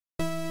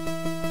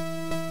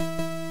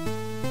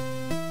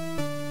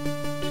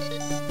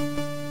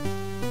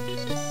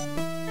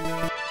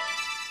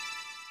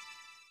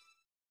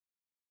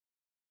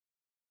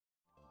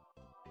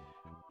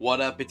What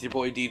up, it's your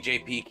boy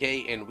DJ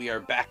PK, and we are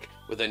back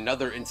with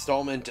another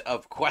installment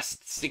of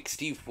Quest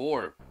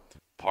 64,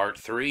 Part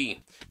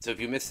 3. So if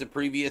you missed the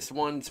previous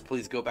ones,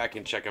 please go back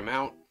and check them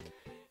out.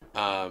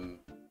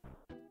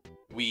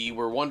 We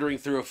were wandering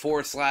through a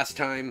forest last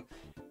time.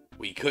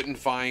 We couldn't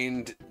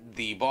find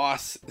the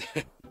boss,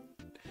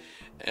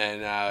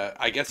 and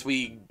I guess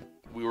we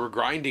were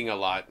grinding a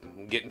lot,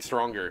 getting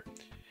stronger.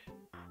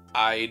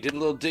 I did a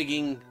little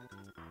digging.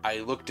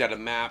 I looked at a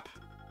map,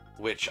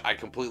 which I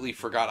completely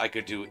forgot I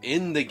could do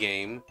in the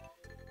game,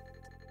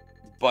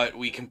 but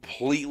we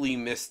completely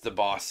missed the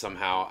boss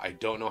somehow. I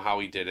don't know how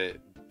we did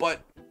it, but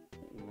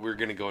we're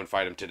gonna go and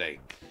fight him today.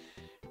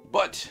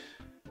 But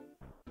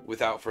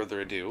without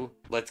further ado,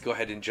 let's go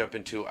ahead and jump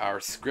into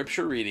our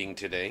scripture reading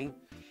today.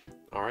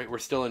 Alright, we're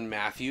still in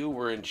Matthew.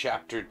 We're in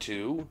chapter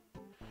 2,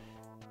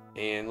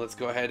 and let's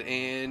go ahead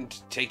and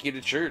take you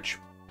to church.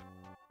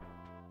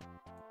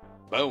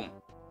 Boom.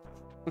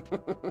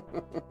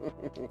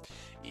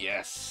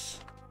 Yes.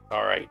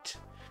 All right.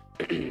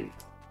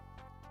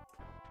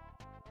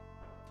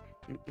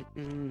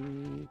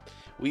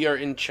 We are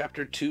in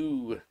chapter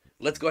 2.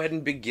 Let's go ahead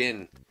and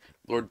begin.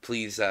 Lord,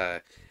 please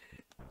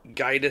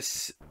guide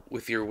us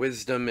with your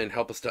wisdom and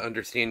help us to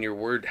understand your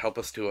word. Help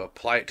us to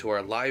apply it to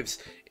our lives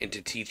and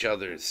to teach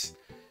others.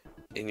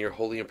 In your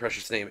holy and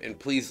precious name. And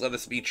please let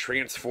us be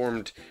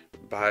transformed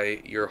by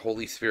your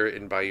Holy Spirit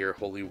and by your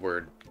holy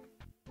word.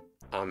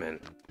 Amen.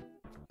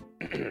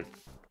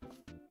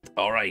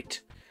 All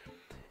right.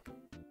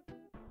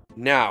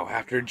 Now,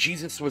 after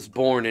Jesus was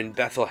born in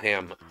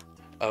Bethlehem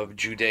of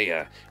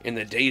Judea in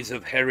the days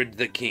of Herod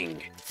the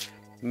king,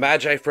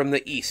 Magi from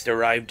the east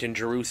arrived in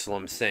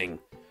Jerusalem, saying,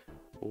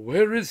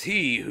 "Where is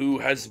he who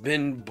has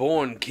been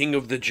born King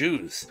of the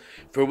Jews?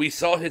 For we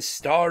saw his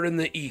star in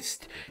the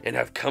east and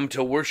have come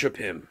to worship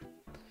him."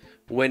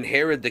 When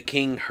Herod the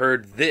king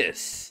heard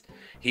this,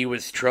 he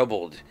was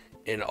troubled,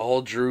 and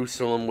all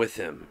Jerusalem with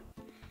him.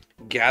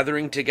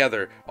 Gathering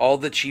together all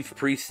the chief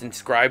priests and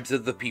scribes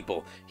of the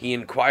people, he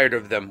inquired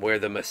of them where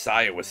the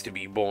Messiah was to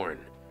be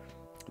born.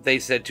 They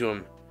said to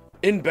him,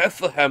 "In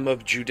Bethlehem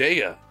of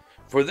Judea,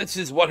 for this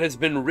is what has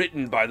been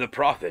written by the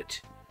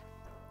prophet.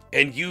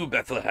 And you,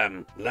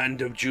 Bethlehem,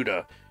 land of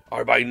Judah,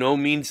 are by no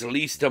means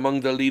least among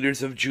the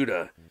leaders of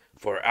Judah,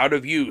 for out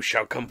of you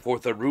shall come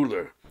forth a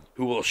ruler,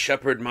 who will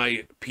shepherd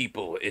my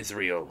people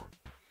Israel."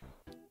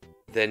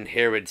 Then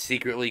Herod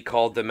secretly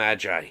called the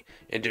Magi,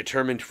 and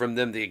determined from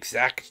them the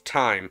exact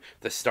time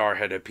the star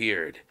had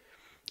appeared.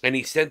 And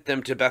he sent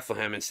them to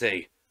Bethlehem and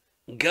said,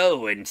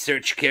 "Go and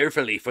search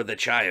carefully for the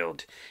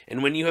child,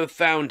 and when you have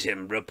found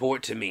him,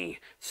 report to me,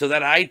 so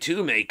that I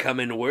too may come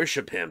and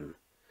worship him."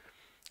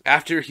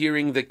 After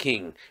hearing the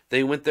king,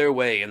 they went their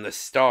way, and the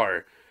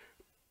star,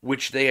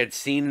 which they had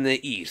seen in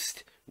the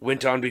east,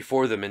 went on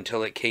before them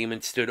until it came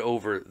and stood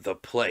over the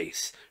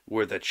place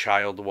where the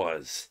child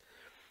was.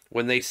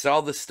 When they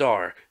saw the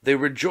star, they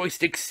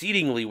rejoiced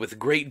exceedingly with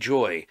great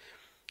joy.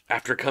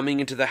 After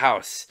coming into the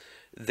house,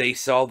 they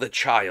saw the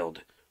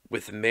child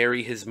with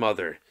Mary his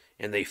mother,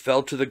 and they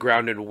fell to the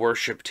ground and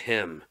worshipped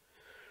him.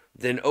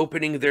 Then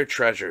opening their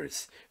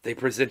treasures, they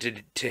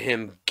presented to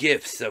him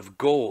gifts of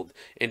gold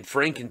and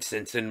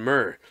frankincense and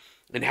myrrh.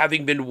 And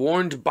having been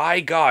warned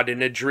by God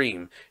in a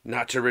dream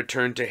not to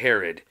return to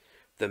Herod,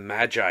 the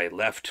Magi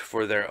left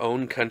for their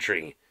own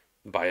country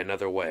by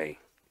another way.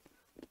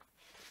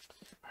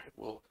 All right,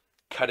 we'll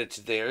cut it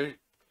there.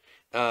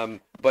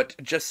 But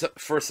just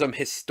for some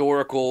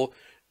historical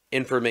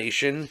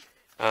information,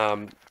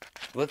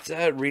 let's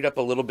read up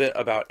a little bit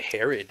about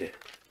Herod.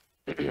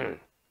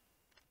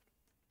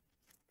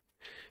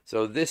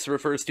 So this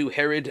refers to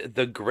Herod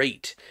the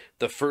Great,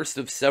 the first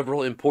of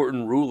several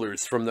important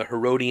rulers from the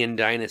Herodian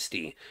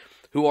dynasty,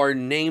 who are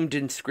named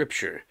in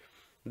Scripture.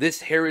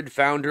 This Herod,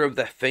 founder of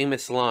the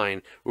famous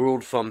line,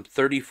 ruled from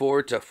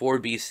 34 to 4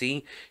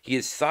 BC. He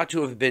is thought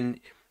to have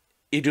been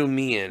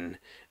Idumean,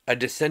 a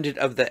descendant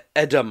of the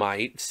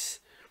Edomites,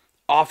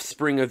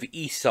 offspring of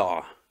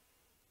Esau.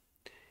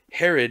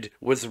 Herod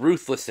was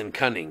ruthless and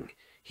cunning.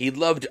 He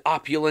loved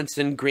opulence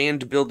and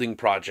grand building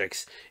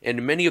projects,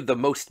 and many of the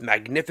most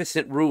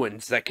magnificent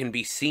ruins that can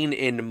be seen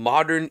in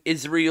modern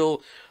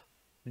Israel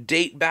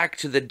date back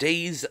to the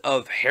days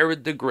of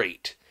Herod the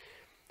Great.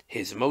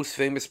 His most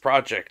famous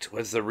project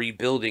was the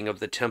rebuilding of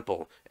the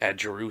temple at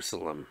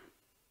Jerusalem.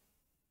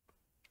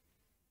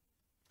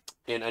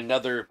 And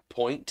another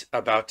point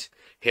about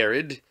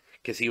Herod,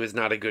 because he was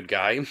not a good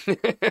guy.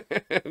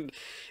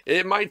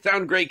 It might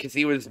sound great because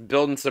he was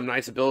building some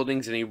nice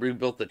buildings and he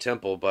rebuilt the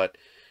temple, but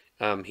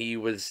he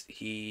was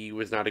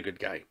not a good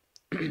guy.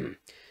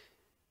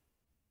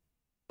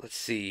 Let's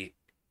see.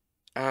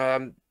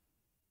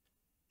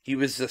 He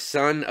was the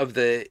son of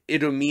the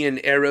Idumean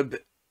Arab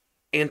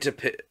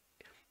Antipater,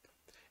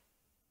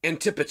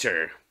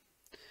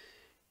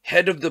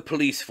 head of the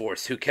police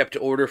force who kept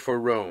order for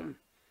Rome.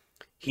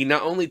 He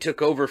not only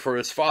took over for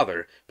his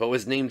father, but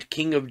was named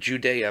King of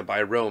Judea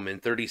by Rome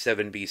in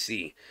 37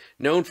 BC.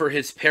 Known for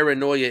his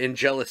paranoia and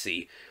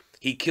jealousy,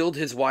 he killed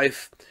his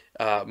wife,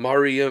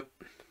 Mariamune,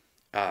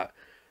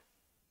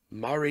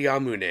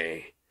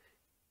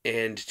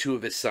 and 2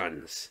 of his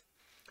sons.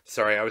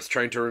 Sorry, I was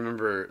trying to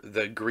remember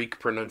the Greek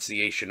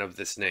pronunciation of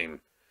this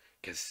name,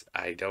 because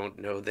I don't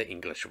know the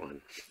English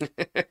one.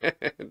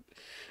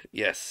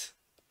 Yes,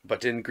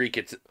 but in Greek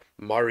it's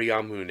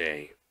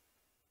Mariamune.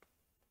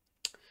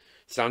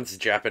 Sounds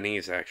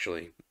Japanese,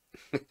 actually.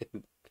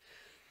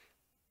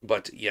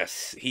 But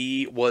yes,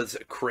 he was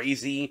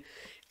crazy.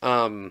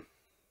 Um,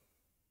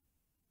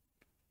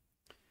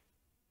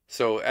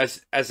 so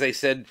as I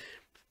said,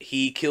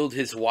 he killed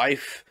his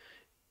wife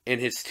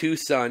and his 2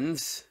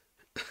 sons.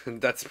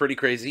 That's pretty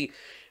crazy.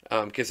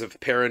 Because of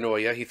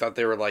paranoia, he thought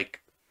they were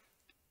like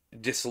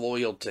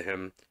disloyal to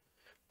him.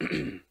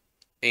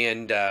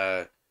 And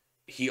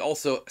he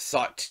also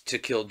sought to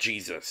kill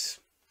Jesus.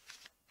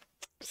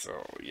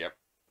 So, yep.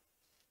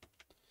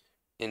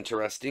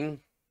 Interesting.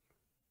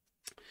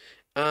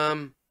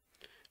 Um,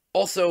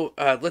 Also,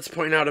 let's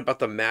point out about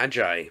the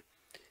Magi.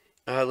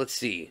 Let's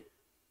see.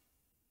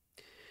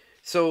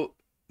 So,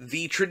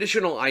 the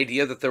traditional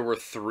idea that there were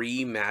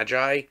 3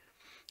 Magi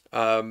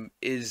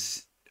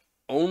is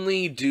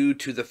only due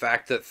to the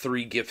fact that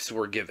 3 gifts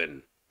were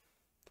given.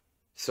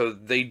 So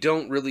they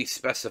don't really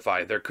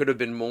specify. There could have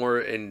been more,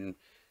 and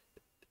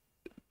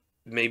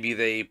maybe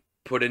they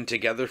put in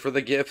together for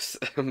the gifts,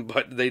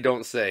 but they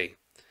don't say.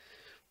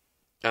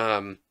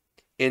 And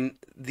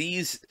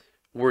these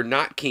were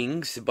not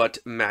kings, but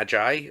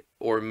magi,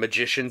 or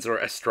magicians or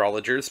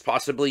astrologers,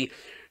 possibly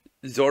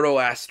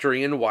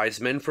Zoroastrian wise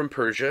men from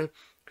Persia,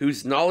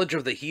 whose knowledge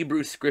of the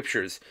Hebrew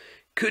scriptures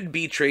could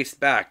be traced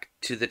back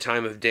to the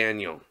time of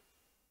Daniel.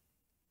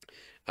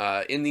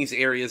 In these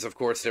areas, of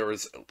course, there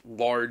was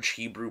large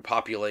Hebrew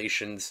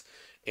populations,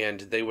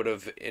 and they would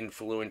have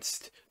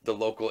influenced the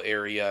local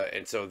area,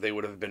 and so they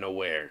would have been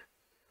aware.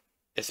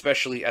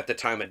 Especially at the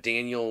time of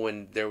Daniel,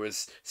 when there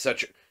was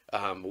such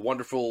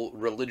wonderful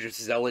religious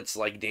zealots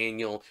like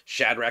Daniel,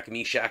 Shadrach,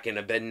 Meshach, and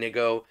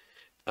Abednego,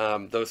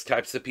 those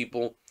types of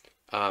people,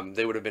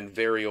 they would have been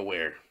very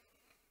aware.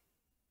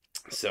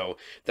 So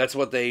that's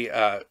what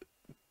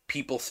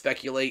people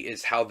speculate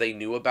is how they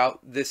knew about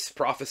this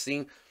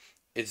prophecy.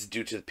 It's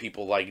due to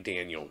people like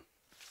Daniel.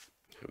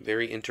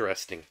 Very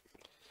interesting.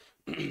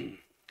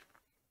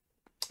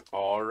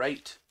 All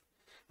right.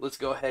 Let's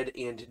go ahead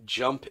and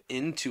jump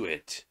into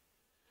it.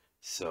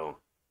 So,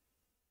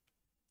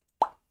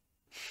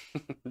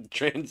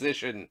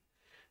 transition.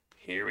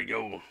 Here we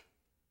go.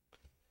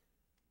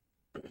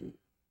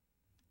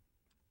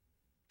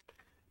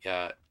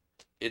 Yeah,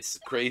 it's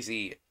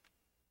crazy.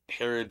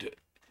 Herod,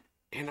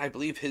 and I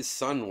believe his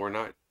son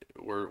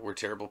were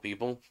terrible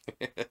people.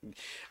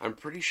 I'm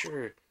pretty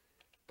sure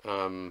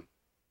the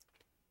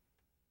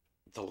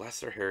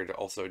lesser Herod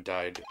also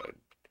died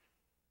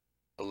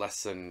a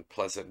less than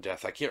pleasant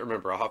death. I can't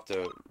remember. I'll have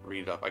to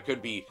read it up. I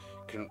could be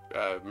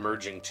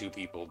merging 2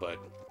 people, but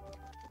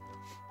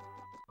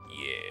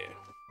yeah.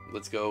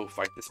 Let's go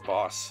fight this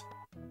boss.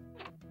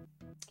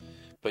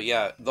 But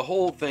yeah, the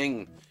whole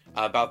thing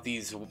about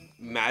these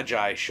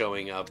magi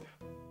showing up,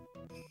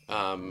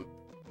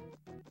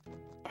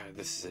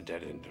 this is a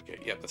dead end. Okay,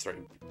 yep, that's right.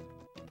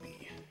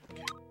 Okay.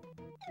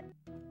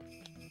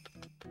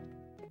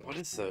 What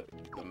is the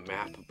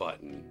map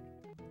button?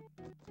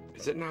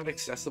 Is it not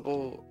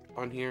accessible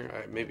on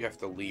here? Maybe I have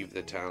to leave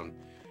the town.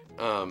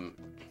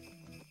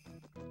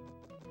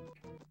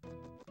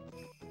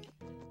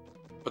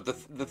 But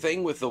the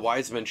thing with the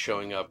wise men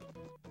showing up,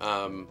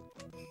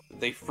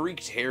 they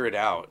freaked Herod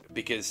out,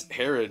 because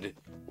Herod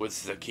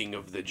was the king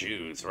of the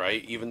Jews,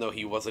 right? Even though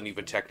he wasn't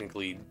even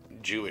technically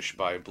Jewish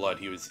by blood,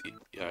 he was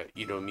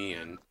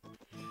Edomian.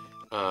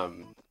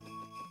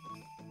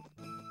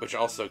 Which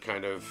also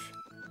kind of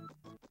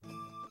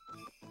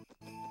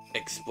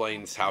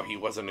explains how he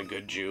wasn't a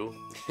good Jew.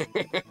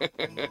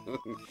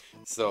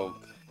 So,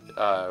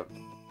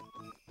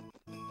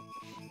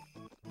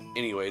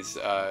 anyways,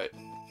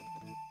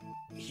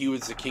 he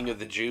was the king of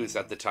the Jews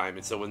at the time,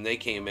 and so when they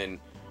came in,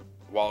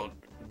 while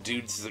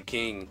dude's the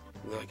king,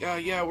 they're like, oh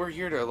yeah, we're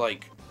here to,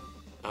 like,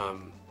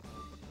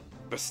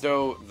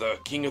 bestow the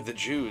king of the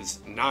Jews,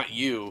 not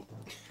you,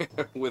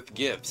 with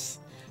gifts.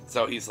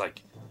 So he's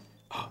like,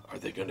 oh, are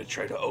they gonna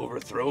try to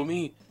overthrow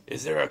me?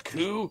 Is there a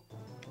coup?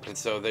 And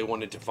so they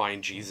wanted to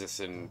find Jesus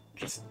and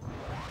just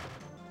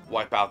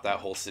wipe out that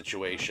whole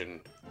situation.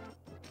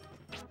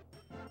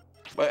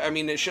 But I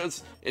mean, it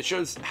shows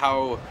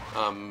how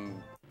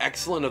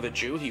excellent of a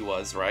Jew he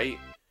was, right?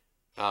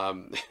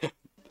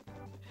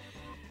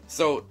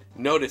 So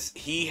notice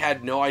he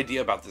had no idea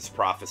about this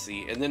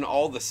prophecy, and then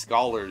all the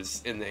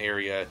scholars in the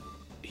area,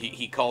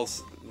 he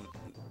calls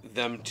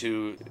them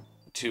to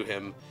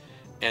him,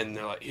 and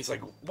they're like, he's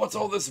like, what's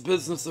all this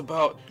business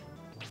about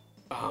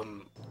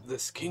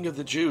this king of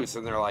the Jews?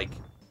 And they're like,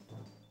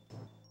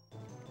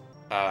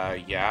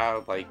 yeah,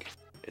 like,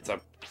 it's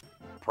a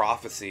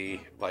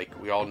prophecy,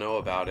 like, we all know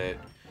about it.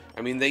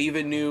 I mean, they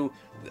even knew,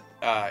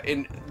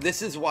 and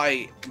this is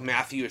why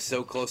Matthew is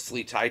so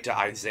closely tied to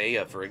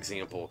Isaiah, for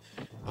example.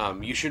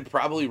 You should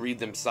probably read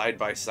them side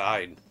by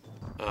side.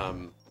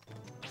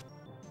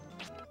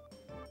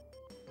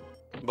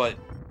 But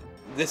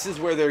this is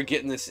where they're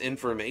getting this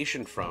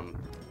information from.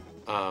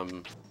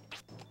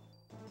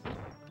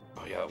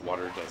 Yeah,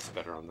 water does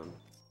better on them.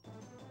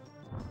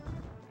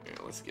 Yeah,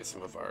 let's get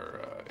some of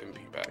our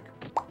MP back.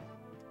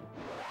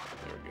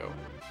 There we go.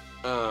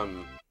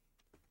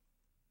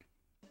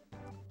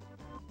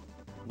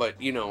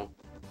 But, you know,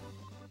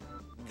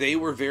 they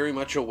were very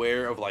much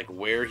aware of, like,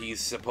 where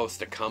he's supposed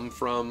to come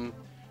from.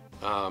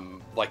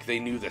 Like, they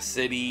knew the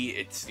city.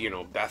 It's, you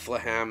know,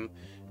 Bethlehem.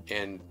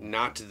 And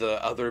not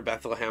the other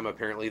Bethlehem.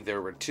 Apparently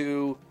there were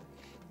two.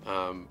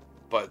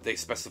 But they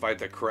specified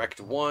the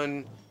correct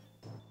one.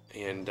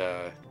 And,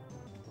 I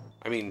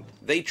mean,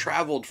 they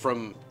traveled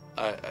from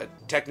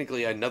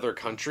technically another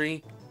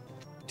country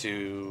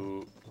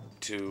to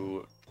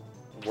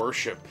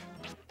worship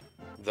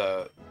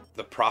the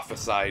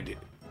prophesied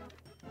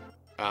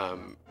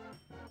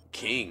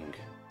king.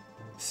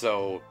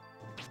 So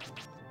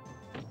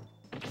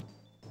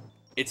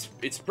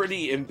it's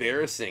pretty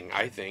embarrassing,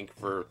 I think,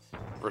 for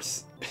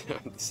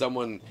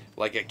someone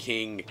like a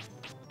king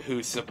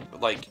who's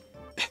like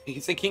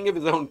he's a king of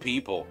his own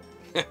people.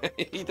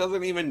 He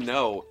doesn't even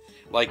know,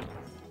 like,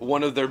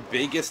 one of their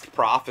biggest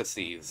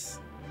prophecies,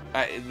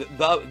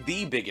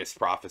 the biggest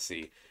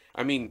prophecy.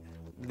 I mean,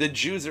 the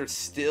Jews are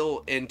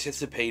still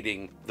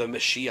anticipating the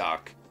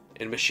Mashiach,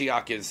 and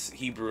Mashiach is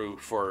Hebrew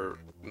for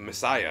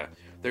Messiah.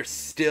 They're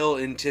still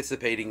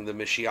anticipating the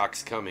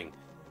Mashiach's coming.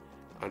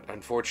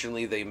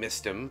 Unfortunately, they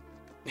missed him.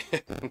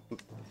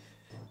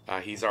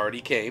 He's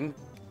already came,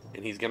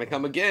 and he's gonna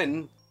come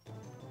again.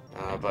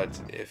 But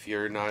if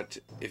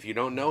you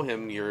don't know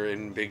him, you're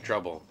in big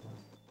trouble.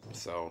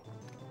 So,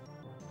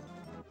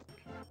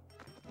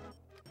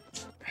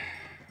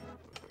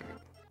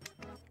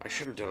 I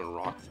should have done a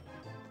rock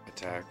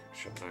attack,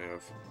 shouldn't I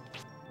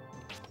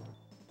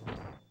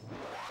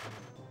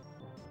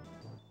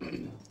have?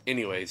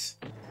 Anyways,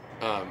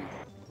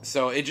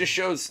 so it just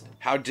shows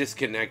how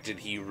disconnected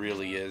he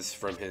really is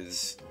from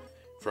his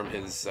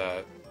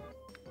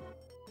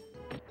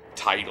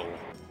title.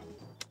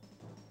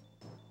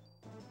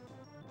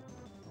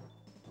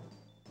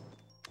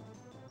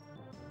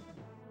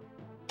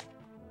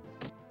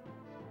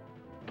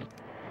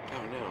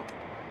 Oh no.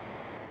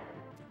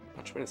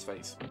 Punch him in his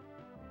face.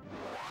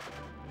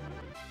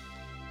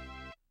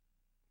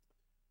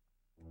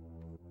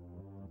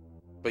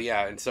 But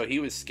yeah, and so he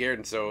was scared,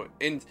 and so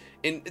and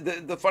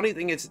the funny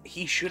thing is,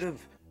 he should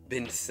have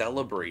been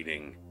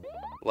celebrating,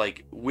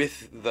 like,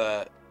 with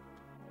that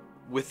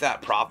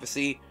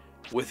prophecy,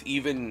 with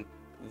even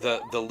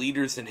the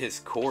leaders in his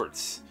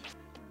courts.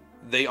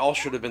 They all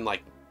should have been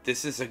like,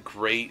 this is a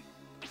great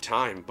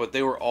time, but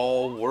they were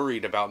all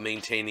worried about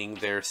maintaining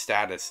their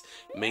status,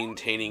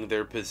 maintaining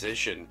their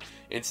position,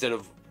 instead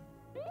of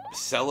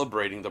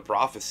celebrating the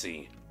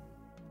prophecy.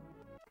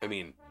 I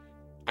mean,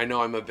 I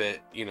know I'm a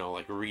bit, you know,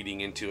 like,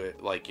 reading into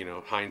it, like, you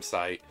know,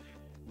 hindsight,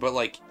 but,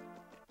 like,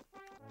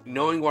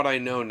 knowing what I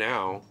know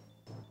now,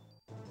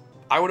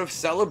 I would have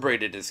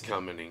celebrated his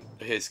coming,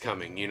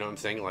 you know what I'm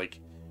saying? Like,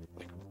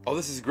 oh,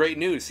 this is great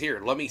news, here,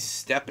 let me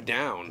step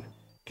down,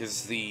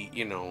 because the,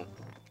 you know,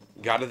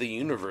 God of the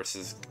universe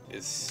is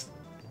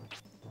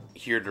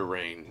here to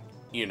reign,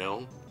 you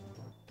know?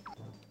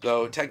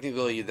 Though,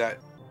 technically, that...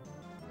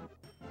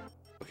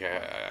 Okay,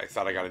 I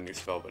thought I got a new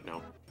spell, but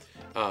no.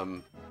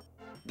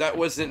 That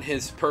wasn't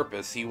his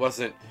purpose. He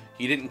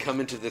didn't come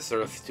into this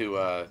earth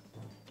to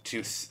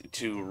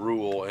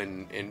rule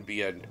and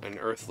be an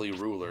earthly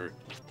ruler.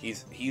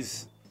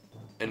 He's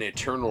an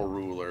eternal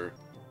ruler,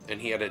 and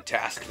he had a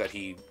task that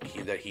he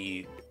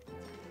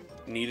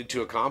needed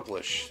to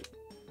accomplish.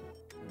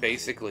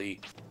 Basically,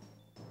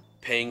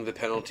 paying the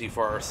penalty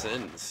for our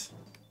sins.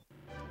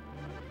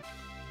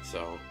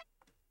 So,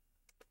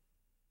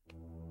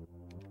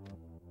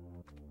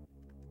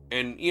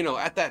 and, you know,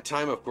 at that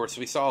time, of course,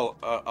 we saw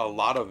a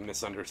lot of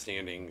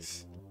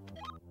misunderstandings.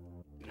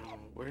 No,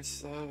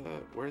 where's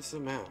the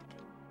map?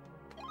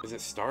 Is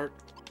it start?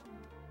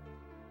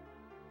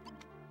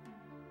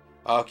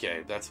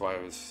 Okay, that's why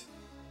I was...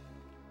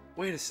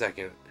 Wait a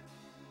second.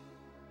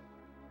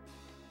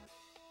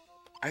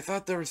 I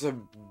thought there was a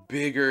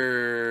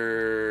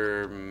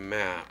bigger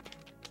map.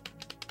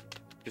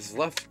 Is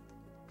left...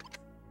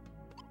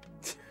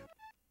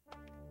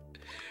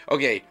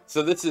 Okay,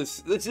 so this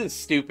is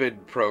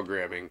stupid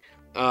programming.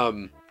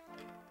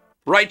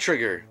 Right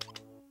trigger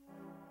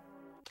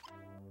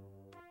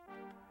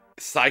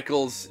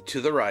cycles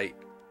to the right.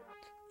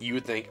 You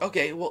would think,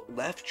 okay, well,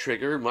 left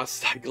trigger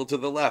must cycle to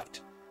the left.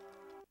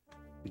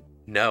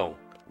 No,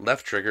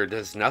 left trigger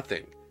does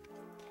nothing.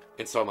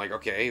 And so I'm like,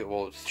 okay,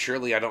 well,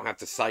 surely I don't have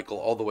to cycle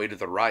all the way to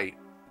the right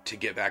to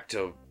get back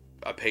to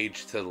a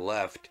page to the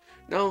left.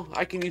 No,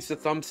 I can use the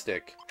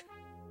thumbstick.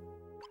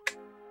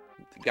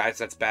 Guys,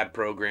 that's bad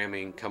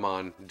programming. Come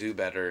on, do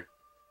better.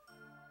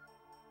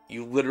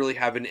 You literally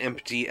have an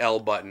empty L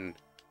button.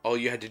 All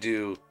you had to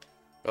do...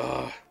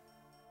 Ugh.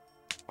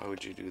 Why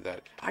would you do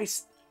that? I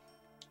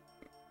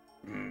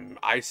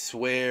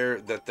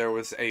swear that there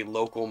was a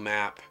local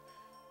map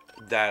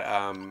that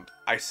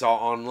I saw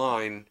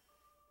online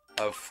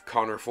of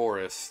Connor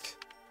Forest.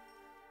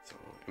 So,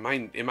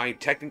 am I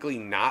technically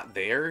not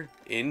there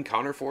in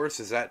Connor Forest?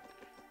 Is that...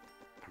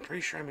 I'm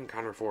pretty sure I'm in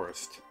Connor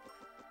Forest.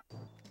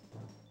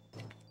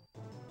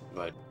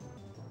 But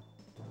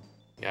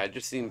yeah, it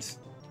just seems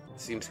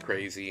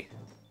crazy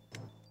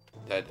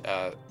that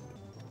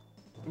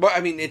but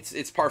I mean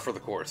it's par for the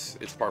course.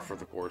 It's par for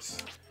the course.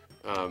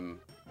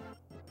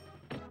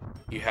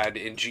 You had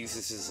in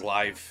Jesus's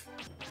life,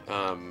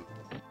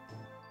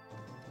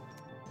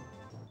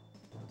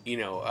 you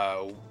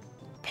know,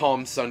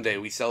 Palm Sunday.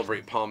 We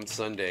celebrate Palm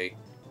Sunday,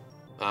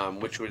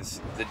 which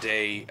was the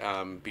day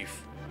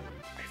before.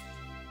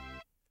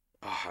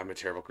 Oh, I'm a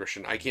terrible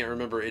Christian. I can't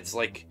remember. It's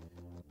like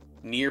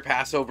near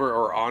Passover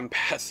or on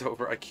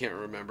Passover. I can't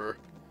remember.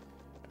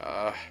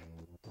 I'm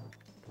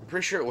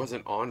pretty sure it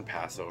wasn't on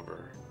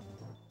Passover,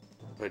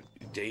 but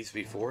days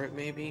before it,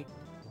 maybe.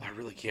 I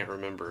really can't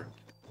remember.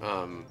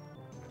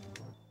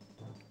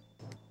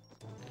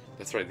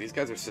 That's right. These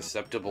guys are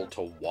susceptible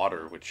to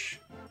water, which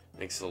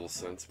makes a little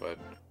sense. But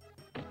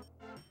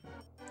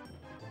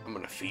I'm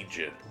gonna feed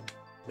you.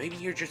 Maybe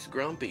you're just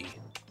grumpy.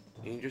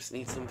 And you just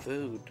need some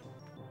food.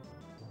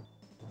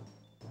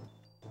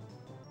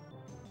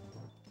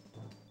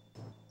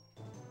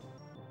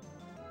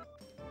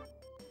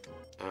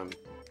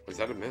 Was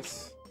that a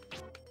miss?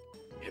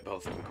 Hit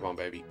both of them. Come on,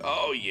 baby.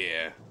 Oh,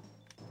 yeah.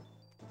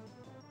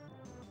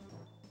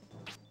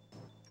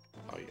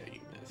 Oh, yeah, you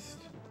missed.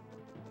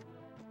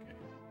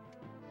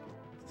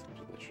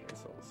 Okay.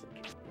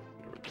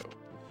 There we go.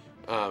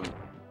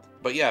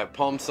 But yeah,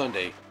 Palm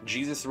Sunday.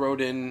 Jesus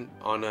rode in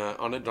on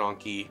a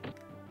donkey.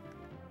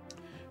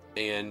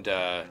 And,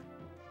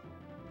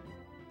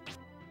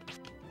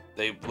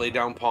 they laid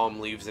down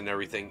palm leaves and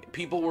everything.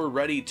 People were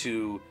ready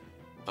to,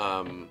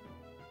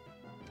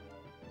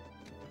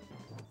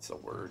 what's the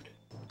word?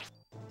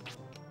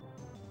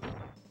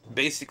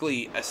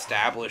 Basically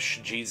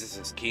establish Jesus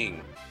as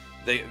king.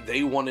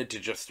 They wanted to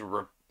just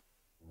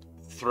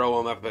throw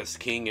him up as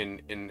king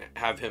and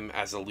have him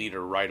as a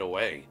leader right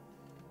away.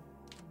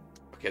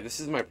 Okay, this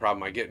is my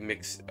problem. I get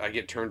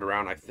turned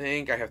around. I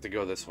think I have to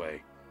go this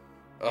way.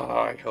 Oh,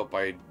 I hope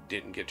I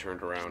didn't get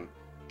turned around.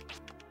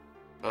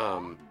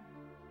 And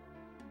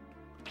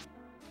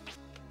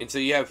so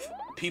you have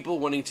people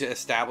wanting to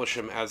establish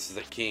him as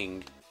the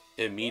king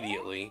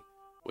immediately,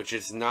 which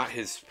is not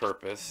his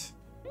purpose.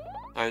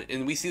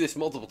 And we see this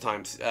multiple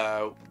times.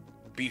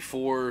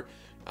 Before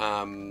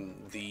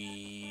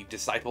the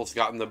disciples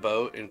got in the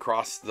boat and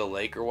crossed the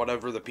lake or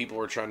whatever, the people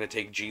were trying to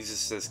take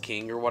Jesus as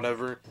king or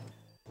whatever.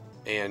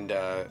 And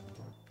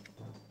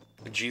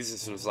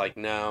Jesus was like,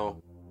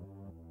 no,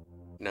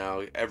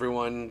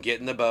 everyone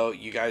get in the boat.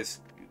 You guys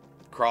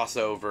cross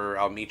over.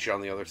 I'll meet you on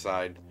the other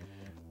side.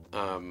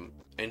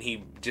 And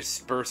he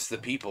dispersed the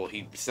people.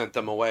 He sent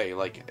them away.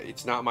 Like,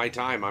 it's not my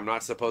time. I'm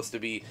not supposed to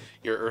be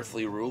your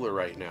earthly ruler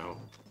right now.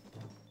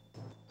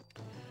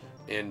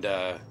 And,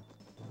 let's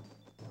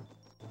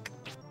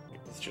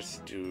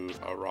just do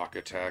a rock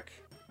attack.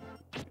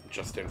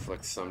 Just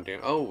inflict some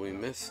damage. Oh, we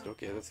missed.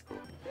 Okay, that's cool.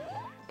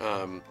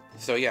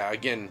 So yeah,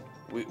 again,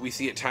 we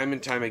see it time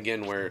and time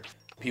again where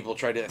people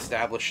try to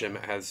establish him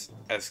as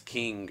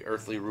king,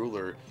 earthly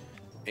ruler,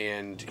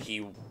 and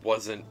he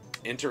wasn't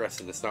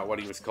interested. That's not what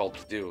he was called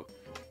to do.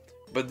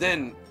 But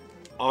then,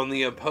 on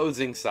the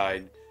opposing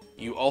side,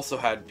 you also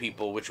had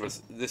people,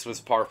 this was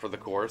par for the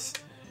course,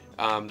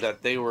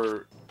 that they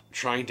were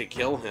trying to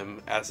kill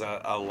him as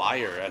a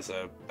liar, as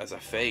a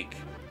fake,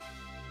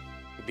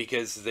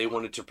 because they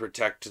wanted to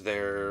protect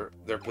their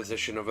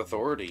position of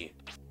authority.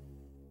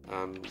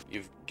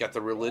 You've got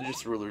the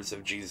religious rulers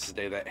of Jesus'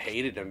 day that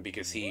hated him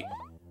because he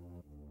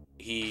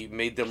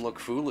made them look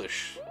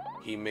foolish.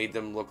 He made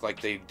them look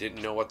like they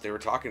didn't know what they were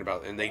talking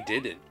about, and they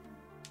didn't.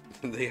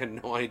 They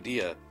had no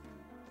idea.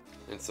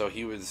 And so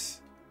he was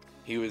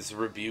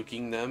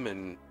rebuking them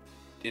and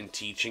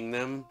teaching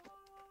them.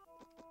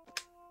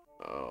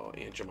 Oh,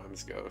 Aunt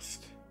Jemima's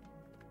ghost.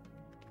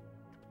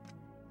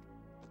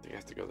 I think I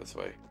have to go this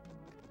way.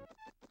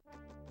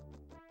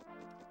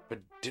 But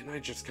didn't I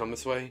just come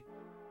this way?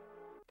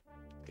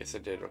 Yes, I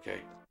did.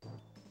 Okay.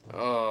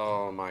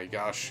 Oh my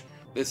gosh.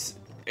 This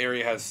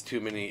area has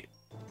too many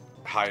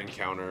high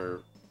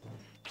encounter.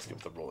 Let's give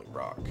it the rolling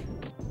rock.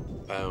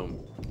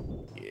 Boom.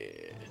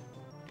 Yeah.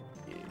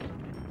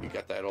 You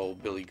got that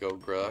old Billy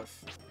Goat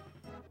gruff.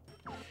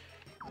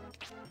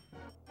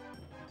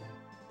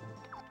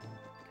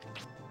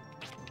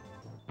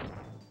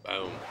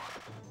 Boom.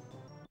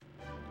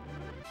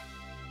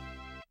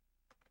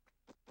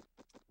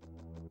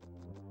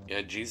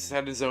 Yeah, Jesus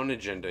had his own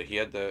agenda. He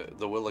had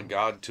the will of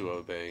God to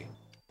obey.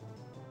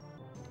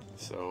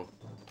 So...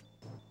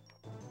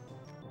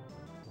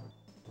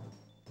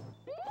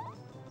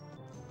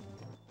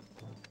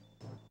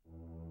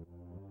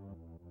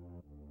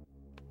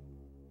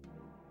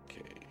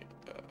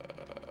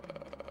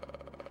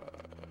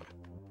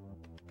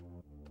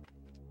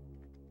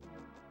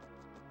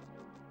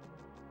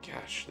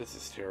 Gosh, this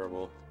is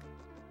terrible.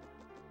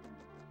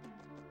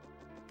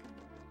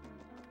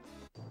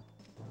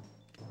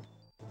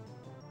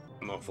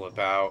 I'm gonna flip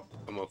out.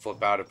 I'm gonna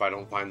flip out if I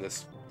don't find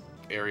this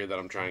area that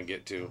I'm trying to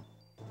get to.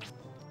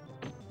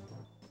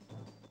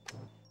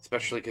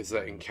 Especially because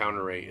the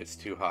encounter rate is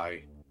too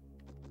high.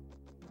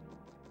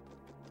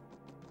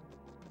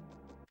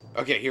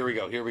 Okay, here we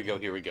go, here we go,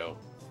 here we go.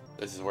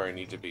 This is where I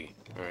need to be.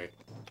 Alright.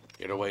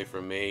 Get away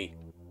from me.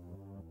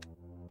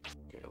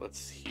 Okay,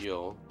 let's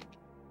heal.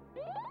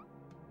 So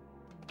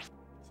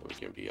we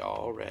can be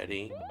all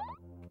ready.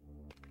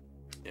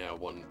 Yeah,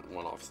 one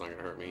off's not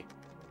gonna hurt me.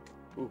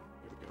 Ooh,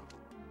 here we go.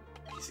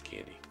 Piece of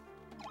candy.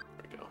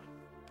 There we go.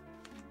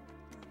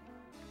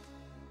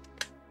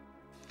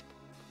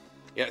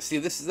 Yeah, see,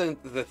 this is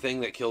the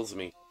thing that kills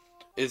me.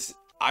 Is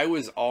I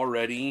was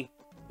already,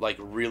 like,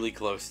 really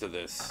close to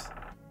this.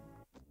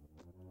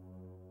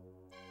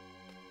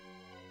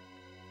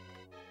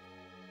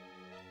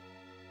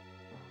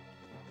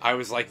 I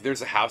was like,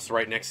 there's a house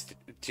right next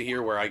to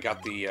here where I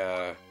got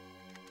the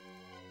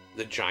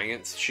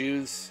Giants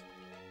shoes.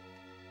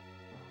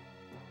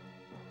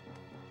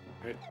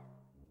 Right.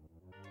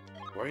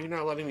 Why are you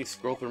not letting me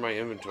scroll through my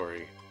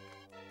inventory?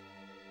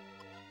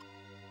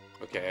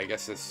 Okay, I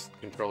guess this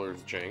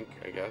controller's jank,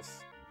 I guess.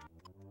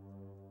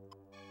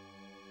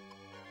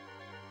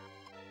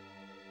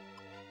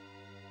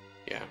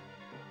 Yeah.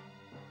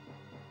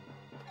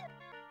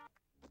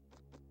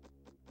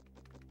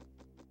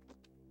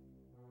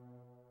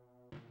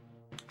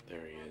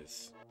 There he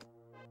is.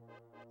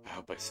 I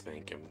hope I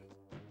spank him.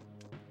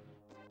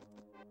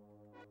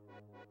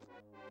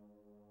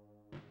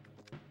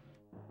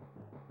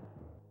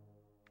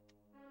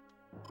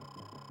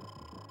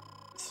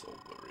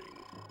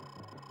 Solvaring.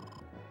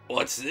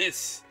 What's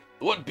this?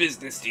 What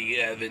business do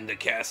you have in the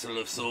castle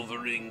of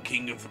Solvaring,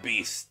 King of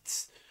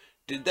Beasts?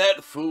 Did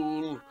that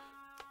fool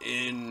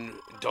in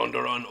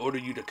Dondoron order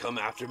you to come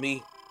after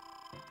me?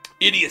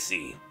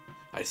 Idiocy!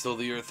 I stole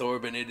the Earth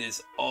Orb and it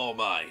is all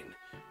mine.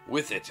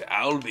 With it,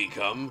 I'll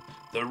become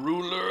the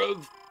ruler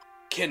of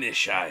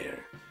Kenishire.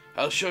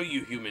 I'll show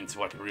you humans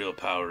what real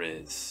power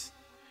is.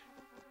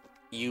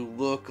 You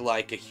look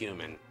like a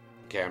human.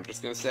 Okay, I'm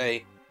just gonna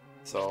say,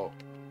 so...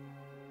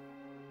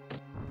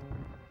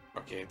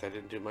 Okay, that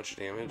didn't do much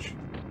damage.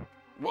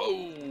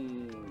 Whoa!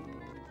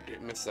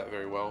 Didn't miss that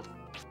very well.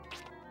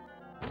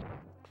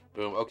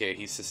 Boom. Okay,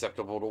 he's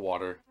susceptible to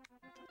water.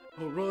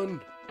 Oh,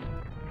 run!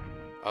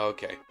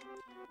 Okay.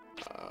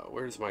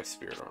 Where's my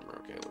spirit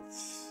armor? Okay,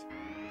 let's...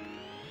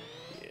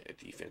 Yeah,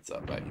 defense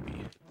up,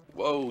 baby.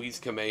 Whoa, he's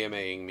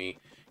Kamehamehaing me.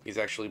 He's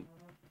actually,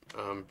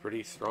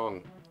 pretty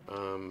strong.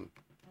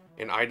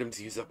 And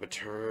items use up a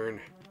turn.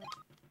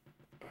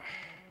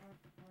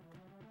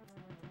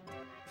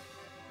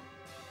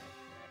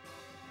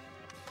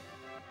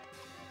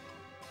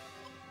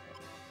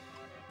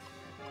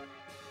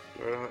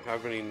 Do I not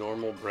have any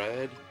normal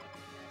bread?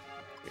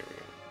 Here we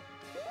go.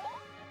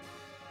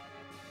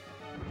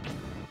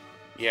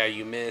 Yeah,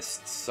 you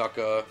missed,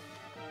 sucker.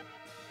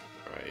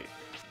 Right.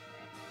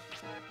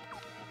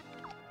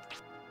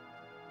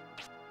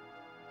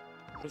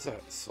 What is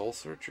that? Soul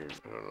Searcher?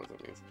 I don't know what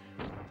that means.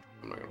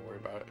 I'm not gonna worry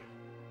about it.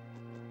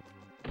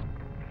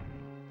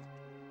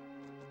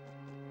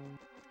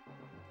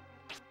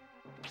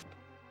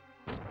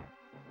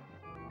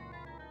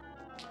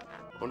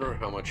 I wonder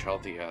how much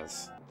health he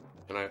has.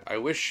 And I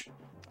wish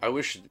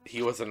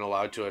he wasn't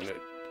allowed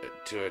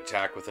to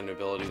attack with an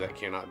ability that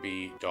cannot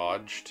be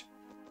dodged.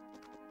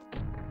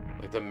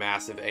 Like the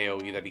massive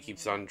AoE that he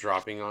keeps on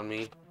dropping on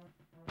me.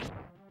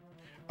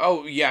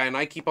 Oh, yeah, and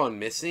I keep on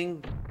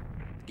missing?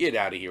 Get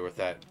out of here with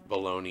that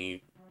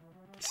bologna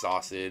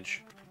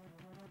sausage.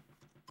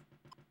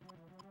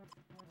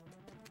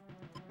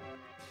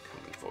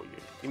 Coming for you.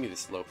 Give me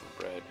this loaf of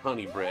bread.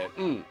 Honey bread.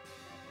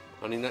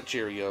 Honey Nut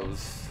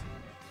Cheerios.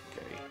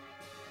 Okay.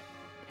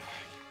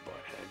 You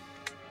butthead.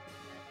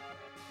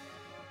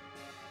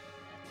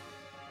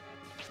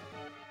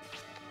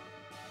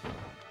 Here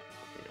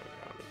we go,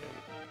 down again.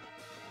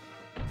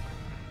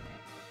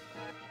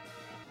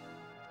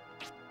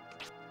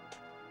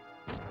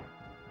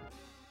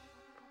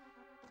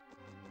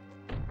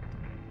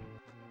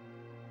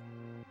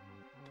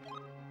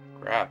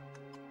 Crap.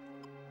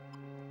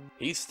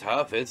 He's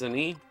tough, isn't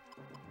he?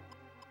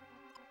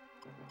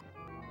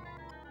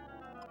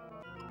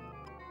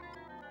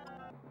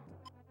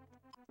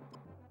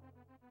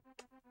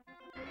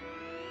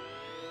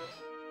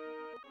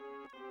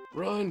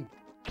 Run!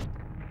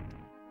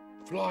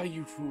 Fly,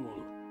 you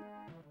fool!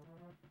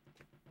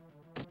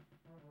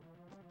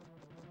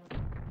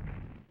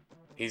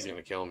 He's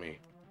gonna kill me.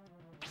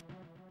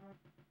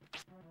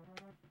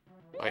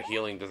 My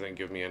healing doesn't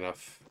give me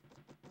enough.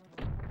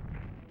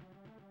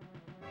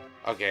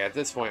 Okay, at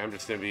this point, I'm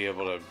just gonna be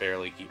able to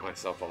barely keep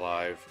myself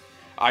alive.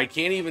 I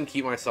can't even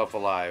keep myself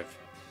alive.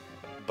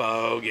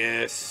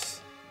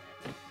 Bogus.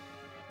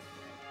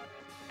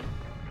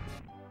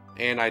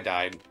 And I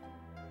died.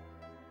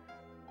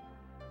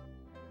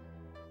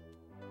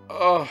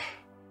 Ugh.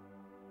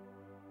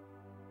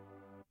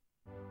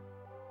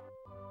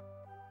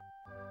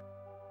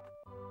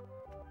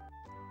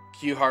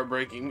 Cue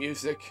heartbreaking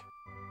music.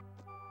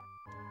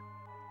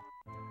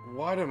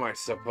 What am I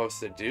supposed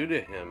to do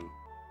to him?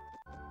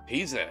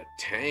 He's a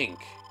tank.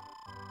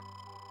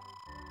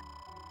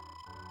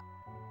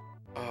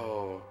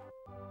 Oh.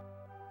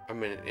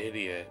 I'm an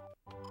idiot.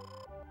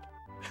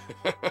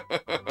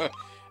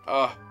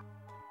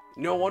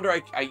 No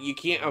wonder you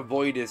can't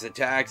avoid his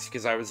attacks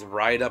because I was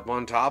right up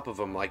on top of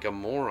him like a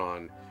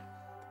moron.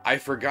 I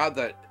forgot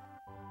that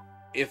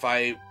if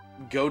I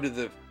go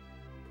to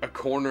a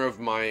corner of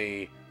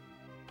my...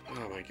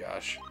 Oh my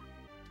gosh.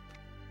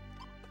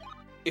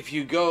 If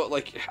you go,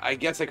 like, I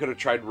guess I could have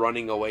tried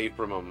running away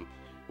from him,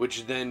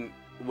 which then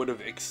would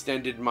have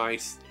extended my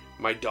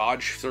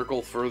dodge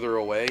circle further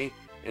away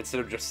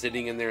instead of just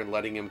sitting in there and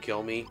letting him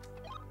kill me.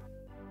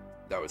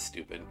 That was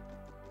stupid.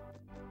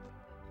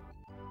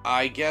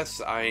 I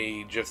guess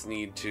I just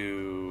need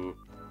to...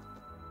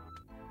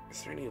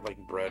 Is there any, like,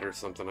 bread or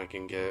something I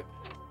can get?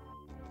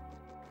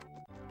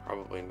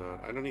 Probably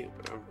not. I don't need...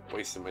 I'm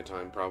wasting my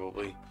time,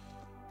 probably.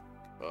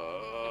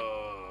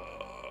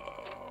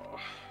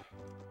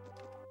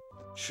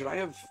 Should I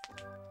have...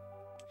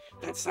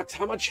 That sucks.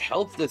 How much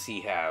health does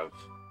he have?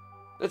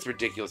 That's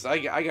ridiculous. I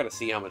gotta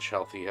see how much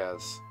health he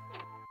has.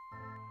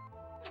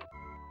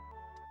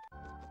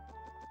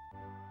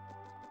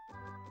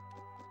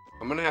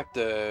 I'm gonna have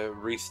to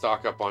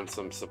restock up on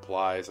some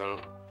supplies. I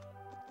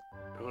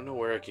don't know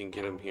where I can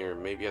get them here.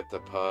 Maybe at the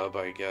pub,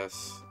 I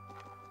guess.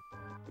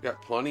 We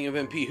got plenty of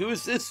MP. Who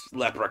is this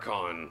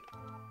leprechaun?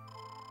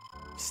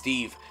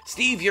 Steve.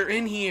 Steve, you're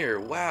in here!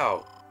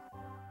 Wow.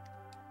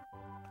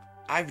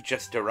 I've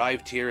just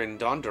arrived here in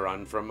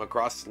Donderon from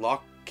across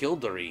Loch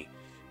Kildare,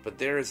 but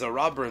there is a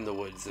robber in the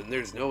woods, and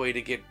there's no way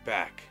to get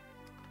back.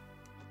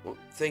 Well,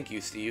 thank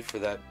you, Steve, for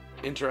that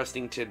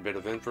interesting tidbit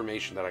of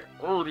information that I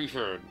already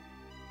heard.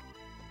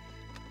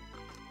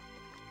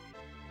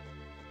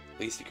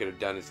 Least you could have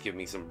done is give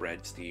me some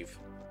bread, Steve.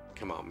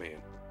 Come on,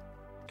 man.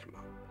 Come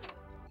on.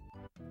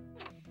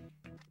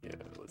 Yeah,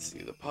 let's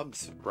see. The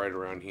pub's right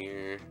around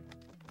here.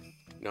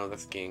 No,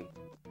 that's King.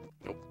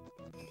 Nope.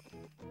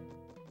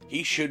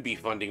 He should be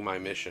funding my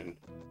mission.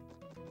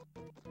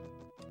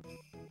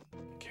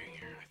 Okay,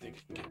 here. I think I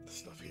can get the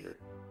stuff here.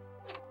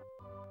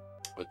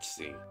 Let's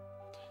see.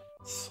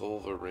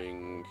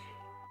 Solvaring.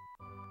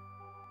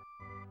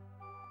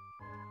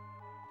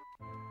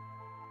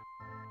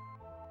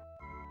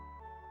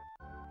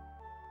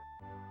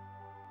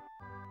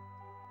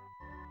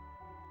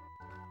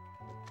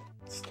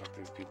 Stop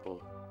these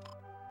people.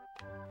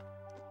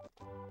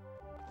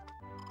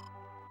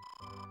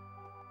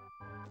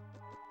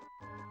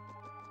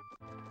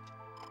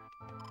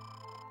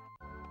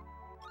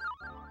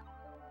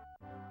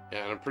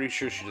 Yeah, and I'm pretty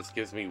sure she just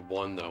gives me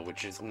one, though,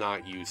 which is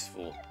not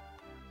useful.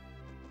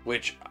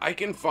 Which, I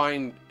can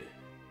find...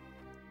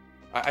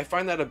 I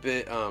find that a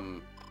bit,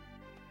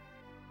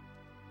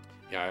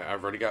 Yeah,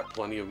 I've already got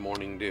plenty of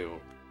morning dew.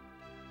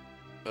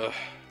 Ugh.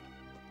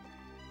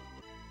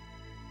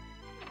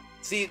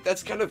 See,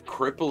 that's kind of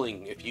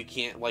crippling if you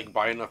can't, like,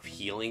 buy enough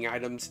healing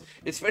items.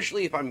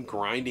 Especially if I'm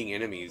grinding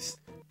enemies.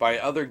 By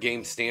other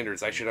game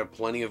standards, I should have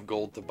plenty of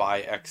gold to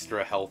buy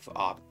extra health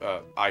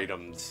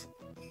items.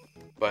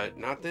 But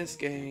not this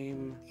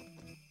game.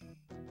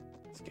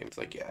 This game's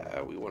like,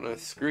 yeah, we want to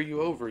screw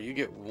you over. You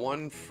get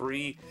one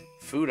free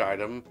food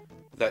item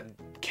that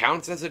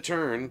counts as a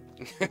turn.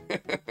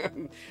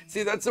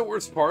 See, that's the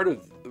worst part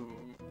of,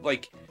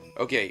 like,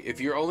 okay,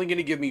 if you're only going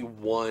to give me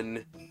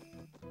one,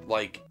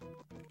 like,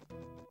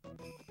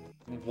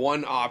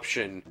 one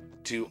option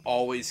to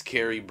always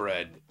carry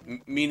bread,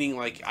 meaning,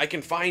 like, I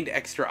can find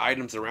extra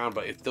items around,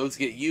 but if those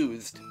get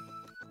used,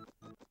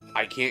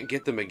 I can't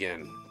get them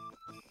again.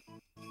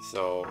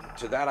 So,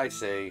 to that I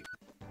say,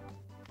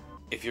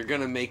 if you're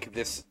gonna make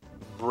this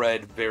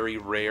bread very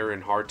rare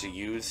and hard to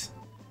use,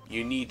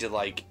 you need to,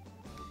 like,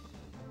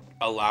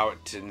 allow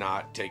it to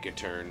not take a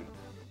turn.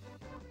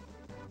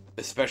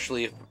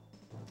 Especially if,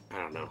 I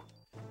don't know.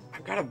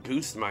 I've gotta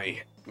boost my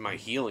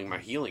healing. My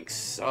healing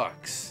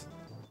sucks.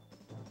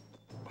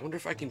 I wonder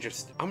if I can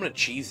just, I'm gonna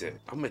cheese it.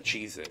 I'm gonna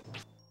cheese it.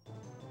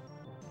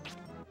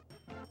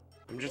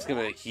 I'm just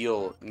gonna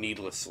heal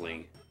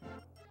needlessly.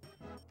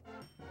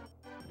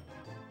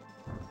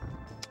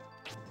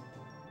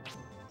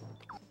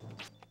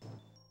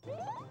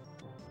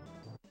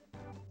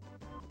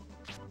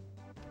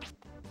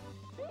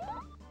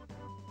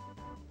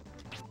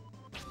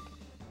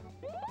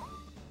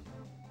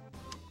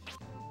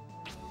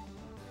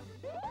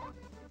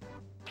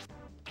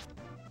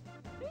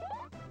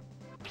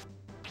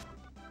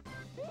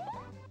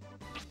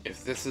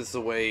 If this is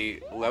the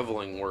way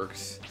leveling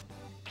works,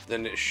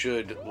 then it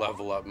should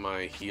level up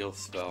my heal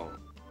spell.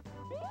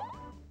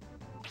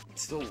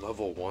 It's still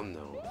level 1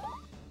 though.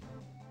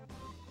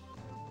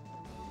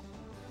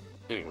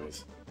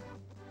 Anyways.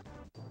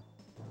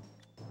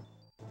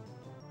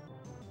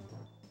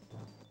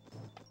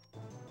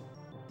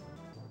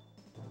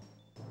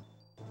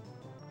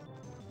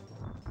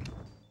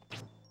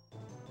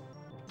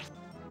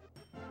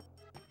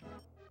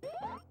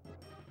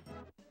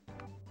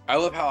 I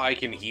love how I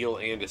can heal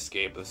and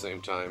escape at the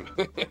same time.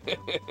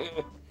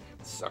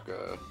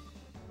 Sucker.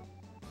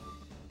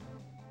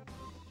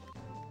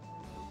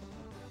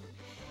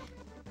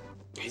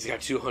 He's got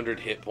 200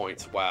 hit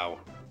points. Wow.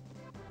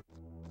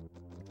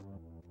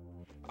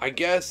 I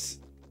guess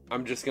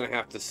I'm just gonna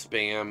have to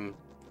spam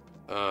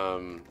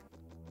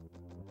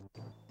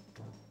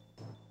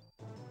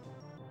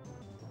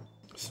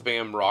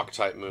spam rock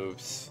type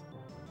moves.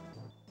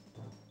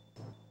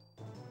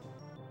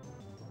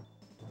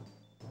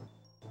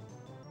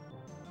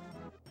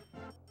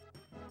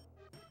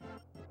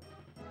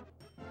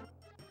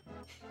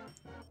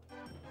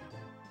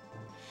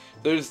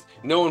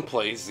 No one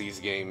plays these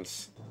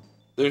games.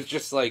 There's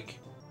just like,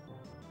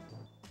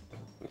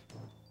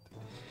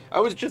 I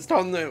was just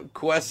on the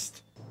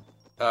Quest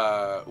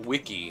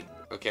wiki,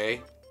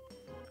 okay?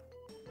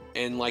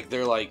 And like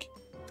they're like,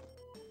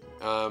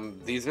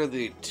 these are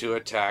the 2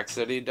 attacks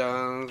that he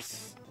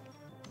does.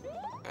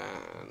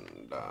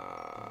 And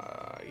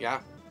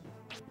yeah.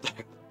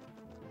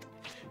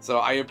 So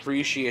I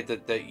appreciate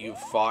that you've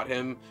fought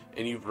him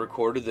and you've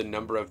recorded the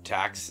number of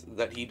attacks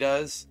that he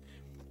does.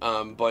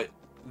 But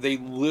they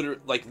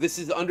literally, like, this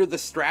is under the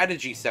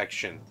strategy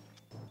section.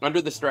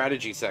 Under the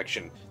strategy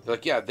section. They're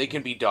like, yeah, they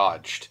can be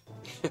dodged.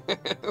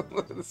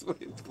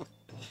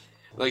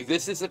 Like,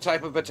 this is the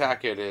type of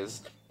attack it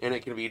is, and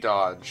it can be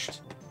dodged.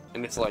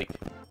 And it's like,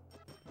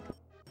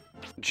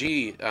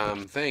 gee,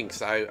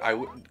 thanks.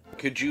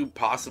 Could you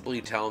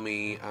possibly tell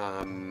me,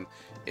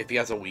 if he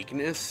has a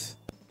weakness?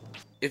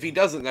 If he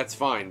doesn't, that's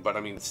fine, but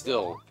I mean,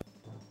 still,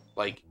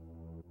 like,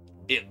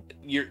 if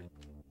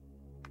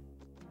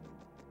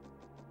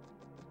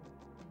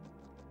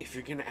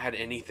you're gonna add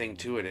anything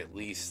to it, at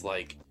least,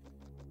 like,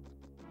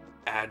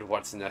 add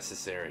what's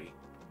necessary.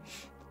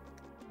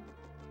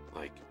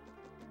 Like,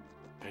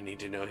 I need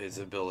to know his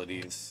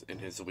abilities and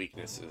his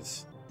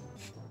weaknesses.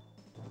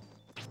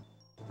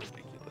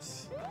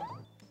 Ridiculous.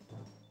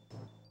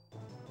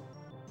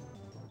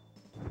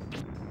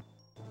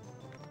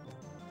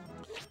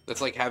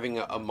 That's like having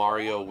a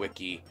Mario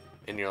wiki,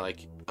 and you're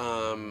like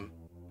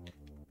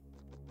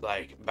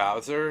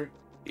Bowser,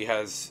 he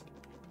has,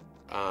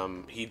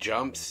 he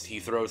jumps, he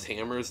throws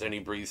hammers, and he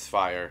breathes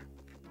fire.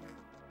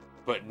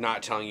 But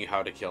not telling you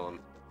how to kill him.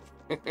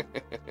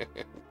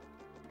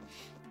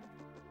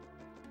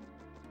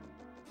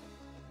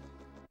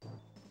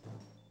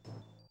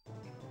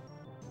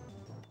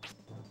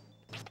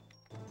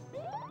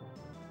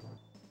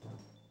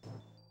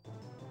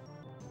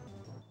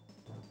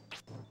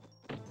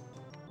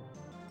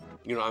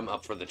 You know, I'm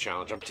up for the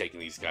challenge. I'm taking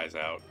these guys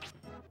out.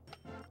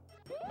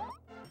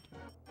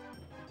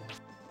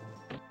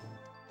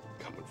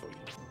 Coming for you.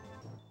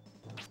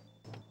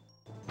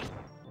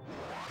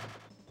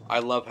 I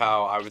love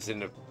how I was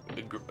in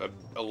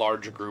a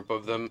larger group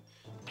of them,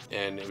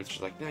 and it was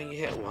just like, no, you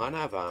hit one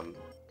of them.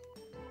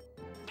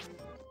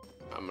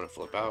 I'm gonna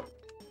flip out.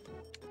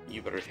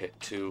 You better hit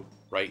 2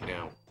 right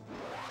now.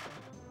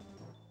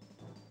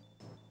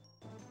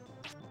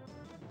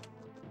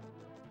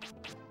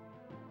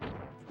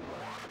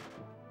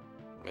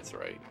 That's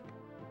right.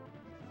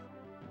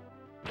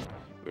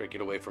 Better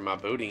get away from my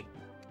booty.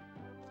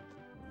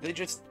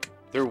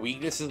 Their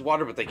weakness is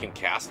water, but they can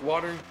cast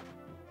water?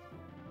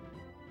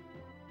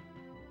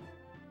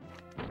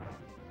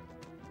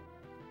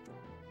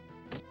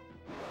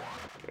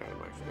 Get out of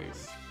my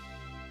face.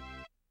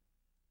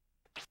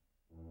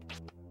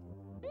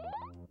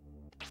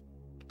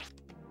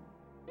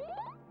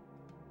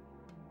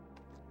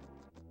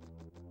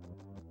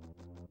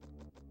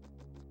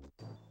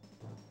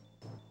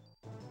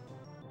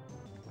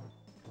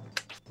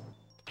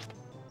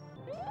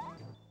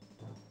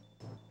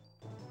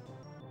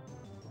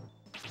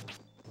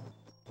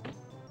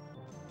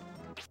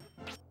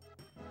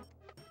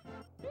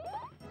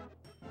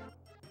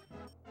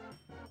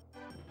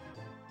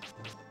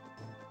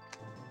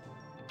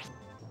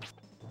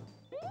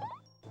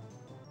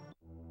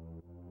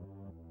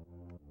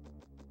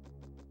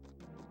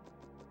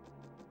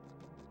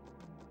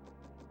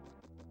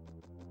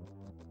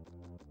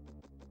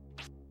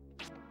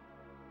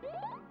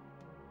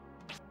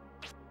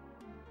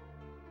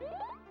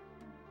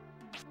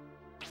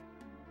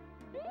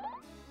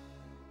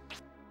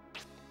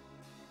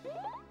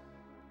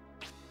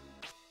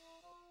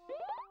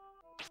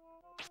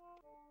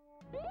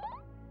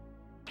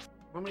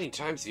 How many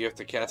times do you have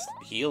to cast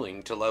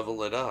healing to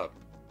level it up?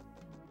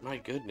 My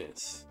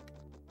goodness.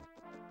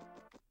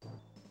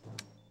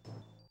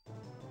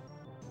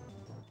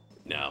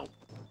 No.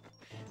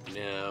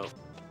 No.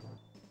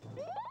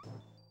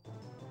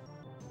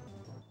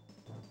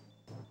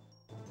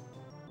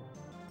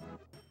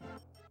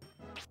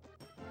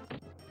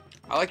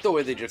 I like the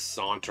way they just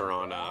saunter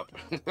on up.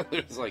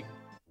 It's like...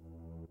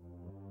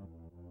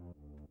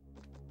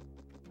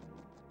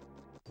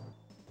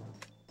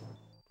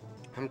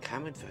 I'm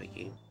coming for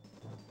you.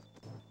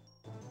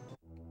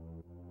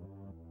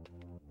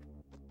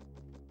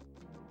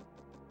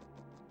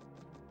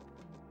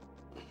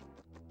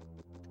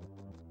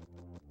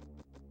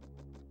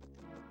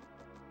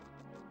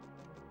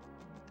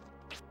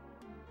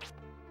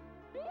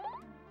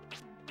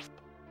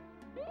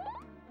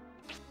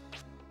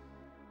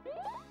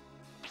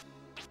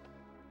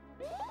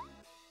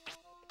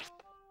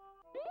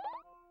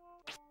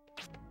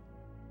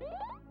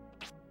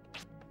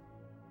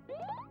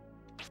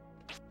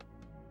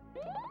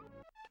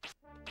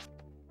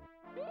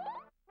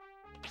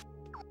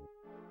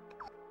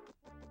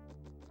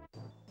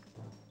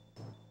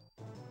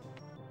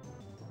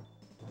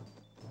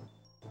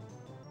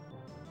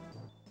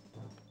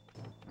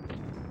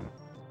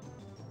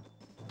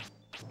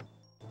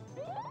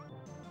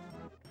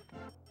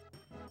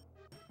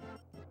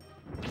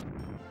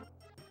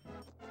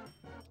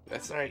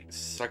 That's right,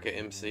 suck at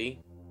MC.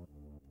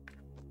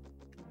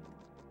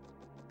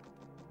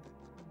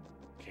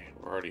 Okay,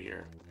 we're already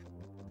here.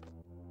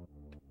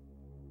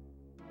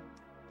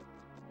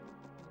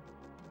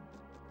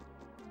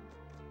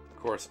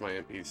 Of course, my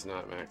MP's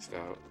not maxed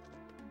out.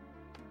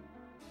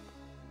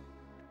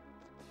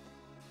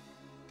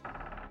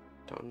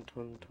 Dun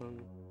dun dun.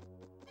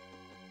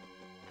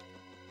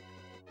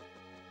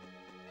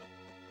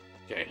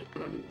 Okay,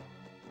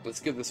 let's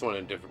give this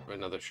one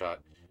another shot.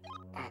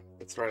 Ah,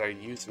 that's right, I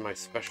used my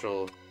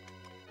special.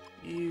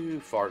 You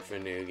fart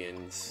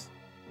finugans.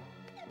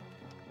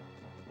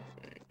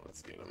 Alright,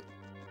 let's get him.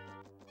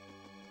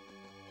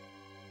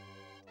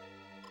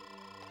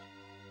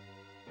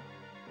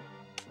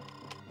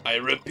 I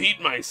repeat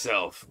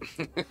myself!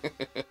 Okay,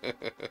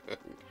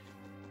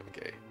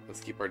 let's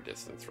keep our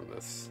distance from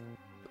this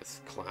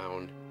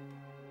clown.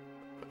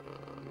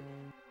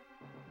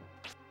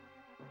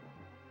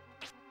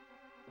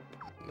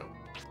 No,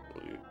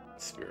 we'll do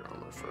spirit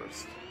armor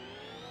first.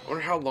 I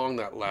wonder how long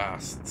that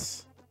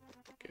lasts.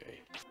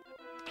 Okay.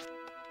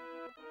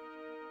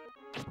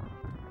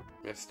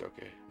 Missed,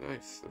 okay.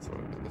 Nice, that's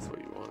what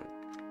you want.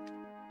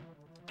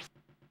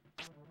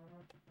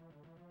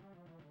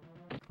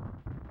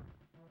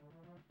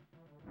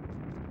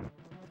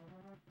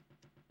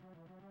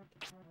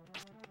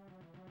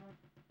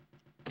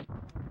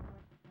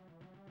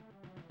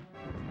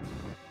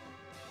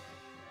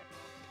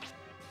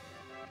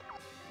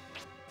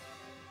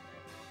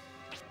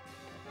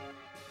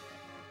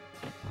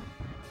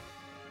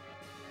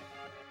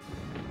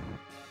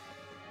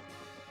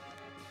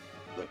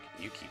 Look,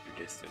 you keep your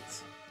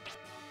distance.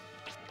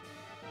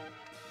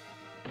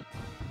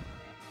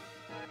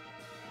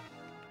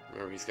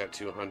 Remember, he's got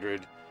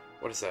 200.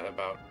 What is that,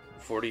 about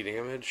 40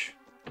 damage?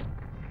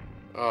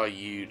 Oh,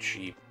 you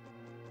cheap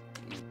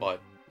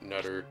butt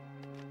nutter.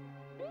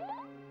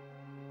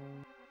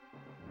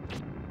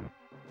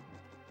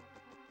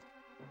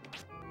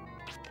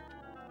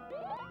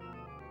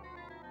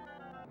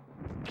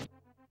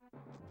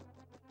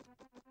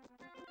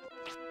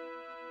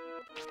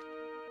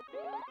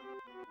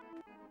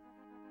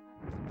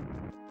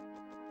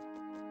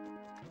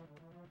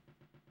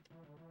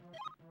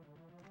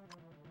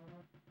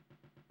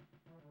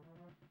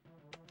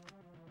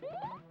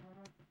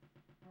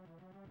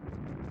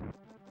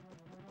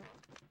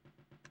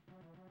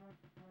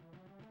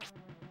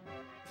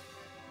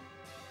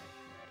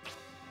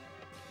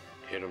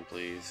 Hit him,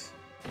 please.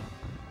 There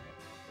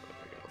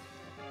we go.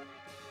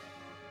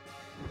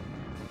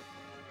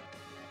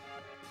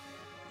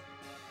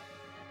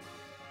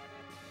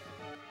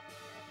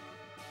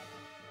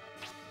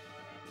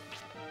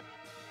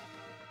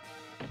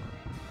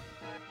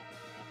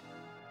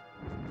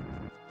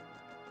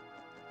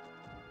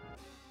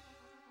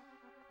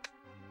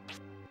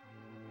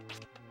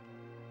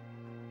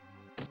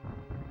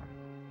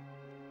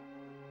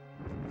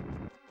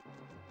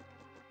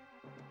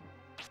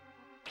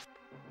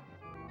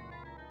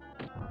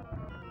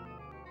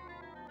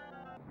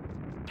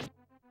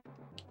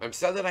 I'm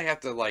sad that I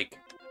have to, like,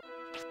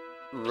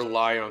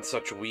 rely on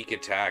such weak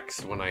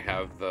attacks when I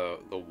have the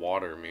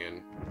water,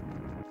 man.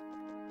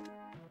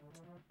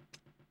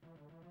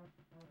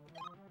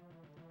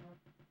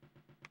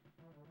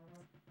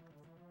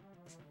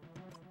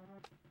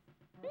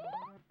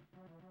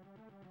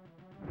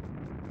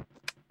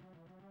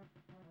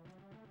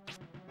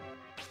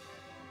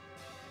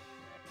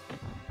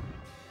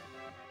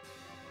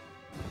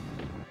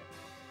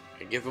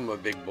 I give him a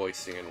big boy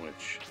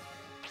sandwich.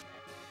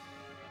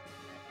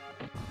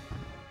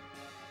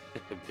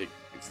 Big,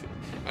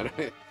 I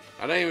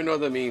don't even know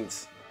what that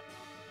means.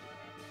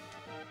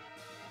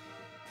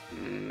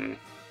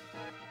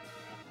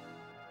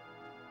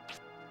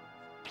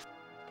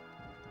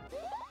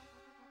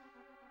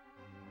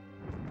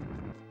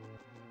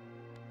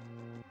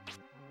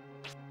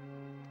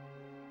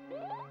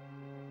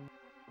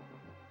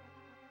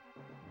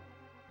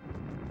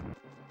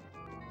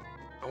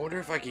 I wonder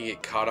if I can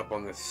get caught up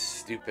on this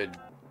stupid,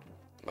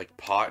 like,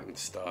 pot and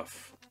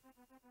stuff.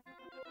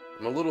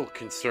 I'm a little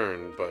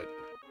concerned, but...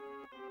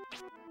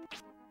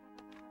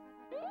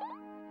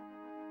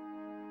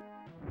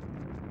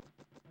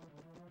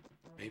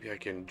 maybe I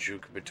can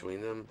juke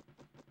between them?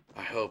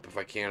 I hope. If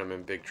I can, I'm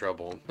in big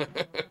trouble.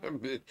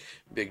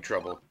 Big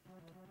trouble.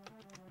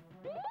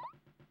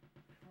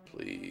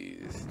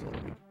 Please,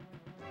 don't be...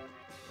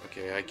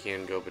 Okay, I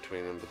can go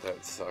between them, but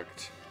that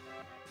sucked.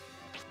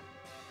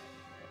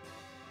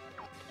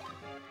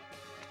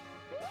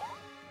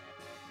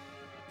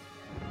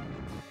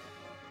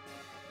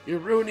 You're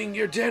ruining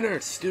your dinner,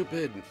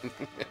 stupid!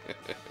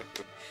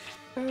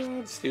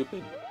 I'm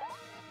stupid.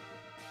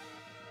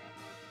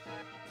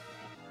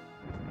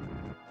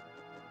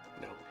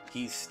 No,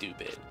 he's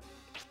stupid.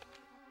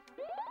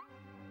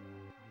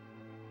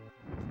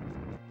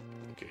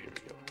 Okay, here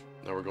we go.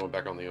 Now we're going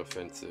back on the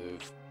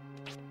offensive.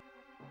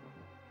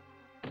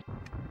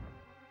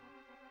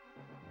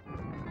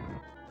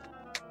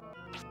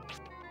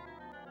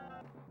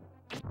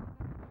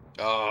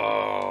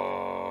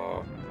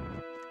 Oh.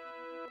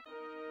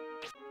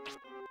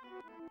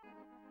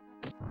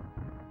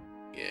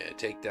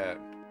 take that.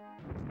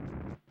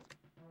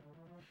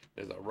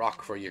 There's a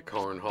rock for your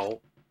cornhole.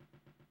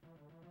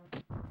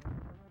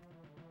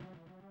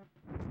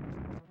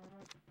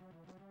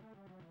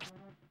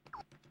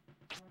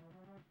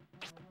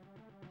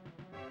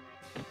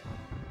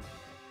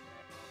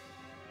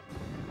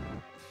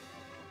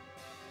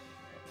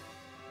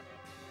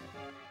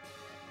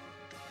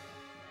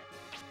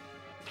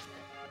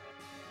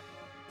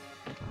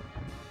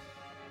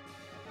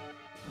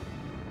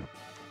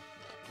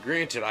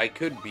 Granted, I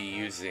could be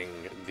using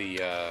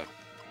the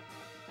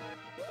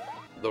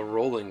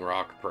rolling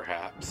rock,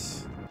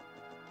 perhaps.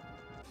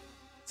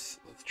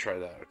 Let's try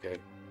that, okay?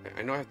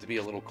 I know I have to be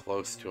a little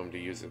close to him to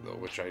use it, though,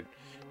 which I'm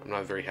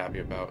not very happy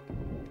about.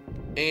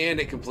 And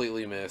it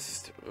completely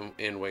missed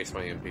and waste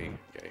my MP.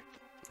 Okay,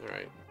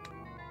 alright.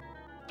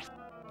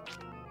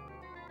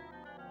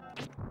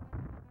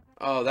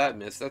 Oh, that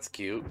missed. That's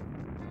cute.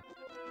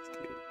 That's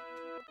cute.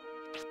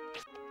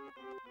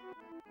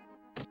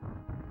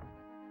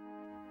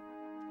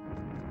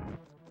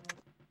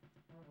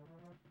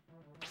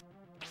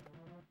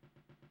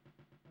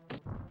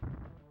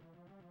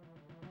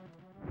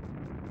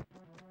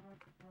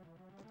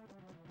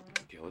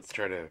 Okay, let's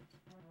try to,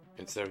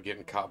 instead of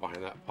getting caught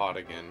behind that pot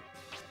again,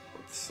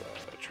 let's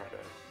try to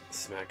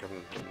smack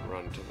him and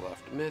run to the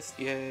left. Missed.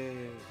 Yay!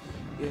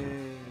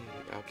 Yay!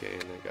 Okay,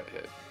 and I got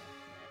hit.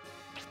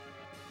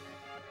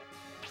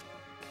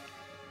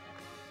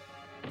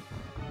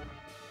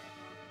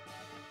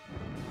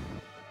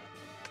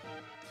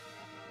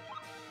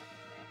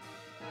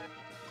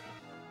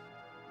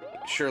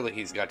 Surely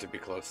he's got to be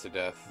close to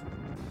death.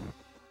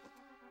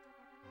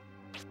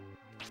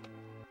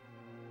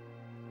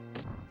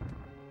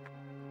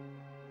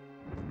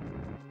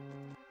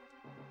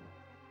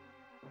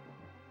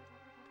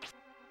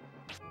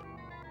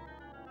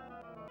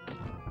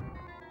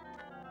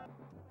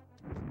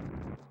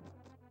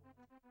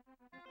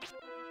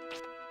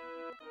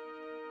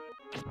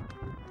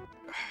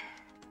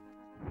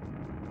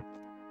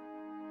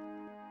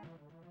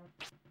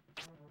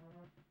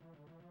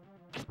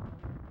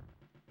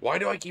 Why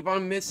do I keep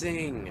on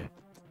missing?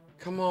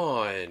 Come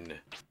on.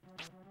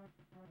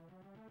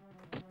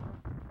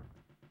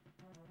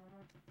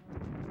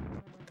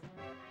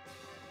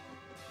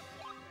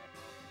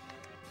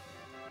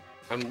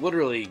 I'm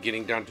literally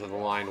getting down to the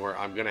line where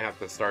I'm gonna have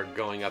to start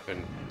going up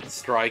and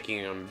striking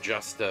him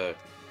just to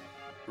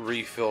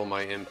refill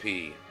my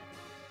MP.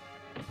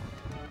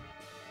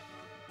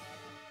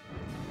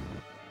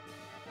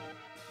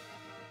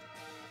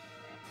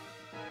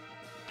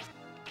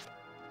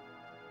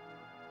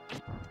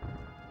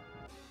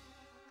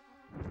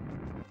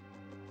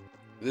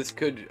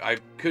 I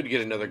could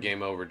get another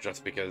game over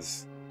just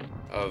because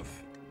of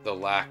the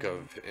lack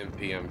of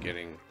MP I'm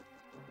getting.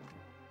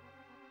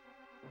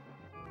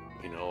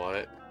 You know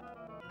what?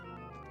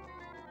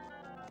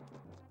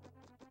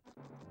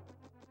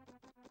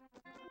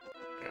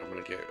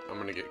 I'm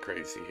gonna get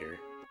crazy here.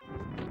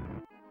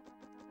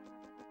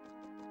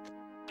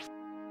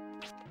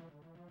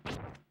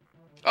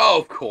 Oh,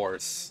 of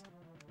course.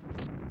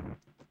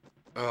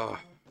 Ugh.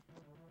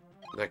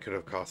 That could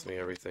have cost me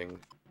everything.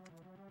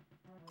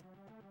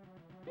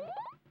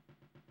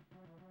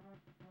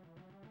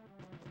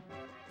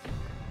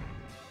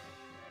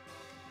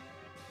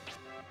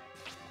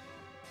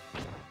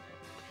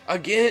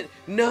 Again?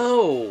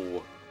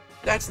 No!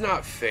 That's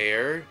not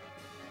fair.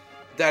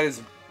 That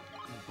is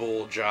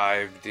bull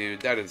jive,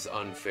 dude. That is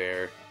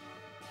unfair.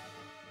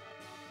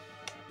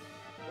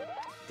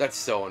 That's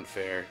so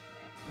unfair.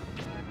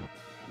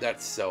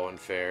 That's so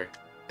unfair.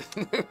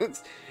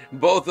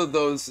 Both of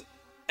those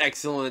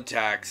excellent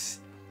attacks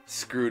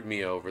screwed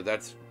me over.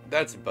 That's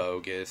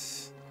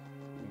bogus.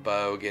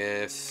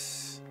 Bogus.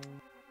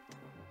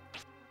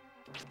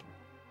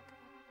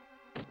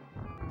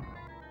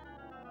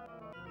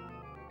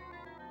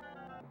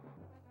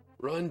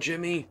 Run,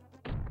 Jimmy!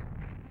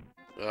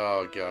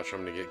 Oh gosh,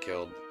 I'm gonna get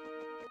killed.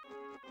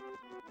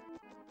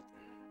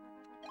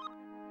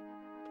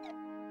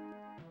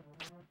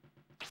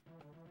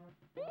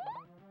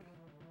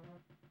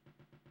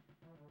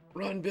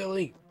 Run,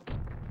 Billy!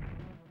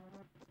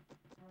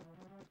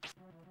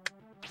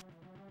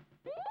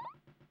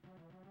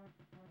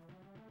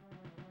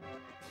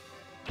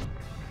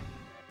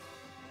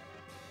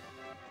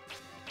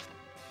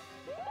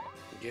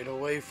 Get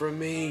away from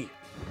me!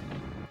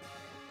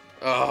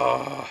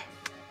 Ah!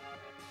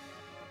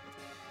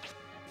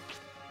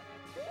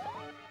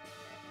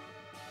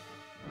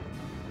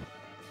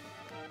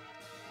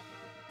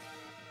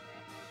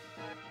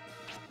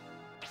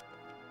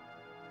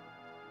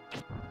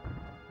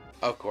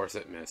 Of course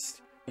it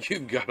missed.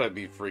 You've gotta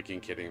be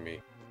freaking kidding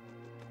me.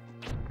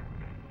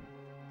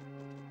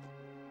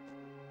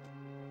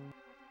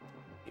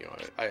 You know,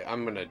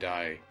 I'm gonna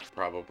die,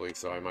 probably,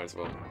 so I might as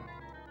well.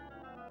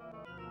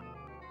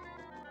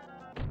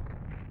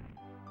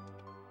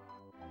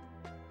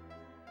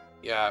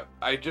 Yeah,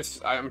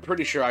 I'm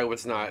pretty sure I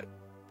was not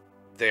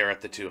there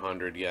at the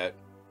 200 yet.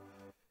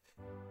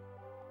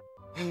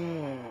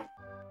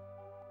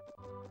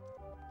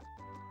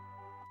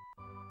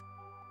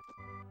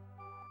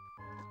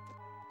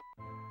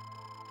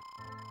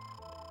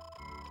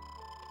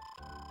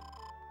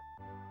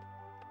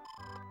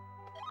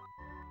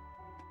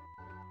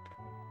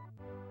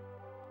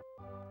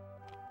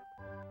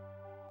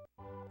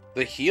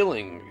 The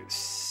healing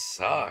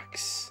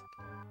sucks.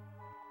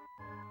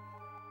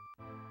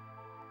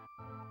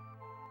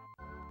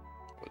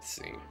 Let's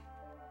see.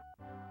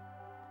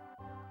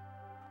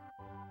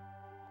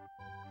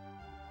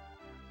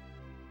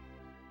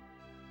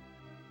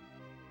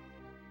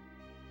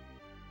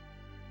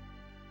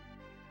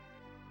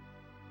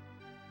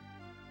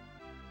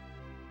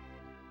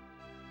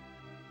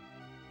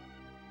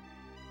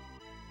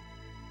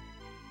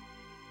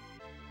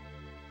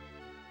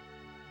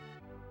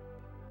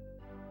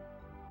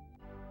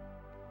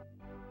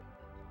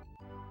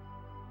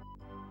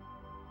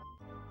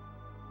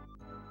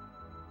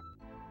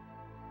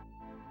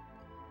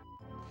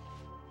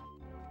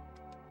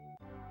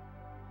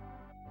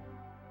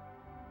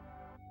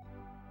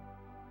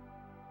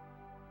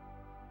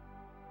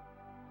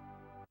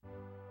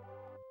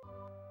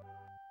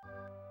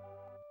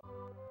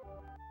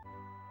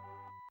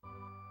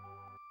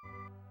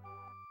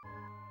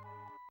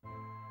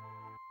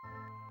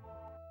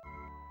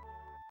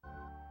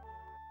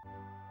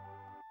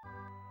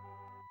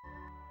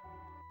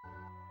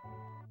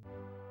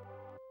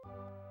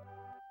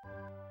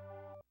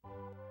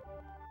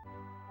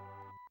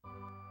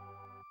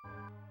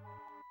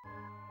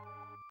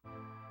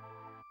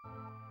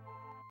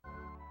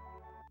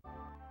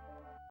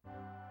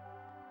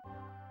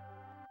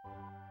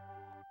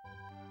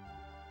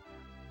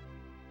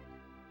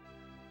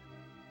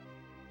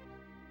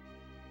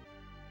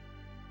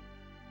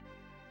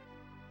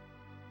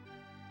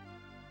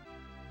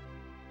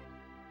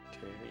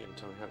 Okay,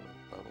 until I have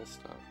a bubble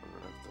stuff, I'm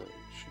gonna have to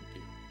shoot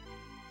you.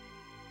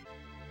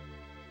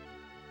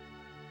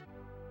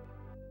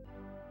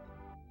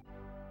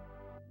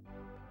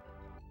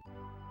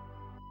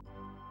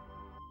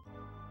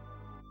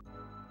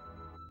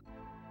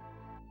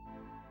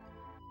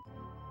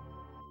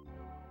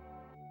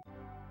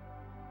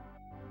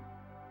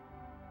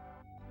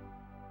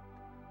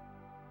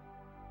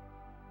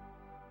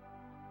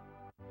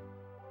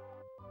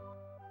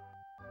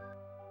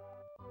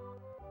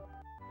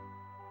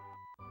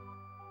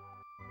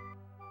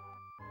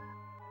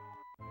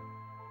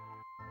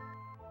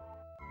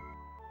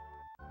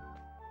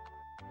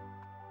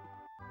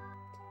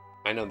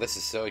 I know, this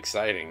is so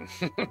exciting.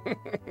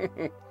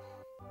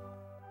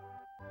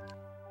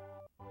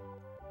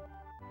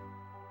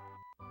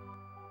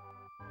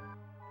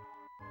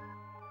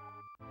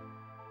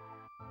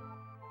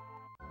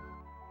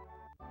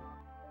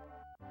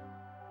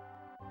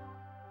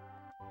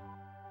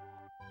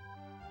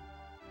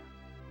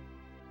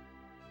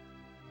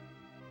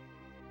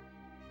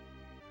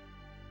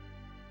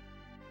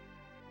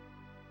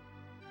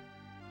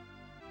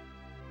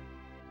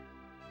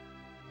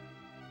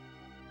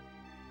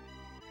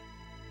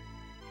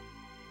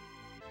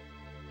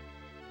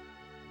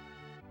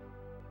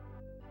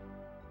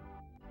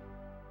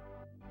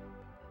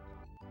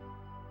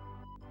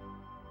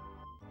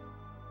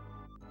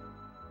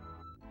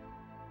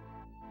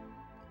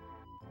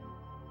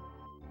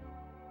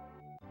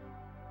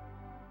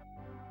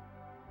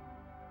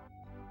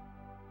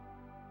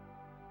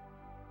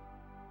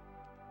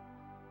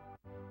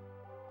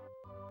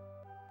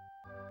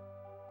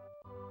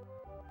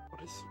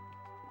 What is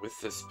with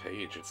this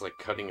page? It's like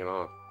cutting it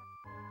off.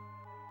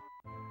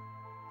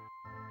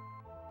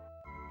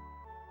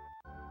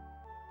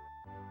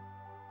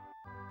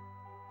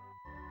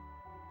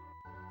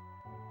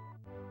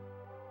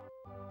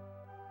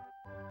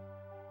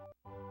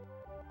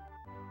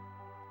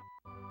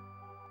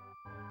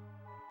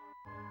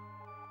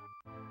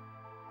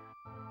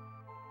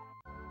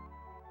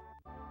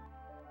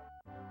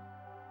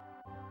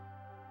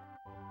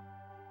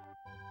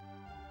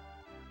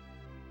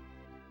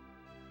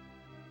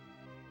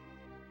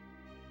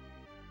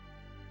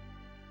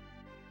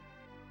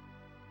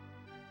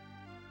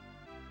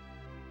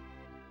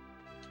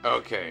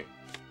 Okay,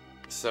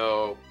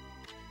 so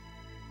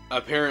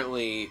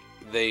apparently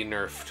they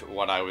nerfed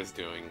what I was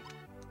doing.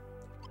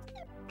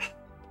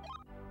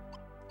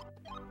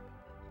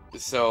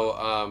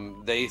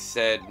 So, they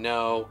said,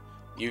 no,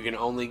 you can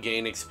only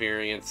gain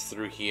experience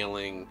through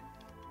healing.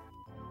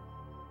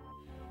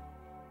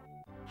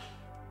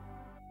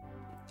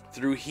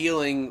 Through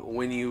healing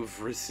when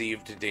you've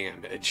received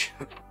damage.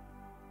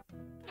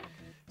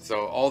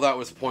 So all that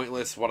was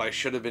pointless. What I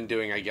should have been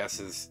doing, I guess,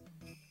 is...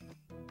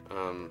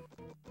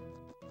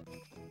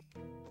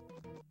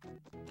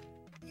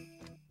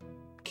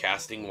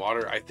 casting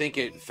water. I think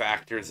it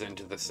factors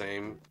into the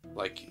same.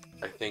 Like,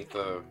 I think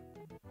the...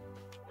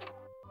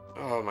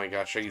 Oh my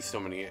gosh, I use so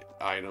many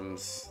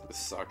items. This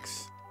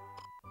sucks.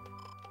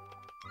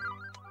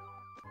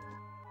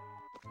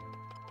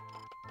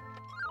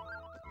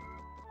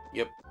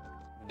 Yep.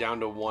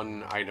 Down to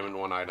one item and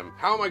one item.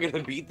 How am I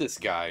gonna beat this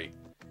guy?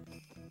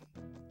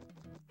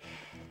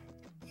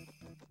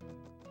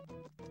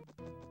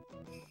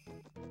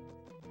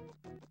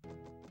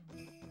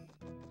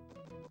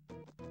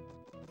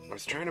 I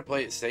was trying to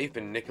play it safe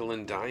and nickel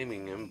and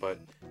diming him, but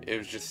it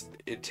was just,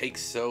 it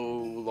takes so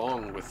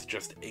long with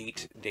just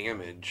 8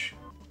 damage.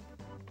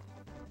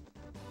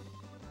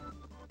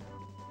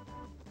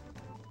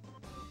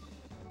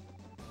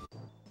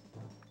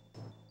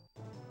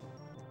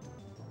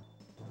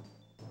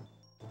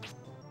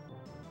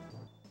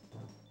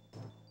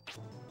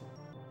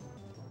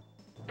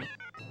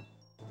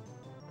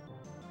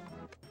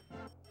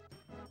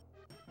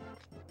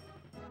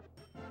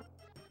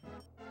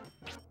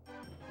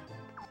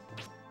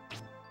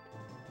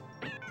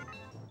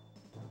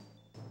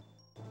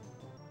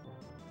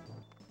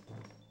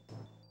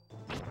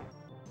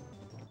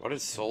 What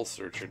does Soul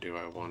Searcher do,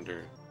 I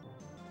wonder?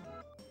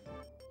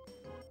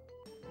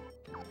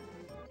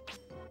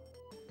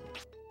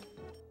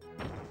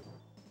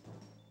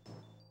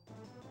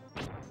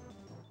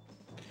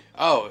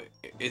 Oh,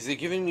 is it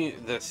giving me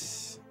the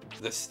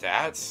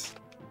stats?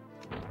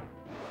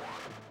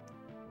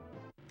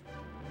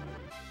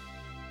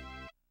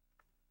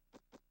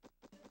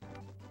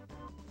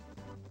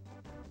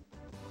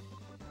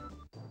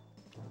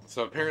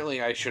 So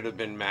apparently I should have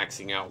been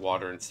maxing out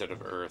water instead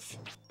of earth.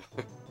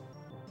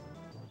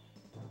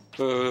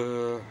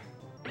 I'm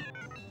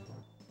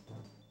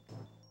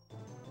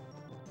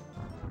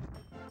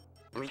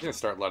just gonna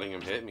start letting him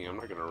hit me. I'm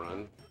not gonna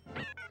run.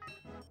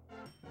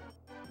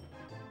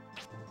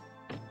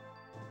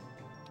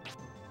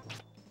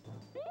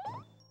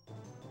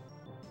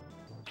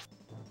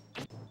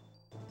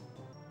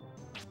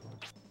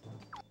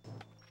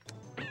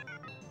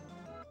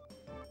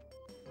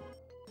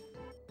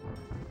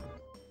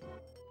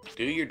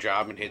 Do your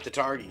job and hit the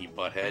target, you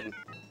butthead.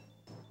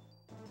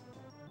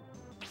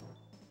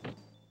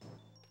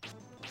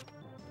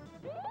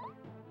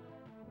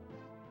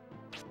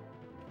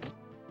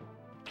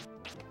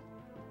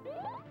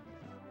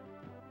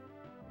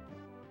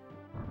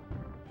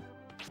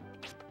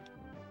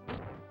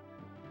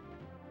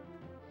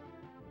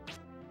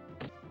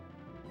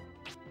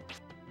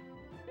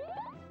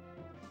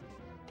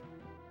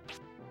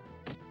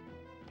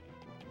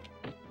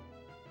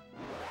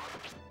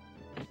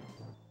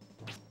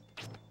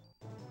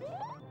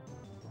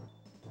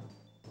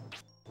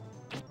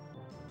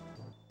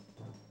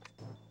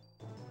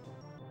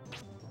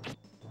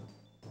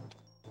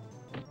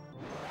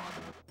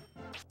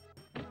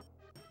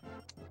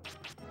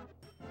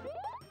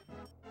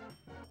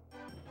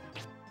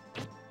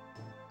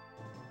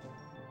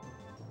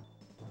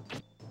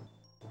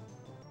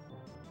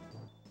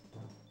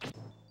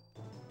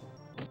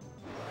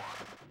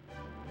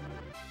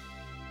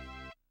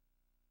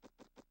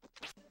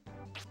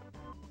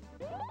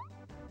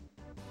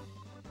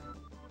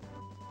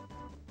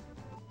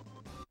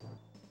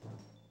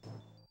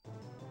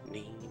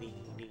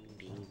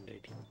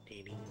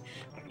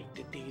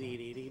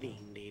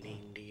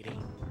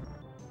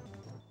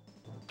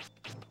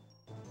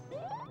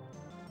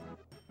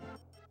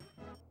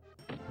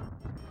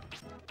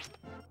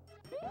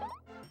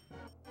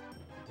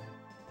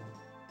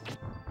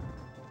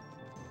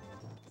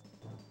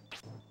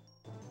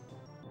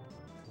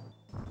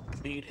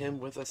 Beat him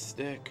with a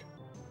stick.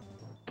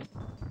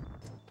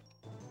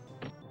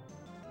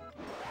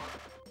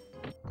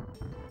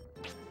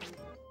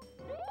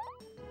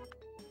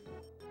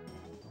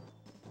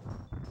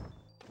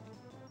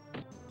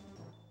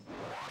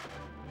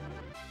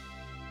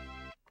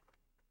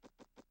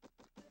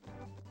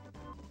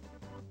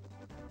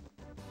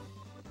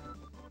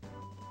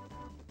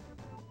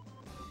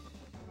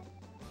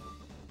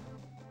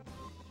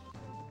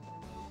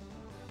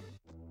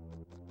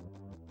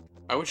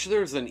 I wish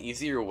there was an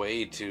easier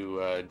way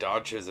to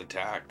dodge his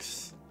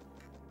attacks.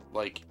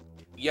 Like,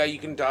 yeah, you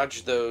can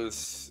dodge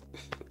those,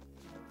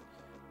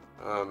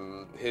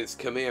 his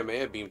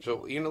Kamehameha beams,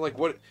 but, you know, like,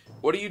 what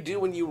do you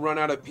do when you run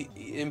out of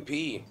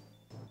MP?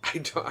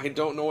 I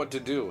don't know what to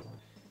do.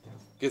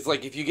 Because,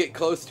 like, if you get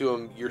close to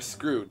him, you're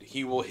screwed.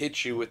 He will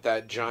hit you with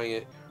that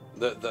giant,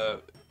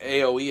 the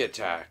AoE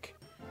attack.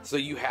 So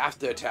you have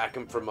to attack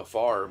him from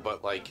afar,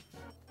 but, like,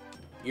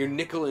 you're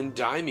nickel and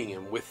diming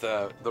him with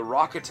the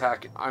rock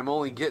attack. I'm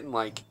only getting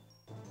like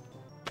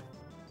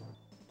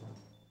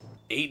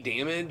 8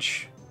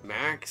 damage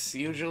max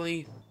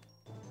usually.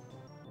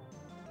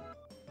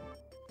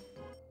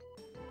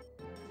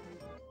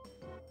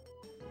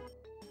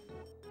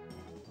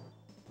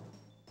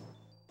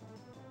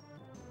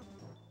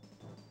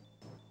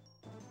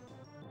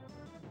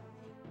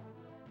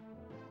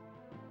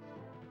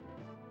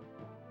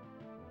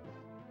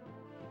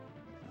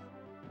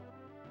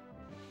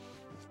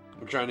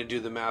 I'm trying to do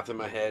the math in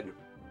my head.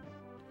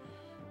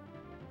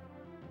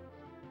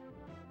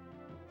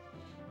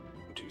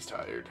 I'm too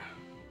tired.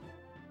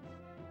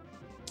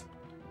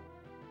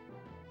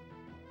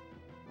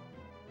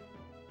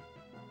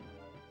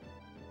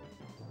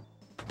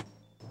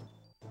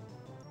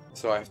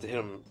 So I have to hit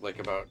him like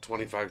about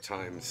 25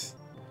 times.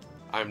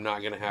 I'm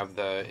not gonna have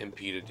the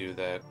MP to do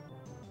that.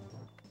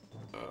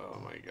 Oh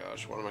my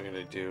gosh, what am I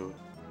gonna do?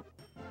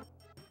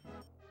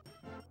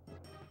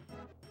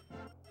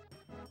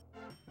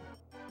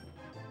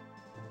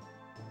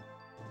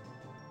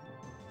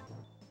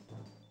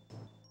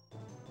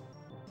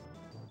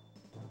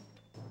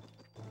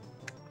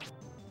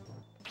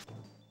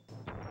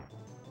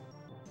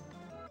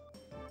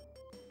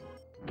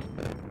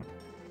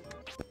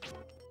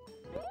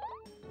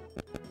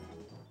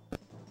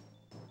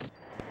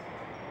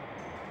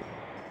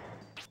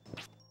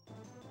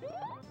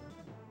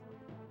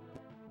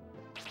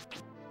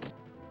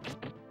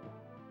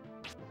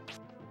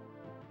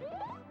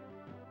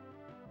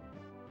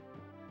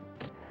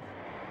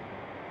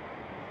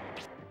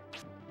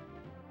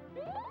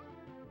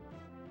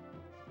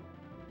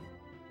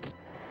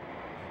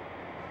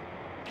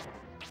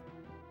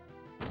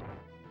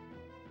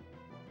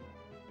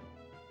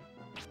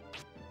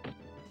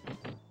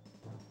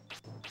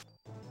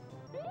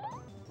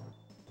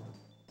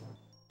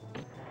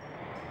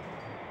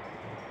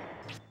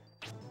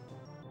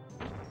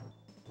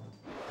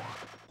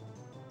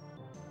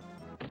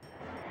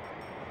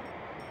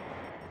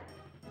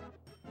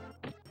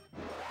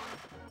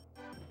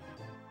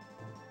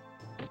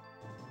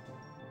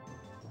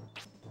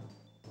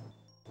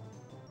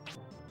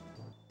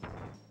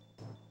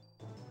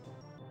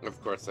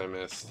 Of course I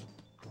missed.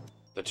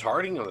 The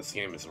charting on this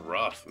game is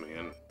rough,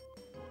 man.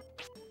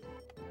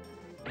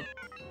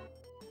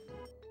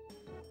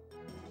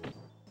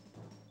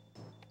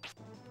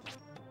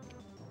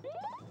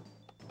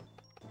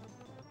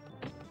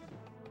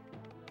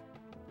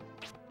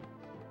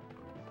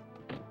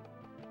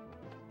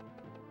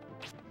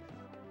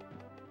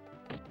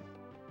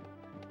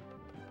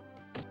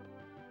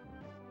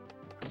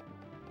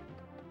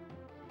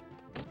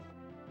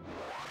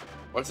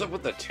 What's up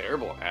with the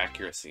terrible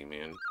accuracy,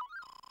 man?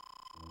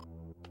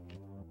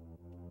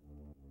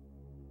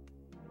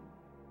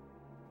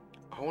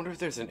 I wonder if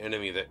there's an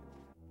enemy that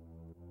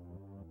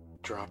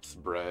drops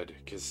bread,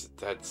 because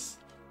that's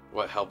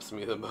what helps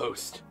me the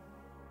most.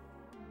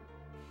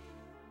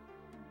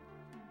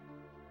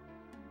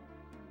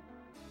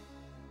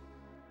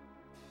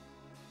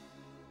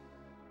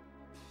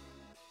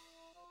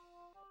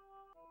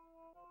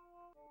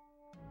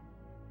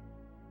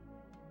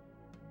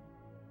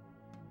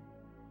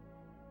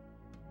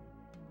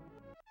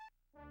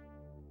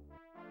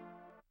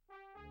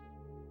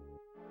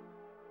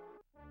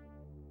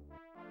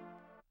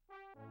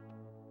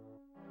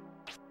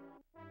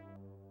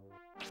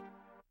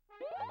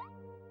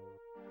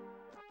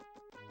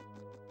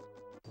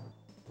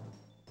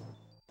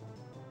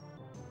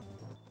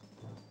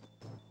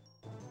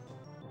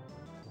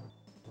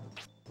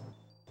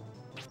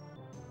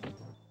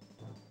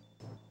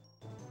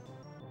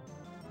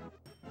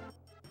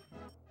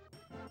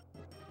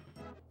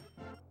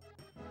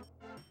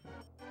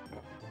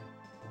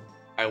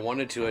 I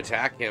wanted to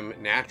attack him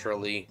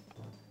naturally.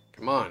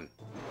 Come on.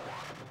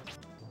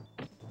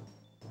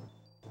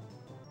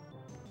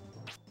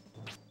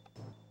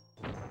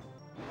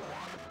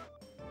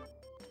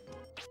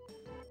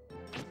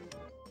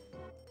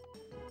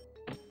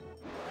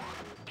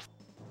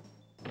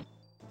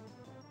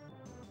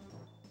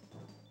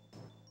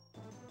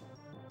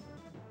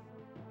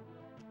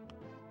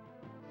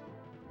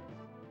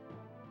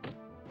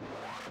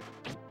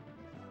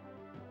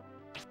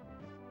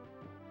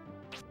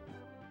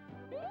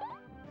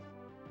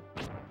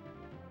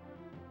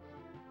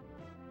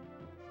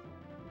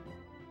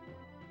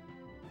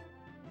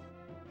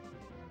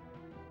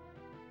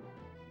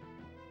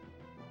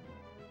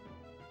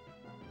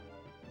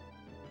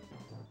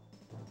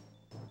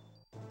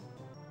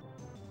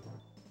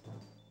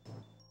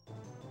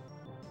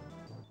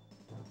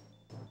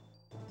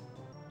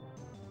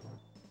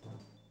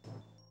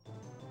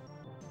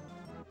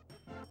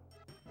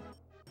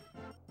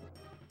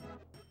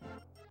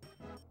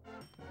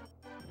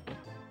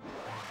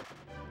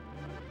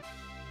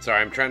 Sorry,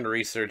 I'm trying to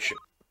research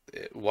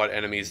what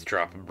enemies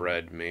drop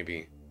bread,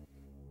 maybe.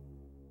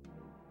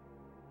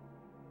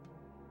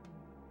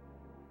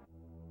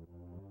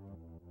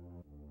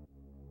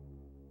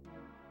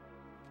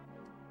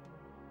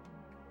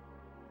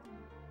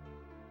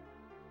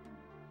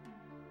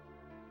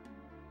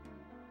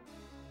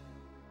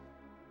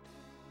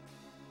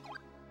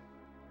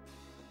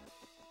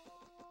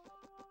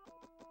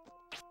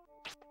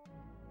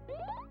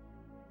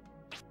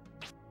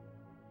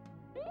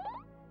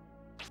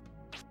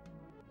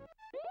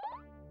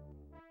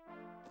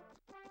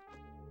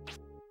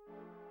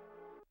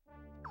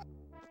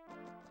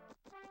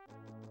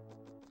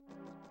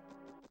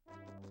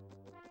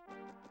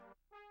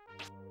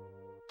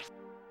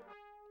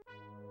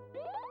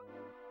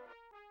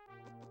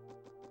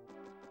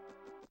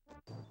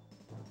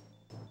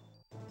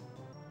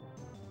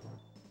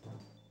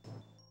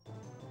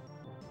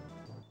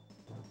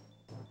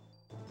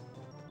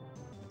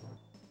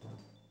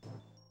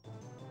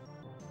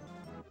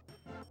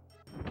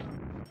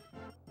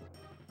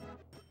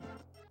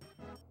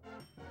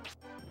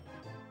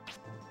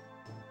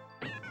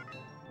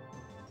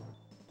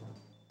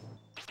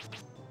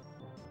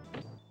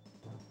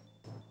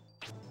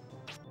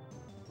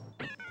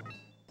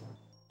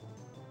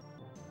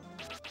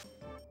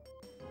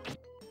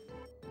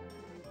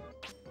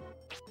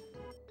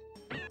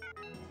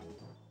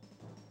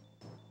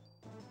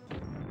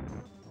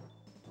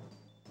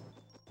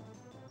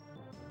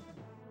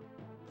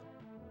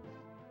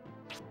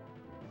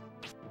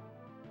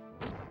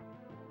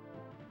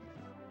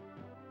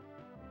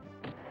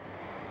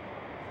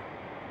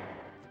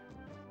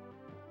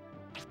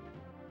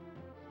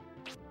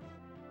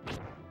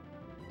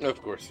 Of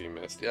course you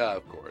missed. Yeah,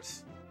 of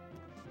course.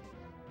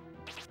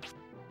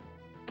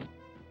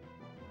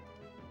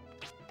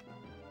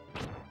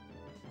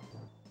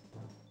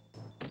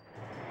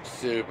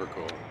 Super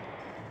cool.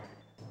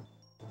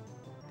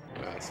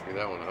 Speed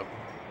that one up.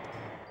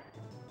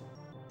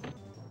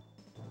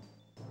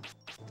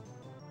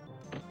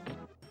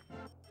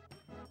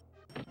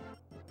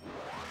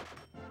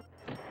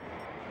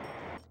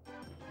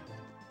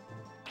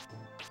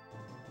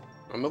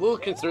 I'm a little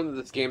concerned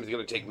that this game is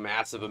going to take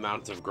massive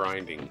amounts of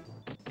grinding.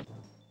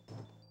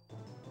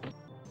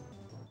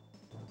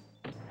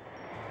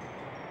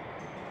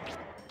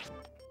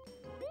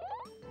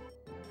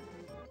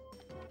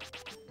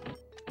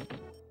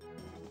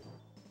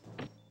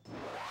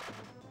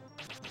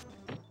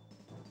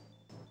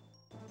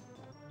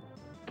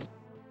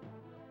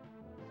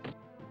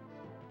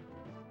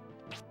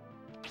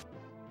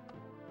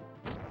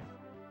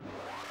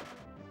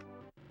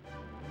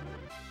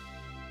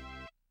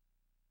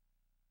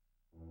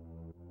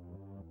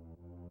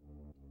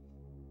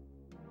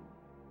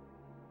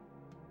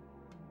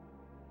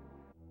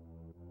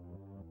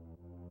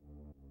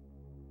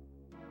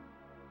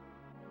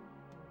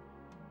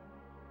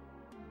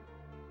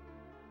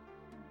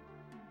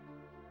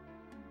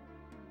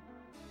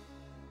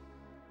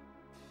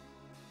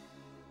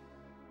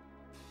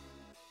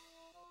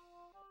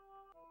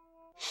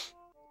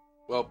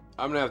 Well,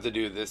 I'm gonna have to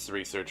do this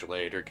research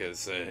later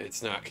because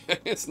it's not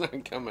it's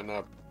not coming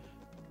up.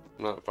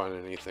 I'm not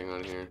finding anything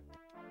on here.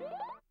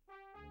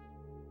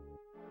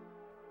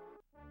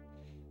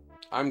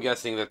 I'm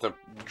guessing that the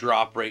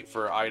drop rate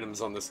for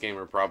items on this game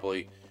are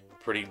probably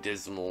pretty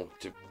dismal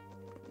to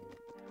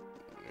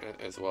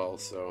as well.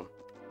 So,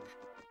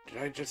 did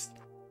I just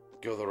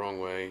go the wrong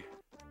way?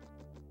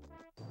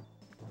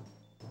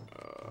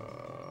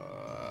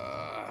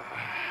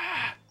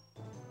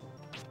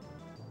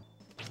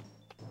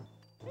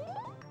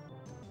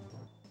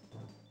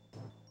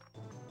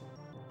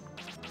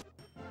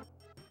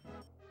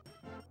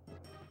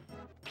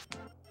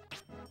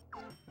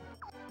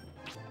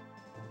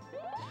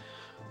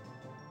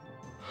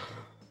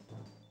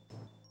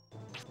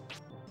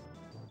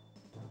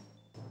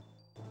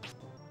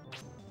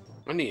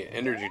 I need an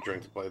energy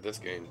drink to play this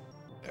game.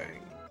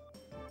 Dang.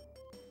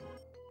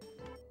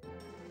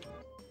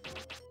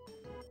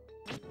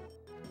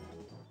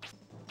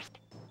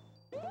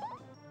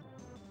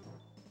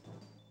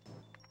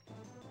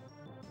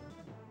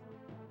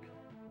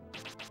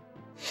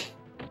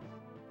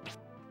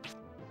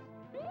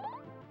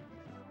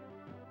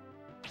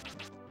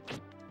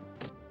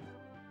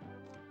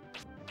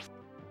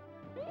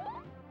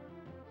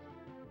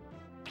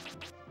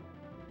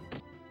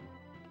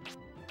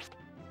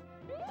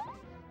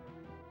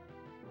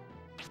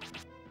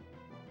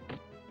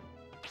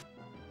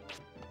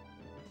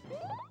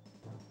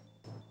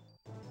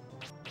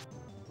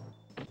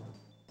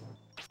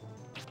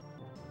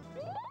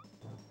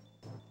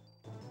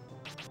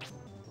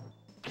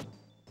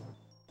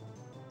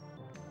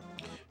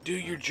 Do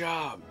your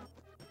job.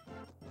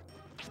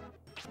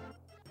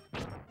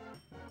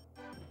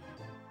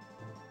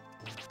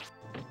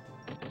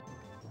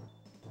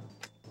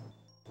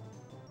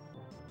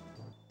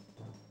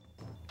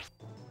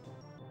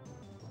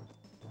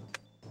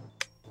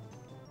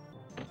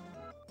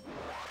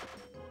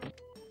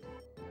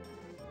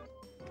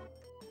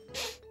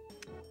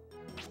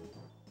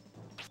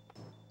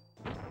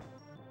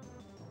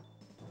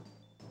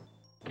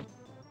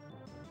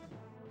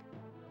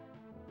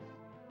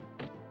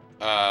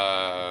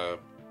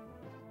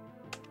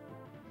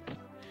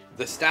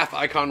 The staff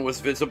icon was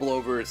visible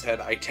over his head.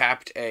 I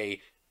tapped A,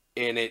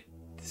 and it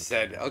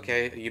said,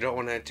 "Okay, you don't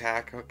want to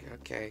attack.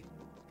 Okay.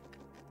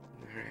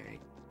 All right."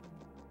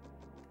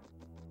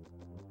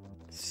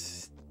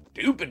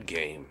 Stupid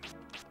game.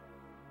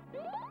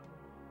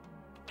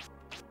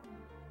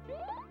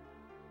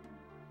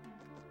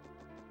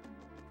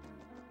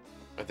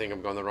 I think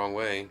I'm going the wrong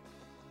way.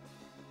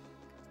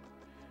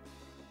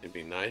 It'd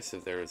be nice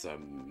if there was a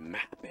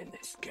map in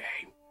this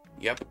game.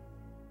 Yep.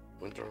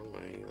 Went the wrong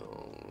way.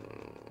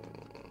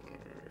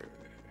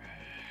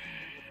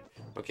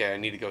 Okay, I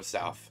need to go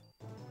south.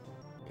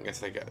 I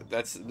guess I got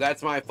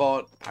that's my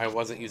fault. I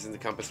wasn't using the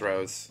compass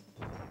rose.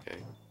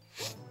 Okay.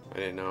 I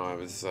didn't know I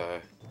was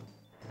on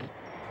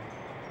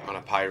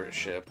a pirate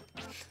ship.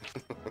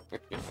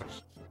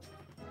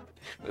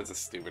 That's a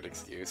stupid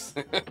excuse.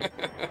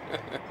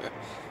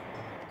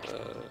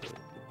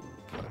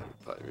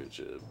 Pirate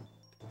ship.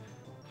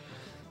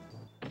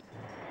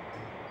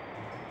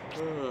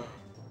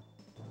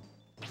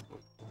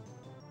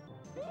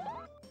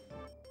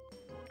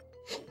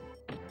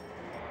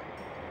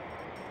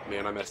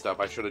 Man, I messed up.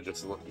 I should have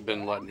just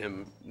been letting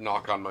him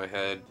knock on my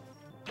head.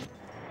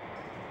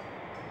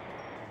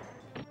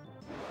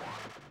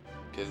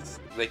 Because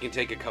they can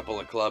take a couple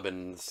of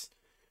clubbins,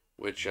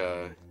 which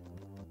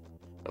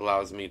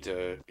allows me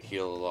to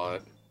heal a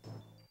lot.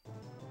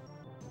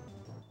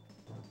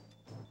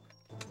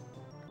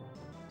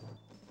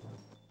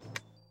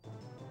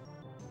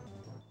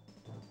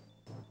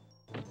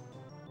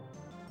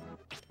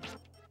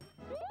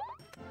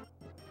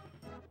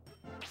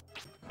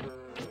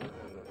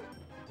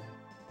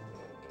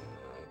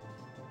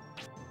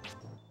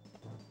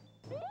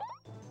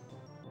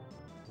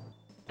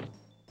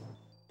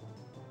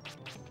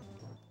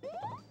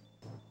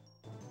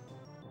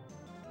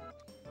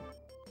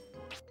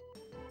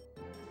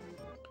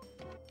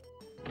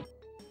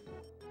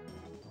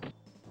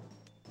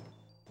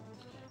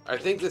 I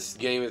think this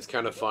game is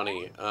kind of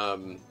funny.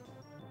 My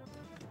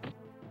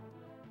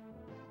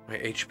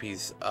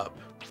HP's up.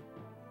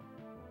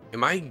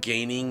 Am I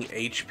gaining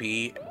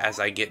HP as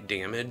I get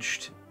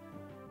damaged?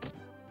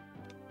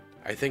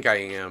 I think I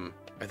am.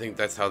 I think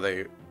that's how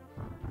they...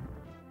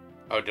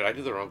 Oh, did I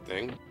do the wrong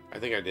thing? I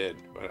think I did,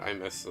 but I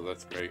missed, so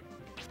that's great.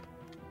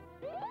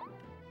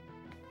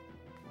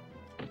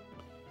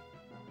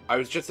 I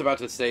was just about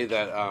to say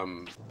that,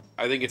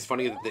 I think it's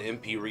funny that the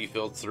MP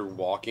refills through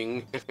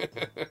walking.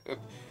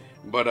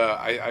 But,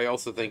 I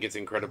also think it's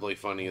incredibly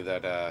funny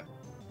that,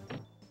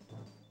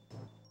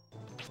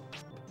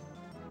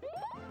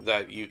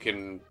 that you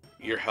can...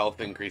 Your health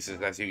increases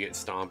as you get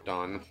stomped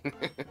on.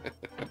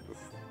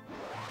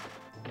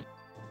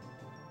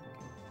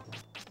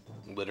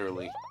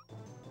 Literally.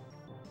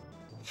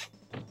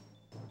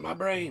 My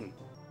brain.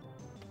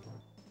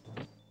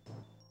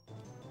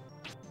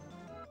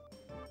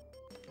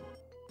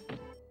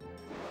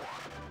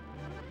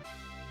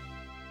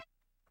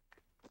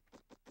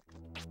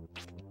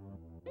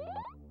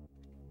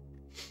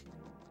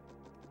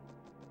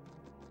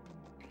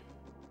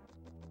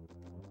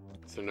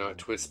 So now it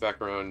twists back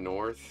around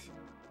north.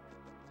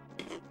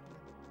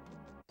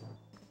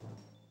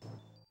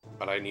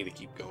 But I need to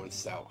keep going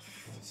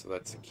south, so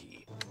that's the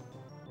key.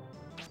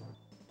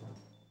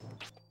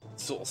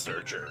 Soul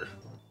Searcher.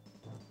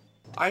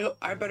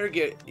 I better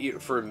get,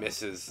 for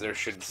misses, there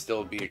should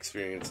still be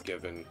experience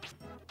given.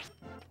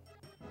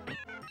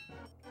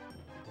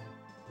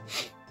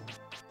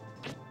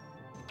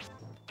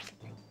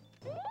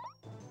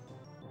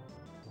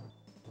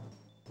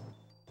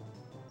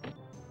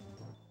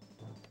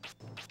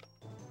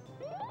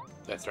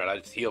 That's right, I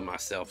just healed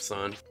myself,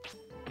 son.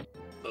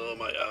 Oh,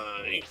 my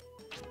eye.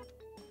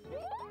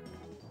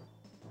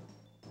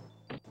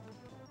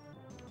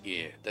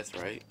 Yeah, that's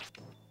right.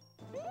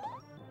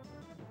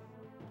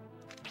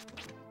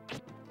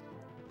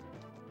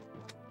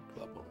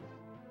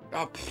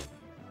 Oh, pfft.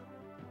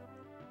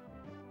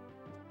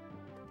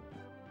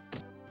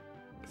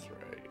 That's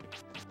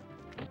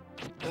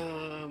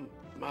right.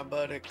 My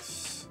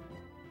buttocks.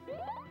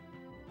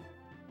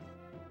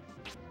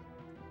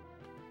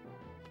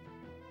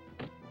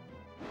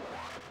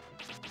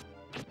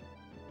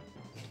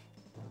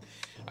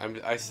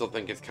 I still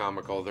think it's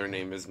comical. Their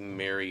name is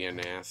Mary and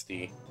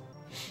Nasty.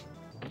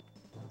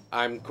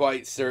 I'm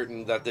quite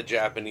certain that the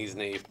Japanese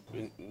name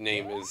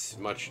is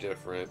much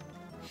different.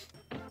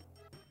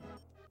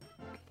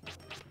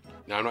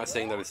 Now, I'm not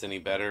saying that it's any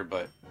better,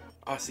 but...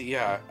 Oh, see,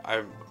 yeah,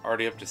 I'm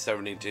already up to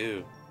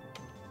 72.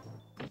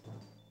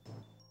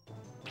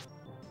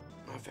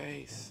 My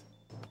face.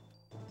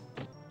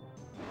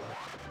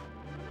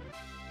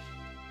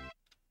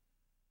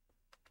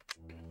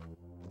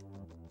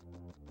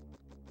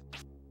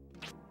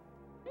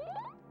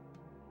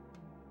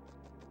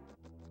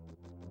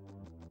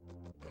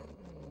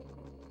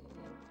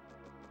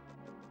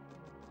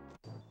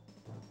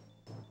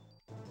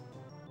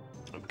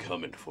 I'm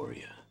coming for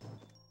you.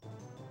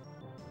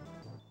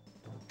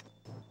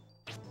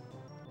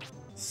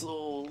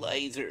 Soul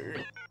laser.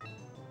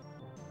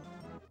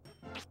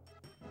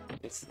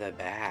 It's the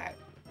bat.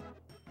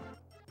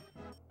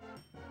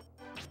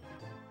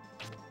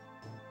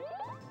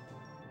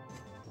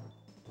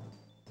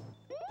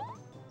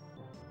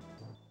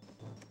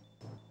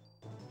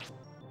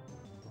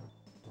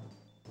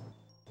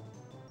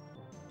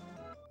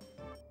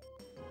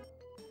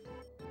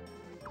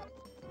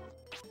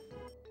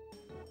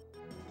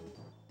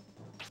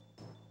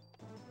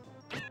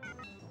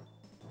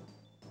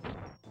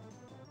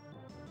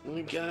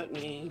 You got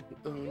me.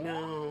 Oh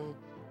no.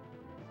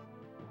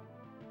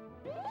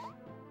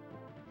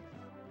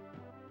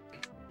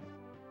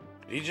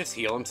 Did he just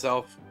heal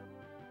himself?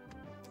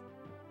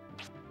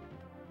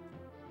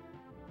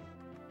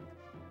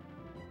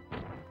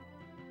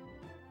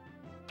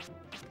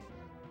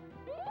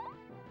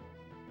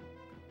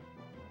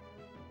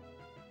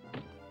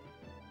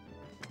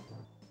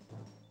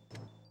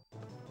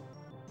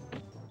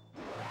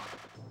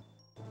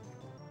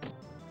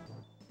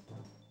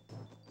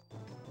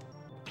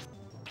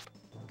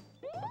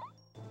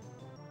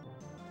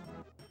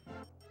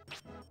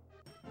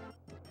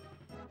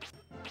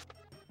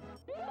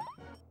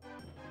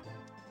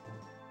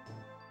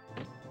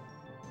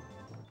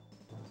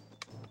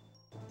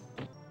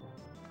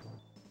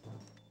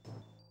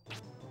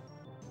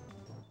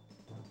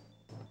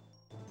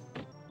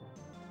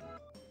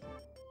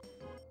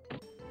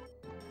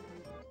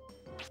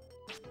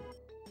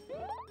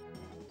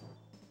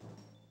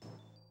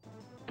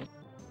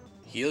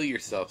 Heal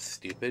yourself,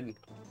 stupid.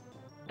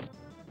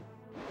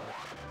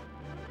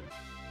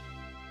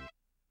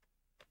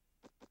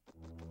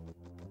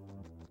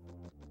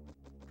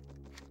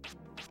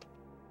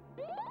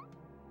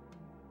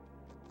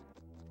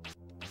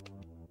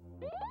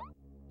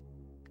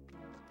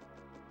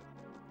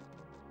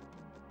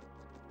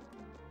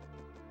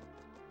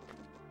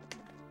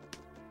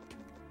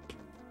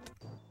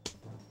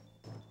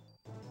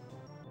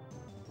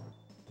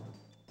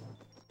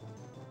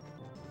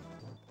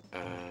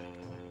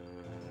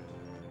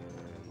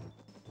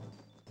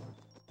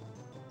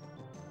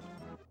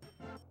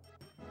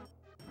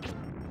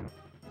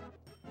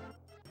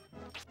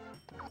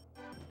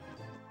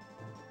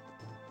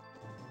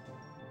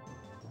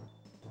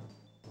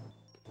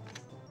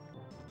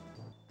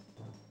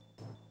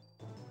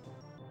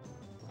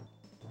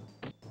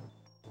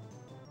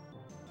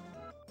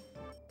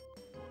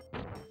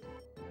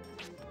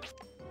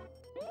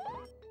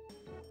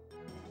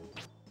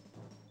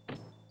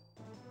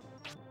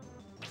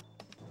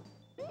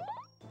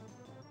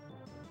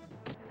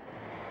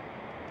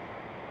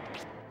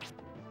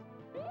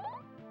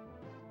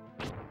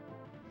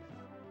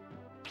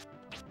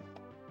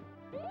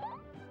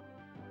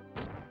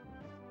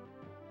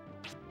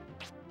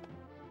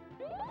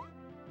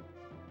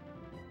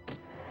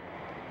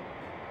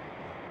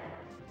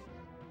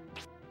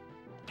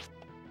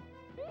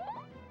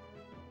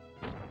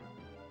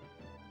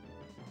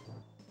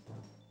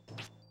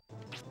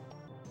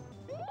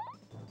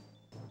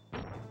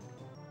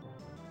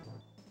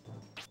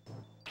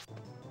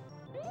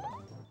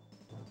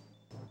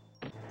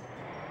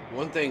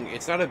 One thing,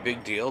 it's not a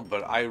big deal,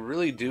 but I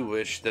really do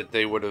wish that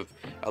they would have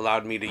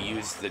allowed me to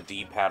use the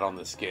D-pad on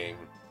this game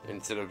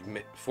instead of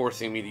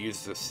forcing me to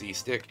use the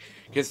C-stick.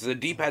 Because the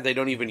D-pad, they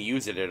don't even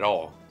use it at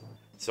all.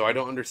 So I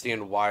don't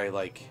understand why,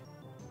 like,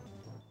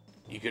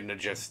 you couldn't have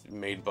just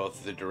made both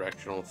of the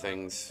directional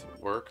things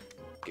work.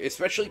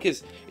 Especially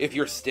because if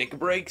your stick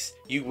breaks,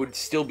 you would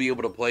still be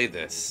able to play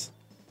this.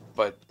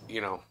 But,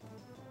 you know,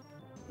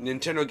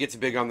 Nintendo gets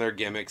big on their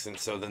gimmicks, and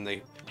so then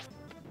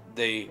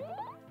they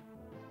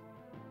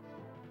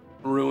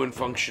ruin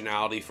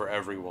functionality for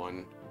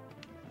everyone.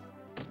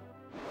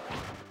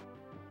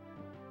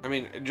 I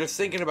mean, just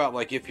thinking about,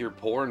 like, if you're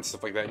poor and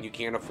stuff like that and you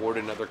can't afford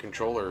another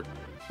controller,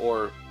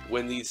 or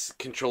when these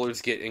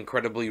controllers get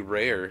incredibly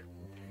rare,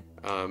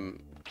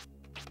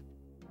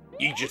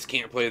 you just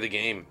can't play the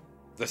game.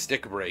 The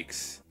stick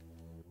breaks.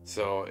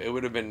 So it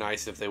would have been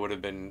nice if they would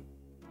have been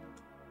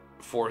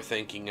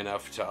forethinking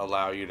enough to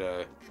allow you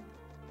to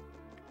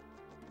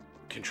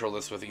control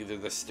this with either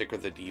the stick or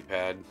the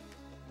D-pad.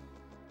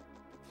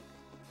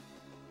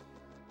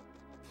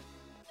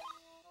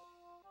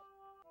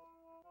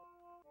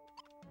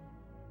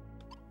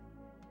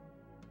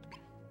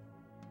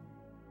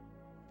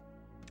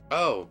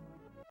 Oh.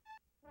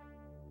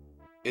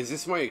 Is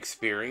this my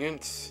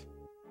experience?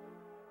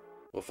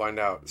 We'll find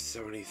out.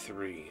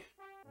 73.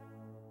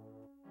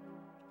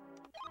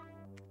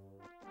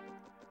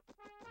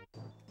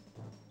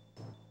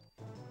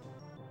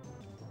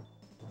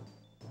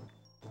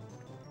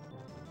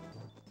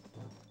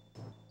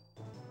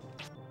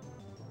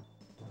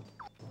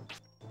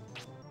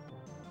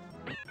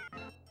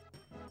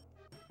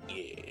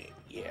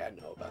 Yeah,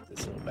 I know about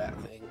this little bat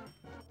thing.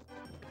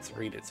 Let's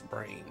read its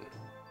brain.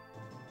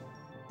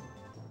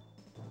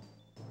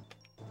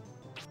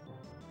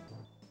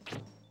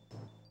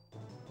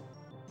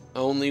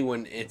 Only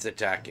when it's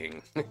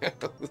attacking.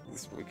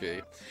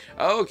 Okay.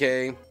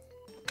 Okay.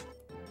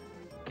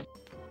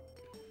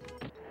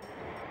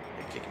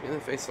 Kick me in the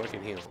face so I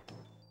can heal.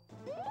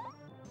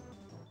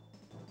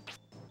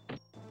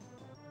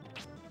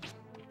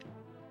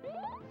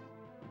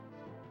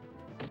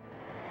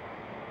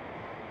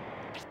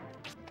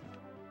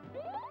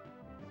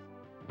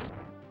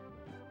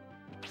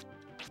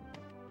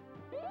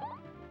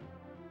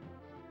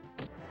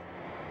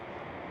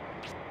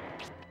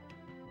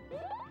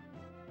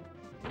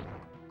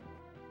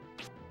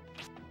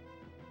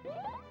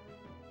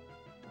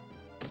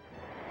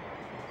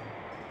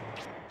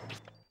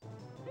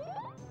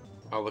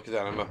 Oh, look at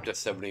that. I'm up to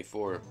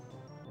 74.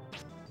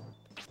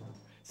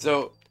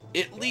 So,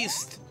 at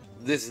least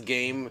this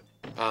game,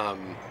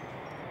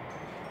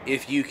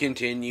 if you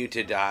continue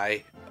to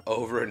die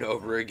over and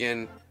over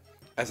again,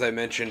 as I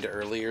mentioned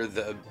earlier,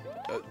 the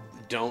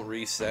don't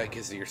reset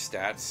because your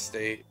stats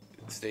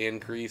stay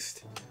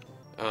increased.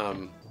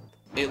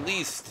 At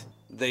least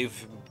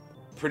they've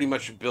pretty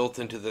much built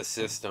into the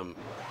system.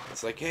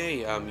 It's like, hey,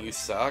 you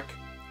suck.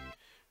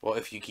 Well,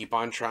 if you keep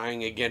on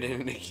trying again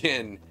and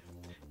again,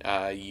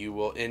 you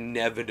will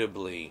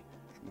inevitably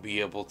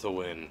be able to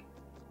win.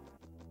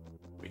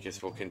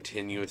 Because we'll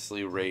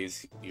continuously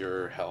raise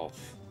your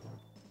health.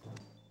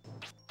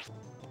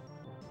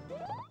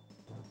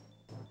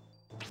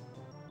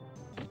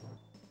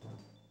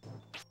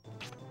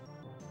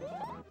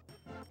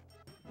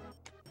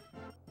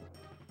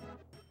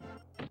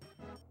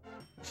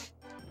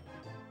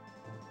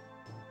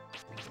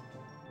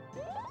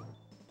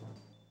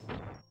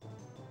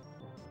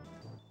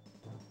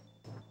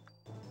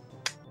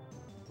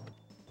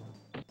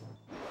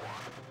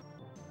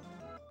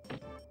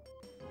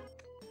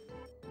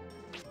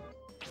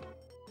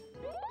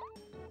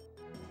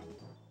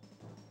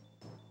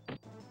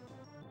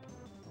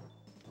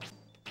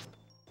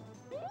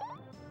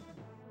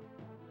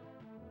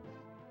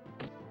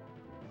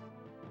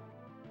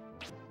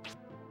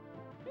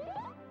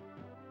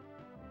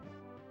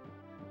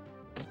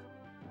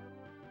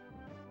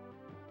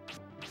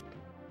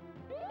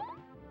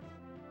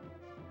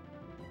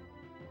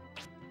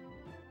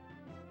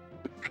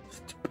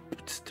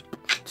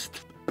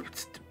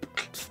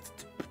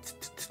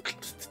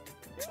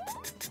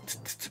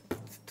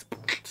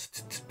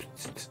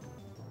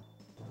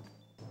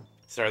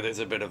 Sorry, there's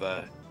a bit of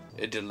a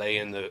delay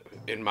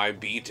in my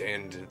beat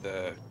and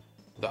the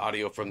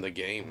audio from the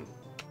game.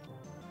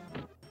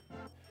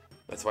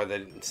 That's why they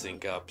didn't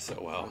sync up so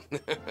well.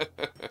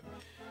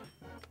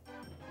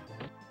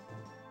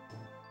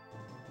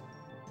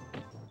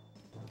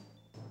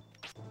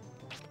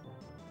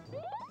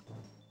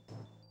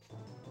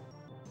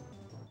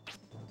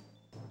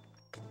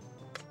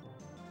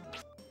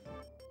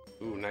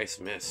 Ooh, nice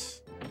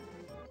miss.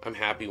 I'm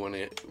happy when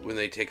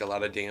they take a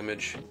lot of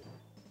damage.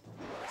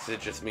 So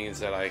it just means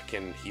that I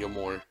can heal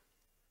more.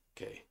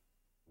 Okay.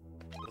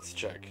 Let's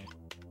check.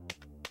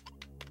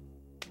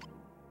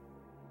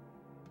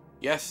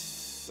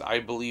 Yes, I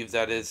believe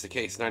that is the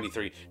case.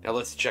 93. Now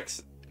let's check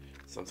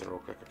something real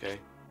quick, okay?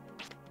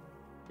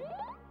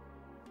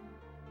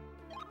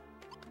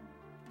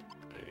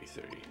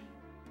 93.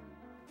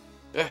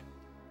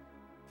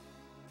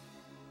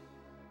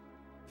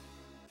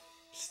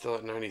 Still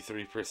at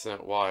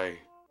 93%. Why?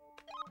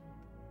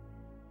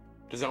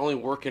 Does it only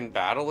work in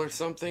battle or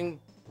something?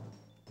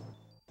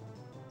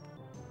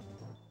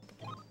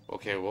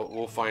 Okay,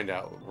 we'll find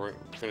out. We're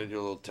gonna do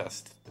a little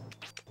test.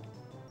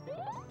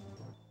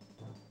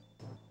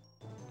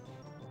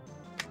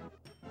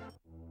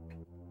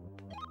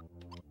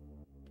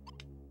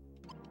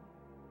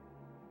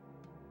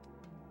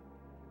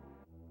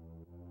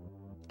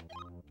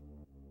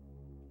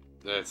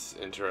 That's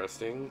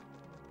interesting.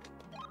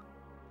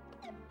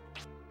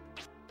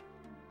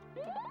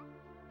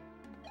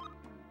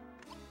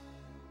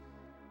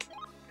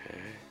 Okay.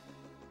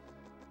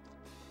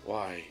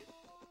 Why?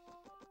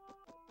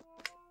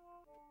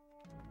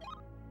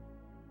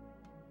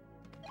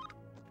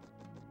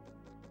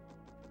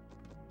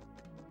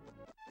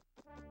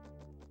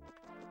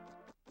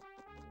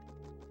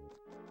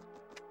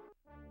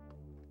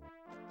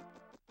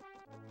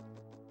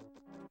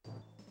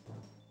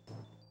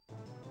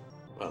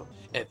 Well,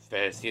 at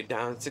first you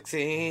don't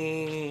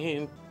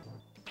succeed.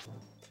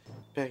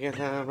 Pick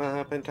yourself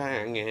up and try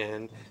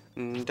again.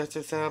 Dust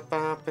yourself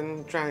up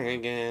and try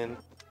again.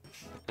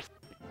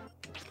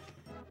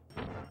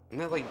 Isn't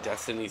that like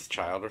Destiny's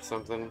Child or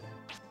something?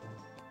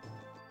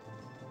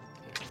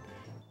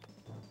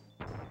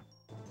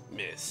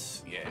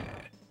 Miss, yeah.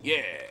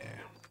 Yeah!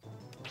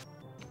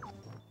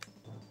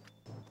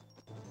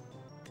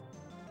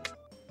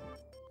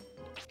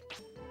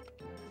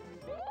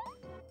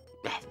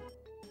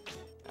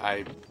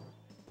 I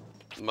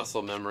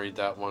muscle memoried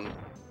that one.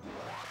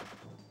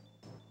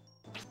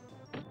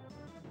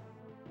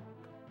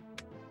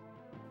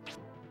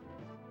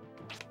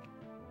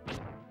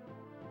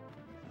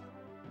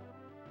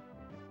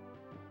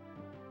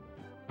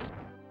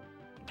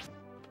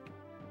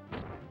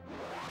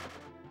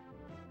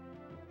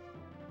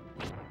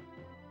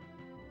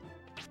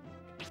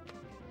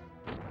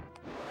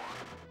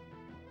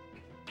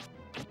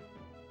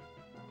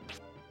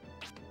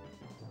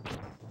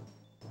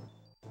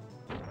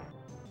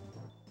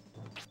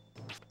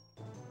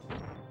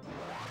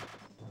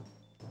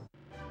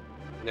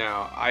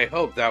 Now, I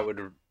hope that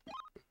would,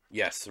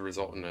 yes,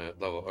 result in a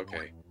level. Okay.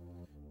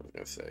 I was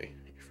gonna say,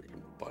 you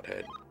freaking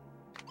butthead.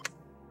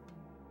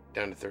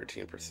 Down to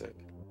 13%.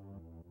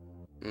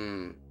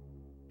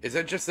 Is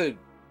that just the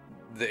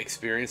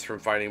experience from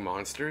fighting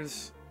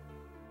monsters?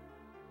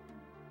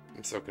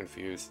 I'm so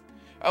confused.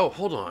 Oh,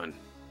 hold on.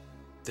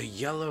 The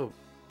yellow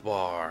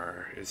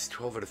bar is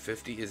 12 out of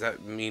 50. Is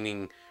that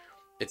meaning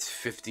it's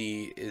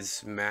 50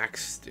 is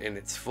maxed and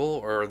it's full,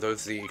 or are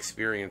those the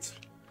experience?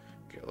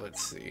 Okay,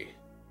 let's see.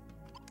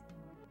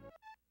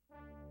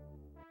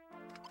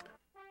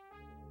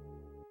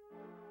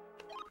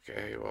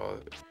 Okay, well,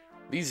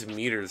 these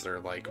meters are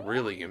like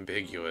really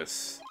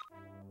ambiguous.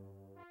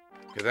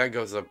 Okay, that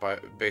goes up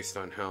based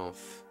on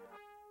health.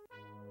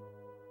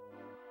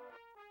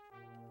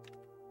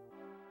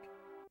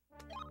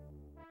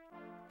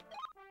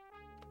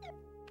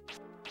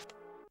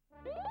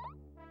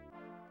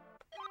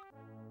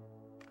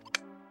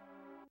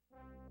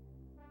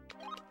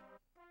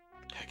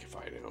 Heck if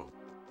I know.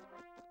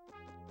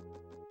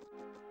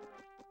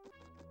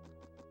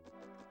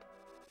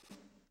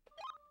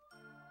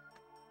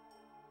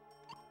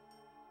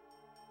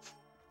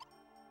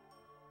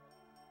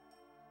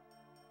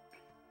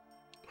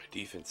 My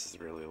defense is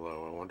really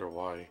low. I wonder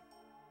why.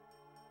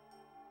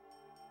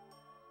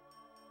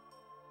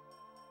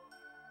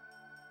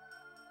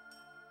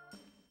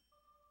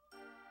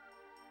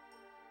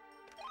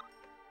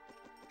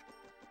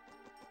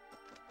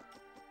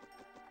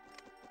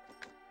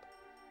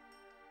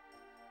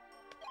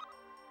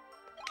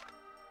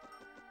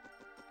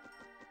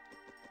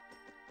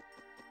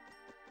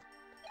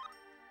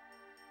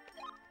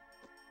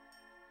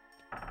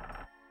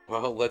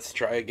 Well, let's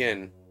try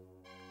again.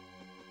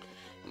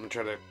 I'm gonna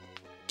try to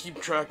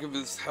keep track of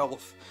his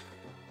health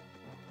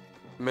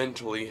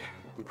mentally.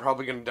 I'm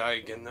probably gonna die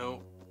again,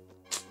 though.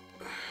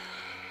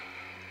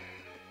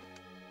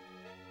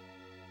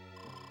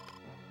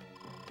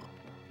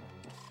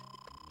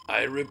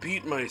 I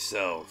repeat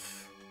myself.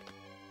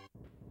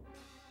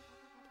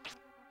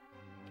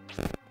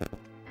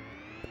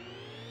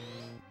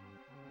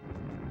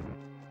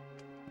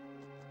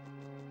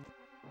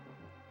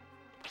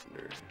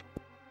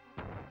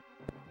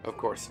 Of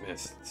course,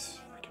 missed. It's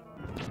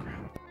freaking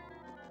crap.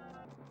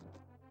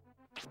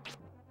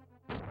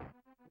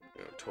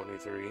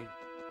 23.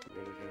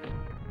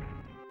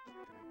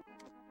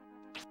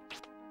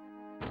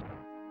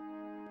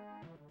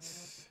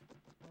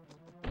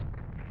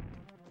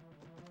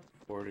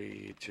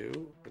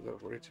 42? Is that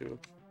 42?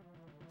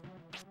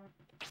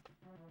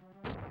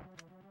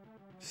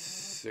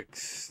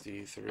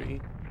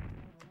 63.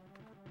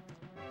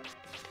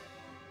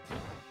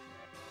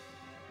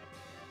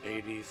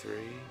 83.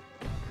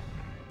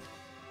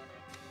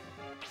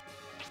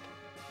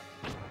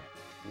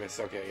 Miss,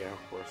 okay, yeah,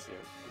 of course, yeah.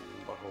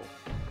 Butthole.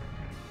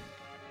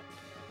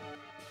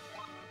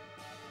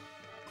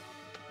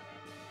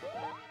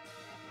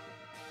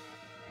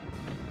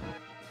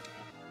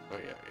 Oh,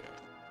 yeah,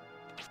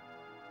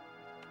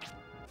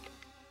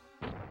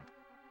 yeah.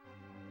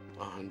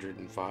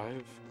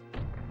 105.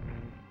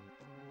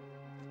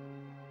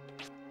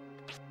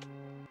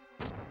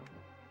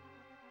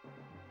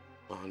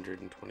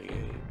 128.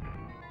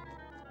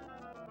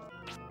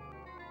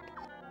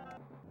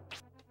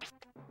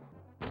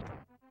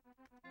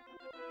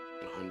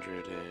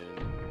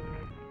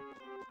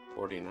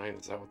 149,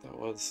 is that what that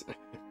was?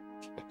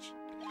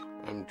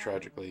 I'm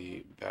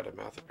tragically bad at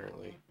math,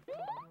 apparently.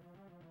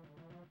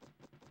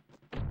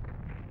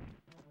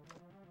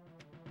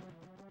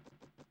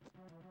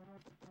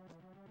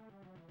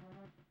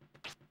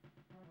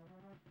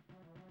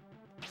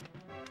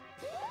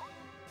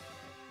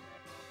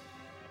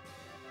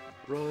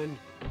 Run!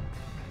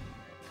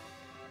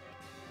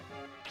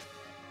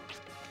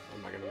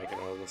 I'm not gonna make it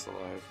out of this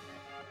alive.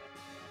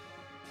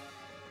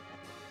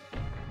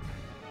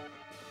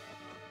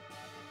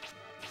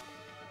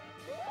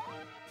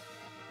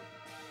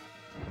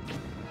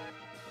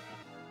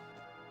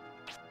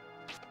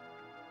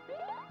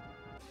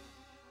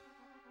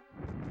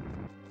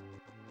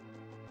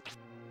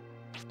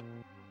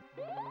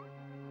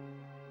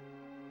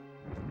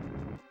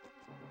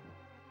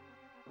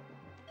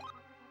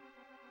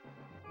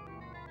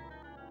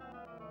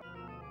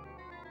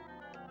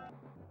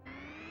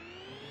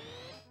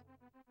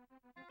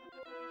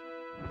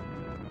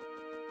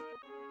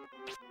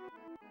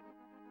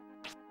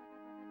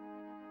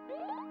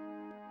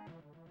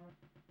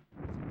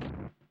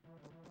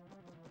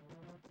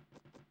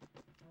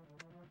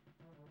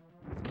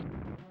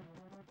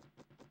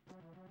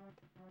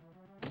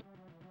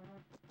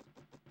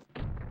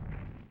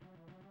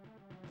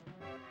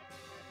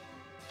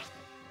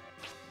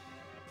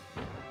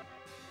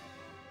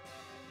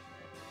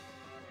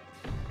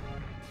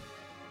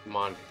 Come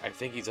on, I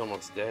think he's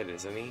almost dead,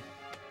 isn't he?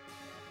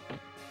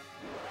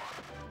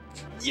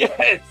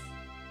 Yes!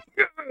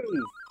 Yes!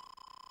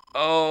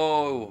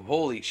 Oh,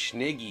 holy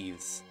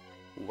schniggies.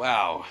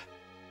 Wow.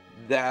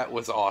 That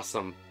was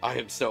awesome. I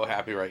am so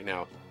happy right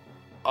now.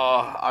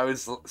 Oh, I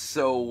was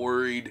so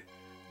worried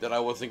that I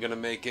wasn't going to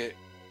make it.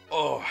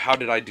 Oh, how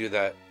did I do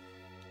that?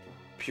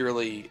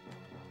 Purely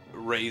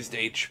raised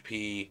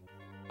HP.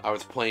 I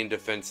was playing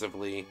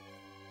defensively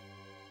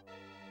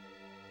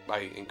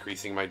by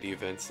increasing my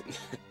defense.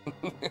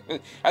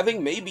 I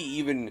think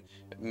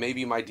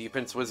maybe my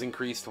defense was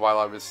increased while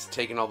I was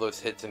taking all those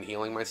hits and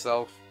healing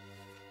myself.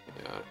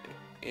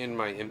 And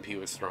my MP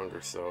was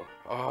stronger, so...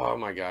 Oh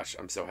my gosh,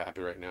 I'm so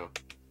happy right now.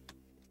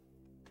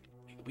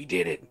 We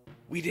did it!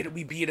 We did it!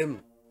 We beat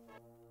him!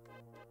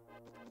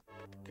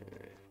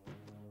 Okay.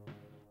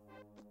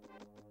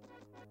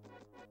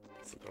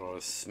 Let's look at all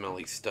this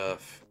smelly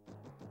stuff.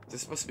 Is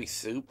this supposed to be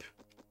soup?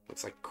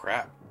 Looks like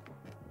crap.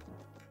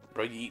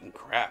 Bro, you eating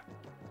crap.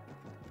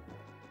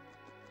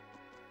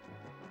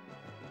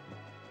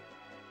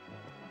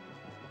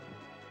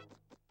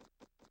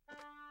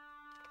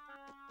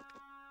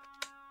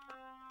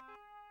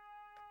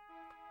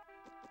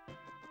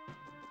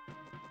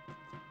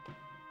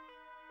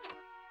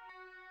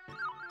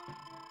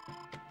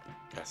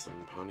 Got some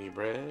honey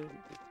bread,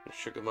 a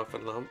sugar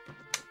muffin lump.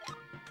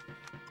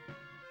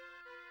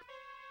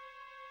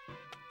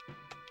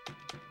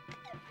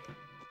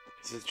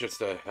 Is this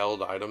just a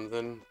held item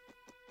then?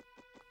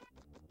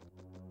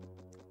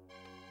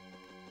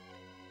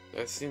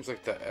 That seems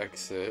like the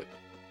exit.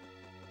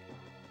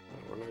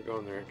 We're not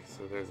going there because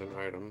there's an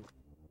item.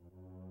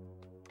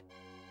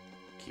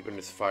 Keeping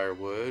his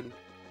firewood.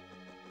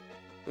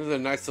 This is a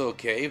nice little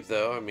cave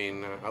though. I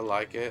mean, I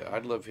like it.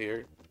 I'd live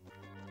here.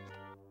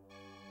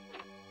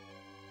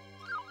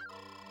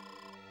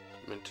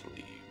 Mint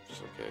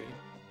leaves, okay.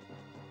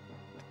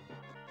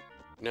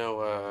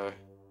 No,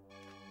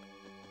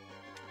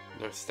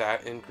 no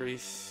stat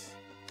increase?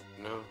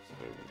 No?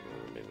 That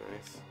would be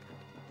nice.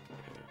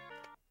 Okay.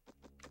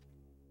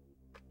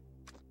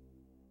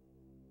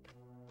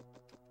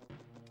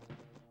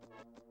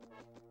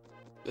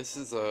 This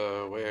is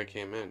the way I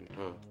came in,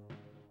 huh?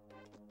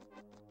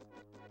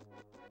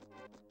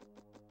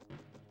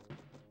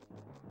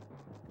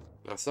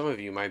 Now some of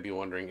you might be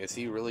wondering, is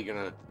he really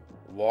gonna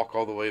walk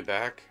all the way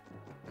back?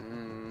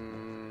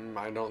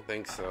 I don't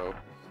think so.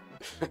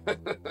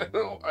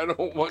 I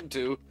don't want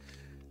to.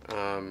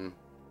 Because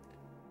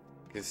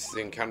the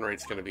encounter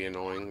rate's gonna be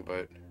annoying,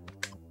 but...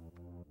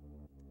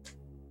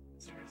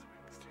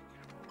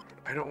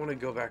 I don't want to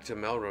go back to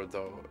Melroad,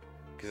 though.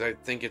 Because I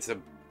think it's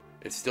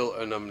still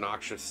an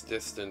obnoxious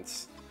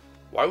distance.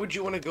 Why would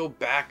you want to go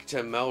back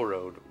to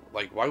Melroad?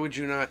 Like, why would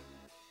you not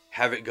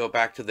have it go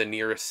back to the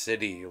nearest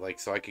city? Like,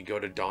 so I could go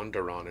to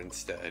Dondaron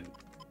instead.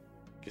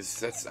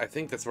 Because I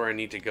think that's where I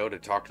need to go to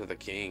talk to the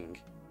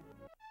king.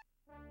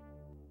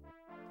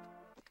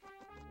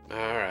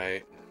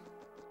 Alright.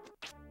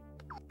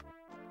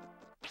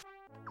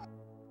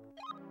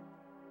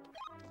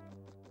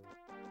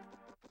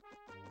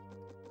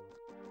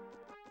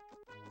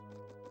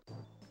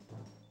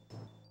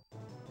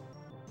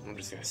 I'm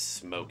just gonna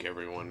smoke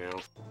everyone now.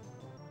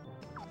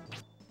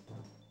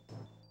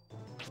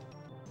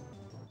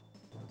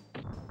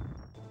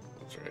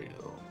 That's right, you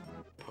little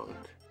punk.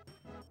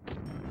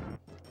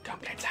 Come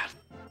get some!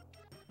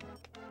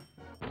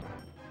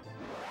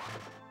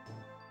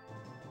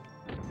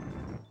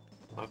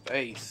 My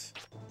face.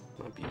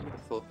 My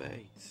beautiful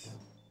face.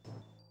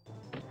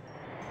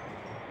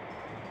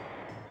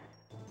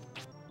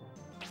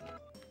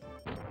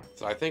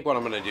 So I think what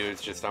I'm going to do is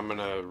just I'm going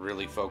to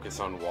really focus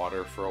on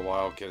water for a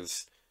while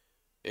because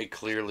it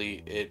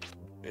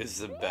is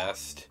the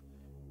best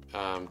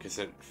because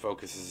it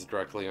focuses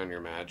directly on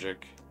your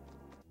magic.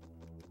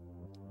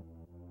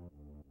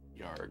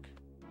 Yarg.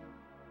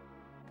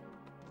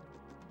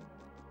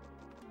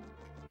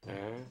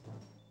 Okay.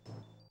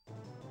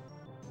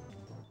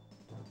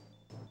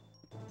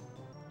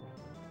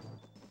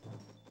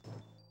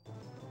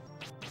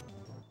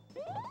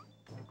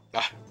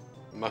 Ah,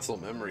 muscle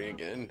memory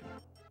again.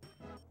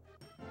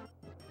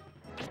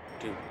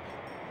 Dude,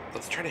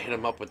 let's try to hit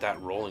him up with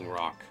that rolling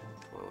rock.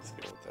 Well, let's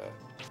go with that.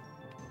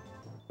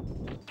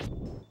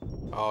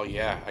 Oh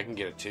yeah, I can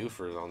get a 2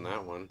 for on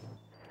that one.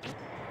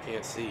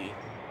 Can't see.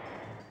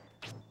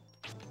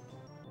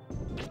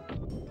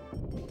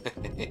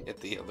 Hit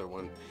the other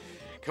one.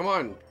 Come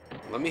on,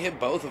 let me hit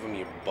both of them,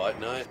 you butt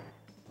nut.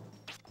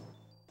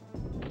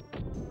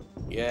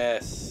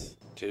 Yes,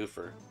 2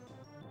 for.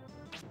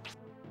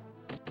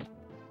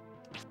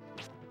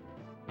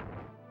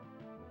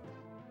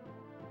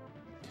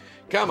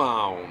 Come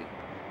on.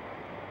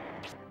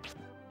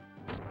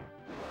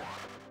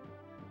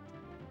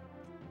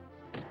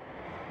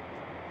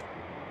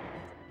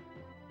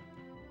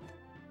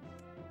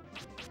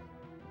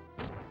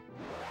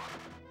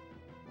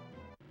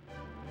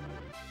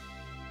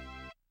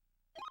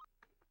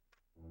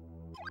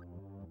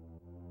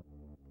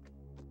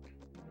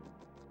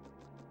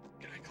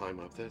 Can I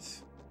climb up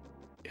this?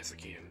 Yes, I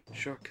can.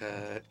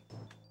 Shortcut.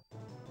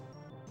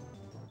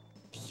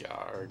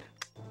 Yard.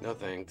 No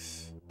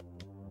thanks.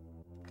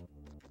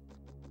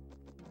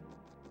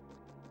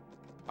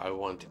 I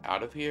want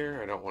out of here.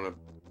 I don't want to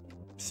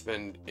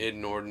spend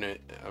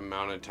inordinate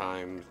amount of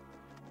time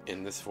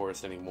in this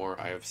forest anymore.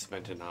 I have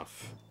spent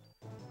enough.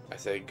 I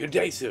say, good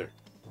day, sir.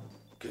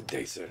 Good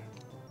day, sir.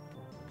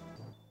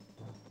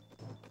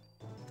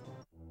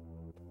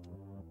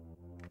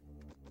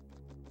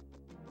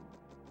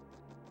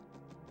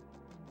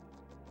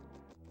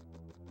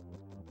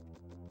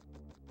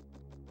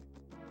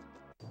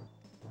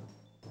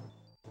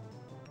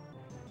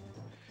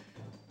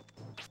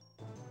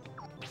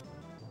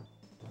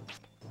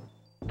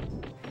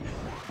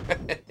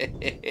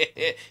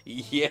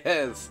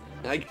 Yes,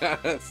 I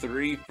got a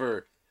 3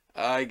 for.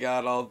 I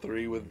got all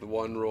 3 with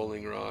 1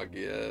 rolling rock.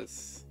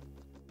 Yes,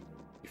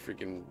 you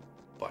freaking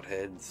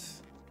buttheads.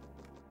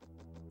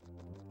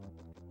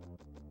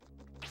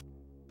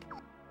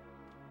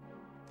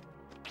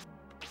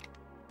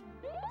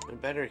 I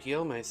better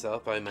heal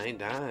myself. I might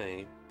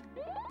die.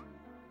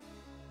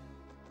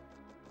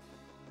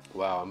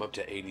 Wow, I'm up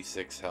to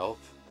 86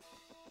 health.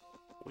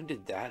 When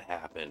did that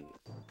happen?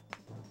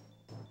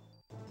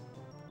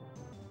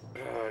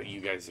 You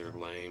guys are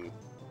lame.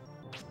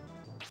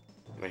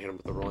 Can I hit him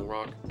with the rolling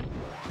rock?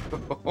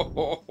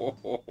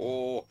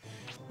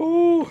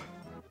 Ooh,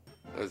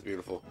 that was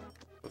beautiful.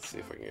 Let's see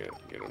if I can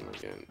get him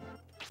again.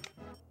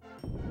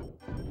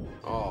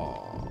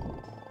 Oh,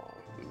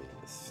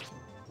 missed.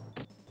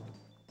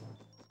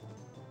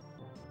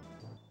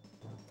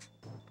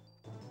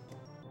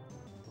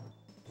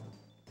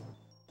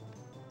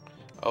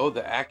 Oh,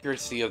 the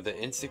accuracy of the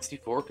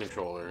N64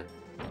 controller.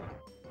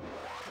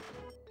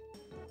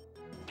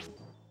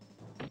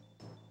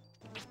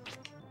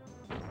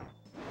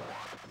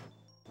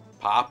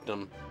 Popped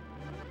him.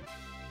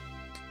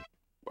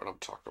 What I'm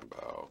talking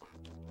about.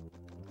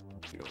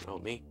 You don't know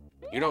me.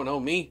 You don't know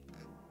me.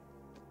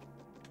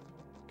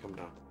 Come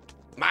down.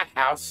 My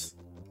house.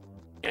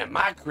 And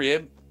my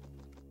crib.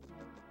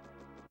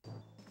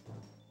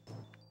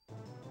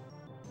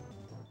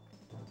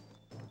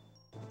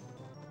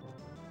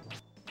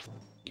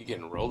 You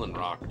getting rolling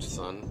rocked,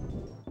 son.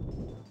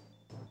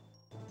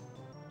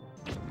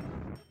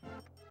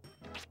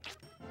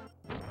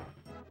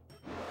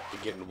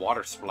 You're getting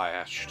water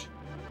splashed.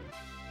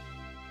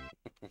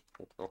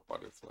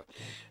 Water splash.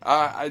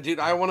 Dude,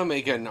 I want to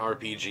make an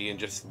RPG and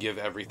just give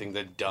everything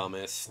the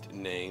dumbest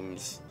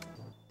names.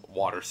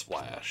 Water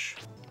splash.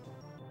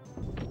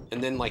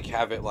 And then like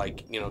have it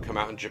like, you know, come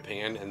out in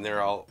Japan and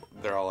they're all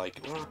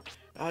like, oh,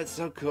 it's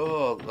so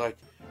cool. Like,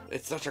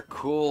 it's such a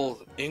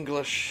cool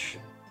English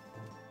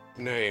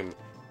name.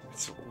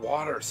 It's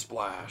water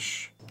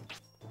splash.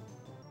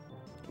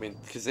 I mean,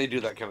 because they do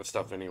that kind of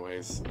stuff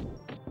anyways.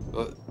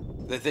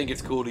 They think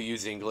it's cool to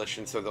use English,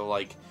 and so they'll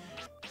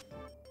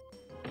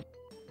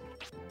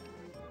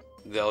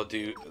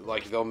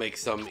make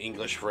some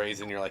English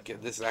phrase, and you're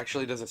like, this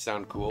actually doesn't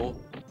sound cool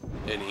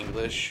in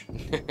English.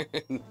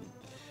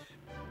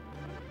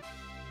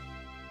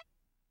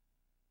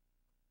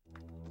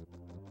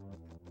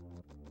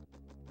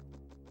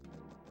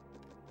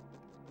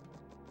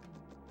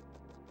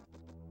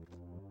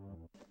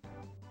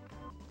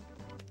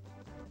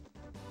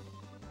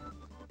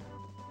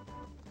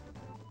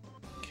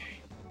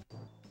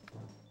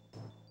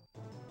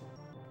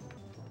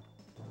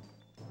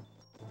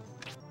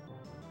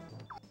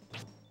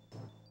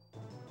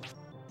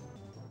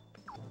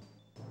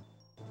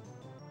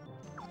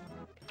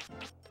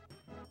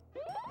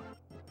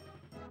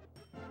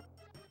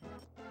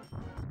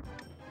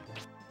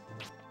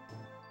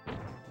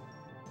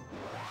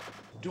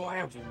 Do I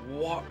have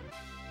what?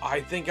 I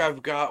think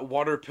I've got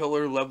water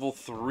pillar level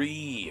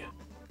 3.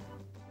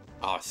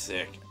 Ah,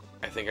 sick.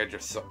 I think I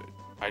just saw.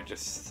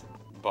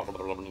 Blah, blah,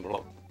 blah, blah,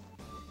 blah.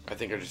 I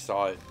think I just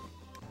saw it.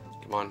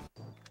 Come on,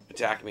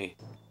 attack me.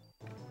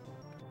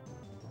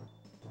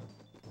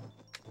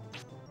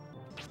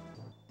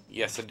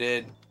 Yes, I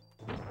did.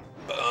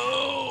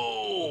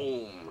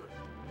 Boom!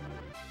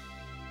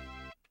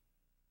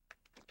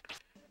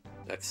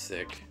 That's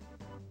sick.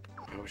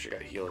 I wish I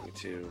got healing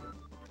too.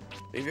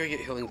 Maybe I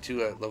get healing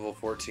too at level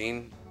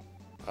 14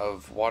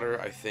 of water.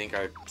 I think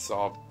I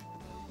saw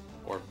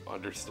or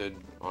understood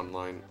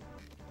online.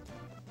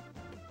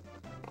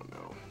 I don't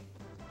know.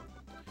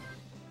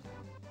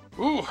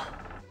 Ooh!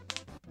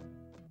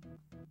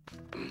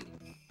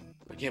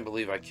 I can't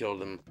believe I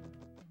killed him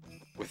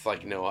with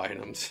like no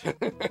items.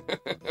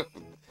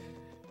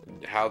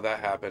 How that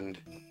happened.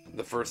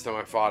 The first time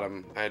I fought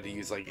him, I had to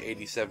use like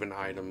 87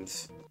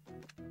 items.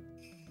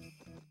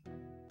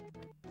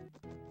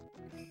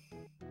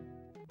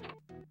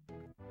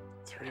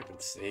 Let's hurry up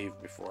and save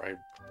before I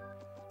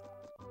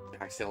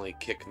accidentally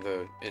kick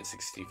the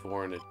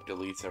N64 and it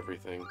deletes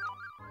everything.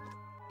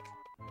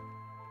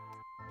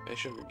 Hey,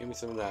 sugar, give me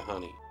some of that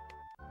honey.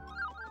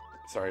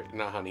 Sorry,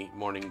 not honey,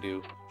 morning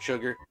dew.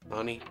 Sugar,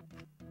 honey.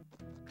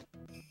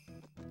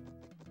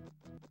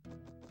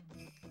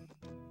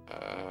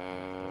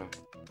 Here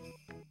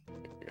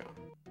we go.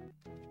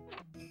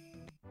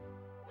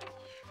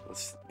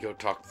 Let's go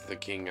talk to the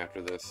king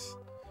after this.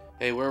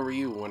 Hey, where were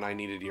you when I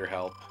needed your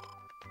help?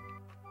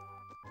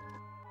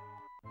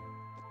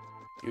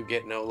 You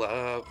get no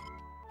love.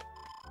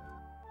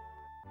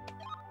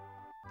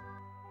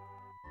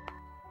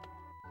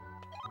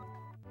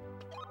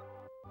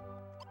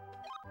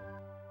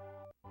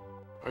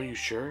 Are you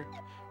sure?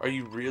 Are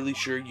you really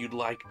sure you'd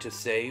like to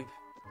save?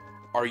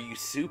 Are you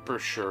super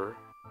sure?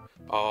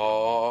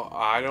 Oh,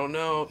 I don't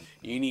know.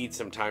 You need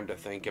some time to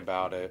think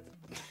about it.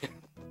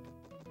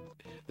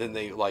 Then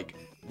they, like,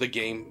 the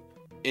game,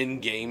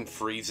 in-game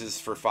freezes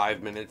for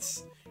 5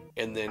 minutes,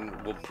 and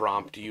then will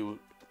prompt you,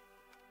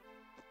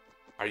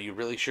 are you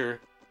really sure?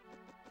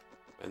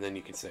 And then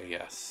you can say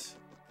yes,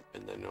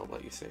 and then it'll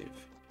let you save.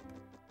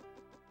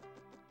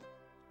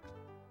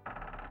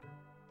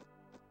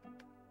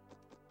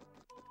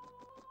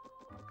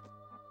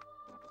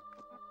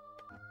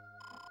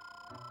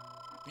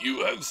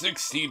 You have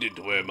succeeded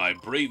where my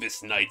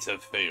bravest knights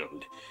have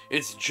failed.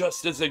 It's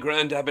just as the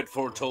Grand Abbot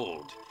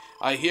foretold.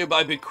 I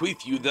hereby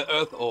bequeath you the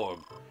Earth Orb.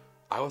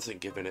 I wasn't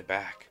giving it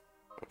back,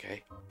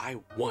 okay? I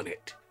won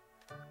it.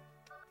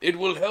 It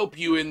will help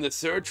you in the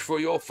search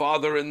for your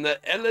father in the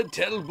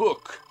Elatel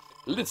book.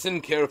 Listen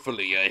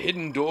carefully. A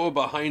hidden door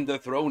behind the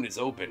throne is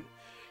open.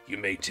 You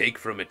may take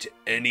from it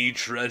any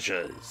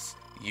treasures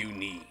you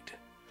need.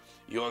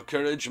 Your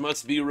courage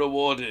must be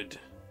rewarded.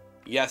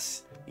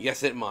 Yes,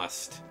 yes it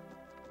must.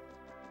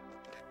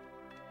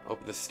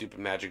 Open this stupid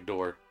magic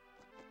door.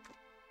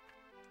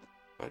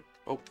 What?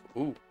 Oh,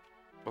 ooh.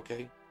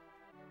 Okay.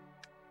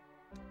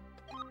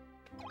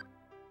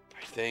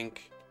 I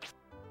think...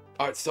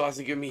 Oh, it still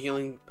hasn't given me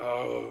healing.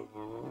 Oh.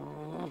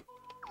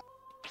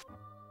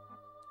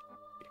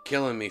 You're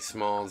killing me,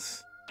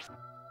 Smalls.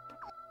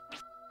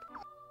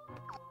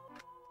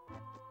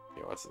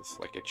 Yo, what's this?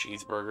 Like a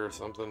cheeseburger or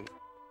something?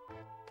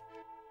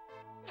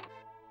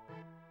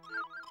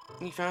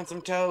 You found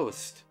some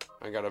toast.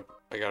 I got a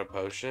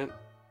potion.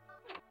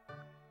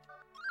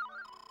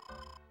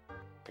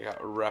 I got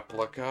a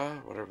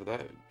replica, whatever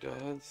that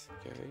does.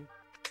 Okay.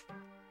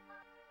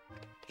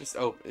 Just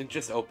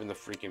open the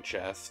freaking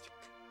chest.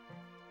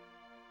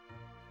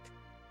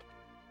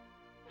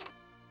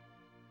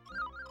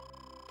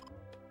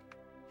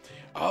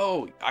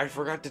 Oh, I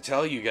forgot to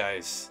tell you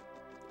guys.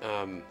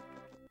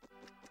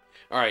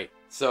 Alright,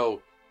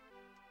 so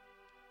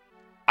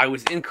I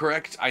was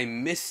incorrect. I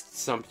missed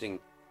something.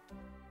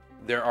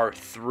 There are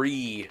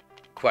 3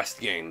 quest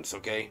games,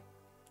 okay?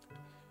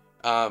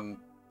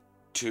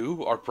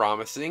 2 are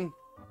promising.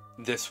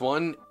 This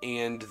one,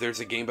 and there's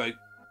a Game Boy...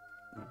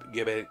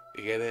 Give it.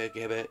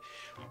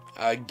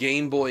 A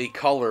Game Boy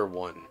Color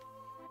one.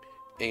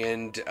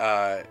 And,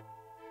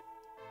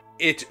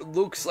 it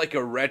looks like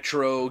a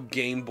retro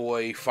Game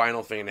Boy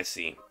Final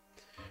Fantasy.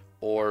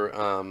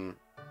 Or,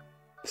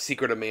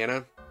 Secret of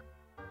Mana.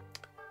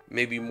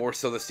 Maybe more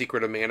so the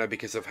Secret of Mana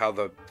because of how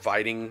the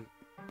fighting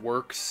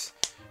works.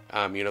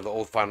 You know, the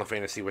old Final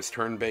Fantasy was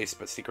turn-based,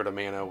 but Secret of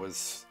Mana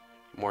was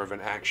more of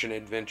an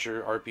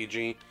action-adventure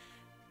RPG.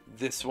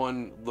 This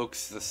one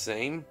looks the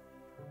same.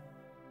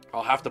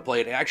 I'll have to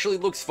play it. It actually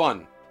looks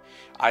fun.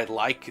 I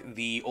like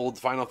the old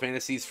Final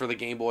Fantasies for the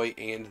Game Boy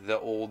and the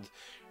old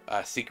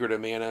Secret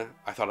of Mana.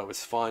 I thought it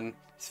was fun.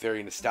 It's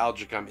very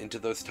nostalgic. I'm into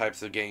those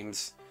types of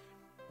games.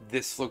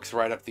 This looks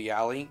right up the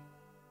alley.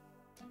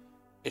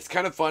 It's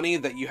kind of funny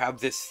that you have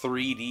this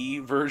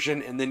 3D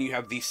version and then you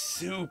have the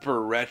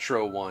super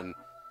retro one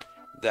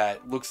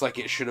that looks like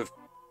it should have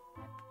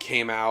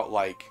came out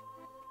like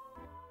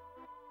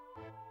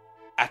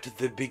at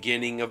the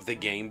beginning of the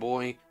Game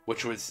Boy,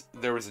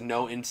 there was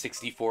no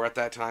N64 at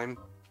that time.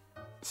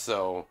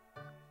 So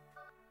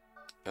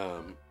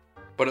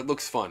But it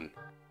looks fun.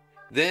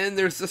 Then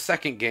there's the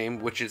second game,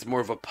 which is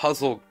more of a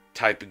puzzle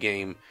type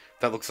game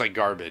that looks like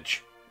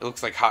garbage. It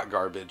looks like hot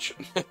garbage.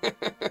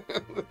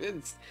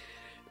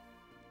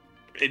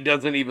 It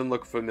doesn't even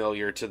look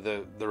familiar to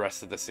the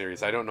rest of the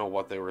series. I don't know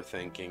what they were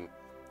thinking,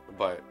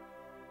 but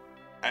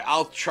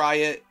I'll try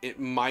it. It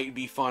might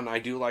be fun. I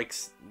do like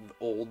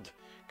old,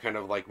 kind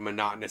of like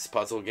monotonous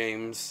puzzle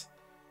games,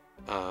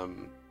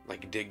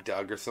 like Dig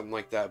Dug or something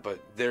like that. But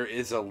there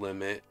is a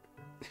limit.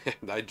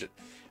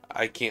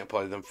 I can't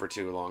play them for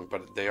too long,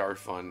 but they are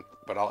fun.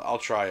 But I'll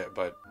try it.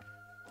 But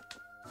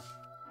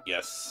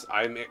yes,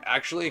 I'm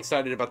actually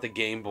excited about the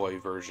Game Boy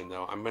version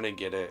though. I'm gonna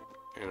get it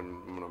and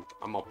I'm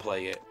gonna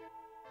play it.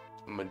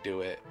 I'm gonna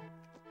do it.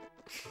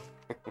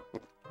 Yeah,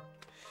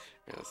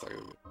 it's like,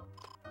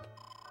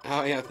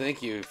 oh yeah,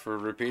 thank you for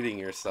repeating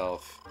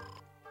yourself.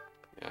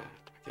 Yeah,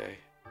 okay.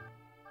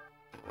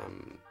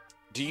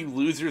 Do you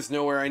losers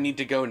know where I need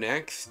to go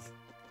next?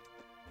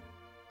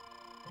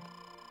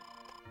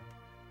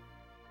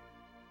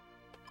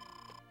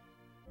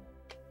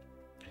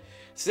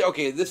 See,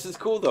 okay, this is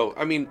cool though.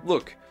 I mean,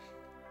 look.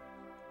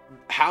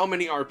 How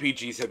many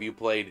RPGs have you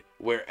played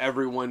where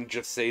everyone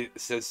just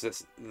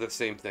says the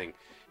same thing?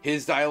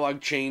 His dialogue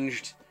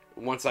changed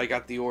once I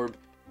got the orb.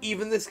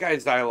 Even this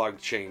guy's dialogue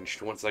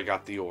changed once I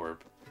got the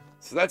orb.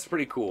 So that's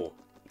pretty cool.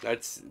 They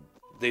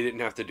didn't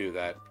have to do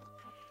that.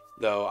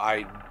 Though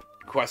I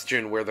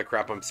question where the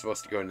crap I'm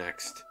supposed to go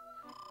next.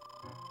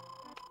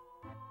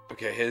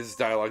 Okay, his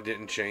dialogue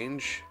didn't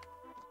change.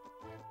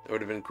 It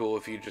would have been cool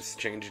if you just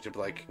changed it to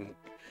like,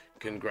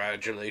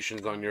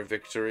 congratulations on your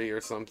victory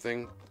or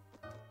something.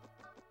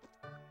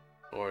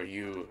 Or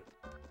you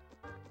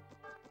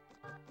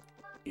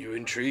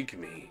intrigue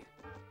me.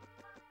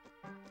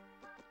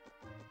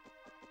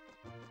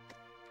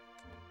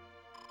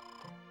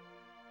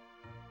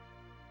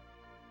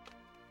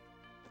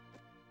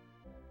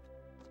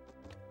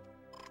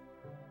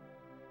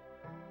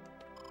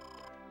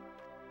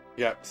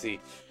 Yeah, see.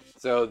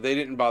 So they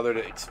didn't bother to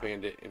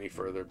expand it any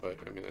further, but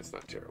I mean, that's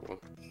not terrible.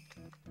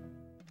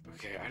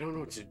 Okay, I don't know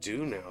what to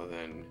do now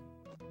then.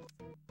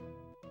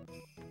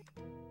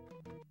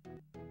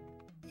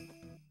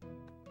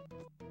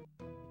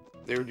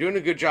 They were doing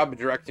a good job of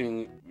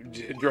directing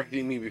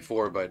me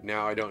before, but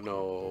now I don't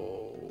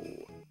know.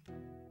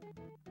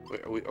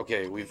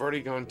 Okay, we've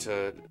already gone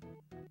to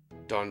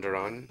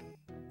Dondaran.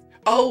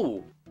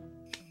 Oh!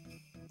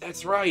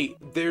 That's right.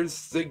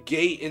 There's the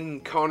gate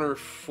in Connor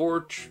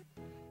Forest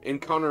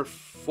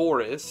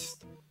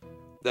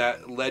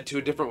that led to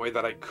a different way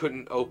that I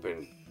couldn't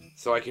open.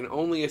 So I can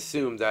only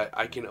assume that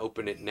I can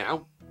open it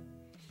now.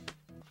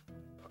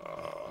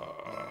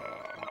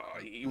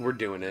 We're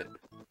doing it.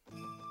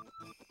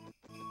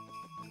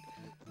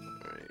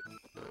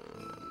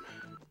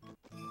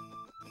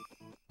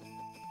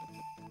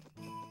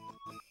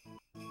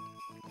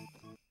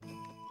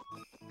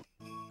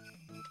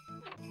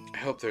 I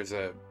hope there's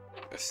a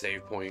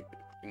save point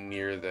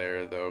near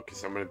there, though,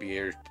 because I'm going to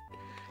be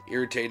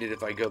irritated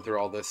if I go through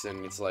all this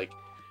and it's like,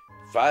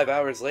 5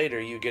 hours later,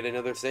 you get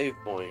another save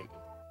point.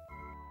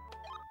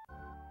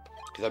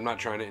 Because I'm not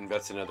trying to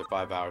invest another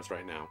 5 hours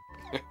right now.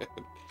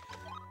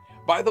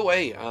 By the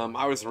way,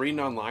 I was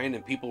reading online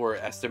and people were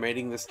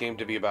estimating this game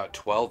to be about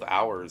 12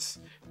 hours.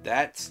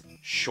 That's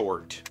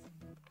short.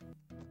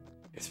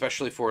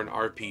 Especially for an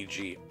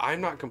RPG.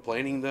 I'm not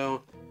complaining,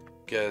 though,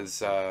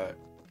 because I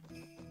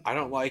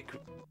don't like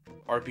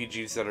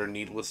RPGs that are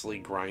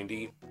needlessly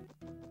grindy.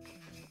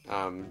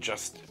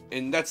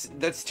 And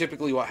that's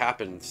typically what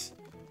happens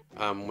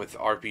with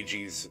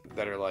RPGs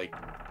that are like,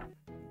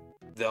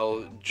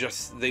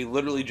 they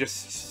literally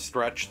just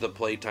stretch the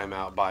playtime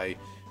out by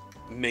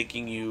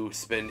making you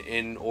spend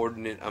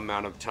inordinate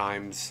amount of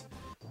times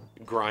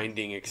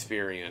grinding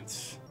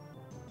experience.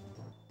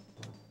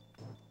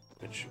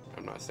 Which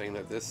I'm not saying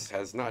that this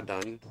has not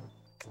done.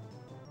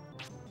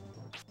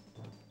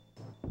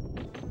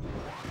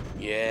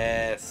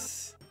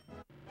 Yes.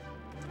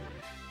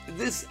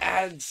 This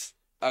adds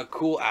a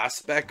cool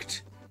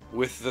aspect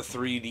with the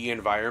 3D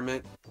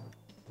environment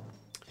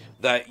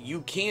that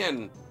you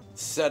can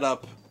set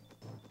up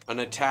an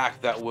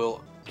attack that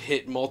will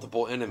hit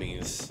multiple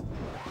enemies,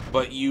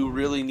 but you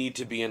really need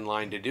to be in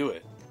line to do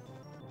it.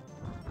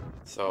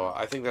 So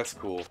I think that's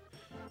cool.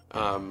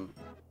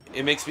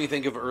 It makes me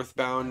think of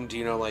Earthbound,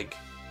 you know, like,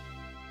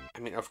 I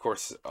mean, of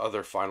course,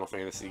 other Final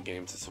Fantasy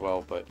games as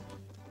well, but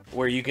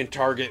where you can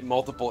target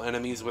multiple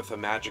enemies with a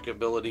magic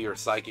ability or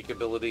psychic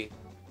ability.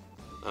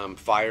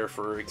 Fire,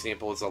 for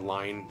example, is a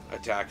line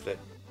attack that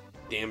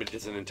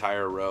damages an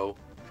entire row.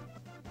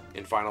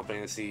 In Final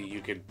Fantasy,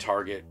 you could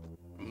target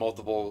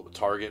multiple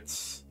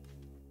targets.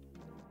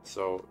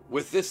 So,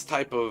 with this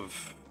type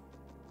of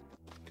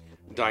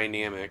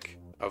dynamic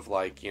of,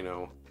 like, you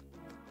know,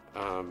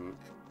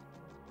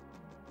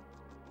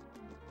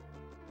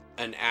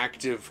 an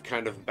active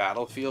kind of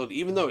battlefield,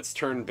 even though it's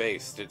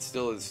turn-based, it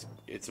still is,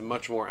 it's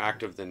much more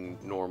active than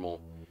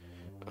normal.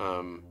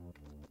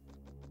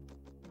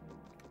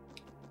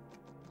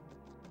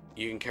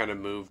 You can kind of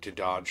move to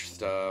dodge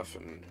stuff,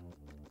 and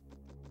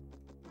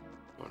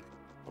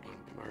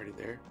already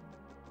there?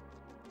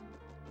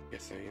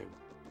 Yes, I am.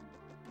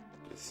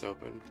 Is this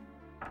open?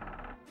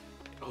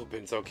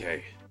 Opens,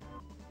 okay.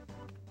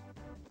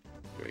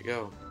 Here we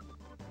go.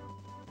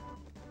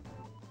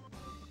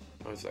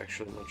 I was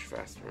actually much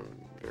faster. I'm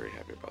very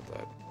happy about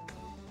that.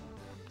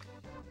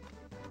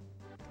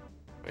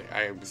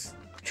 I was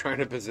trying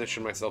to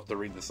position myself to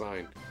read the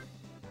sign.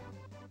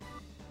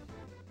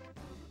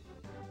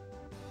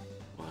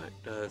 What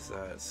does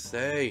that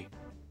say?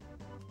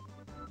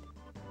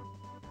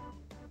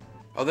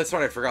 Oh, that's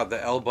what I forgot.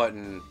 The L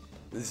button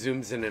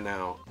zooms in and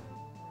out.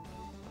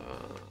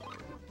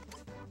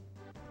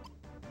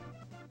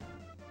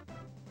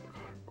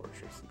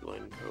 Fortress,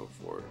 Glencoe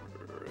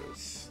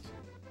Forest.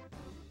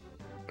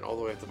 And all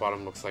the way at the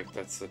bottom looks like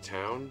that's the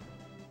town.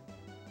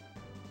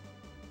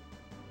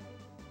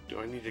 Do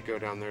I need to go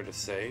down there to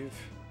save?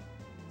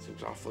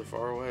 Seems awfully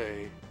far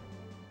away.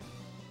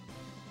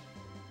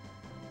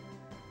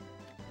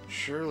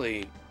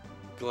 Surely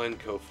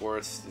Glencoe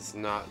Forest is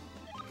not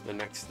the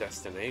next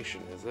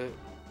destination, is it?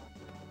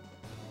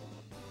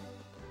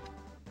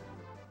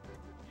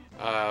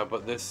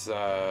 But this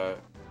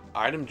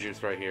item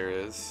juice right here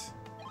is.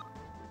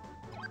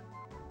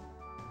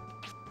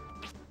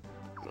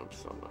 Nope,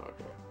 still not.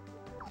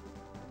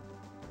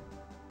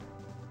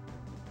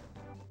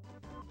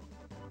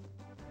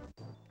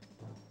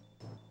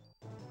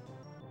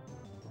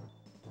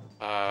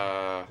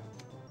 Okay.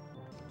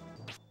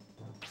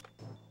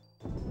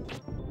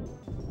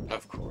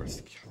 Of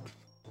course.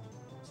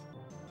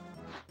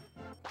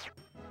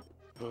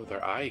 Oh,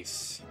 they're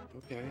ice.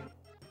 Okay.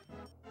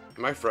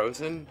 Am I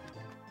frozen?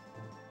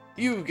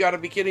 You've got to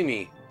be kidding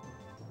me.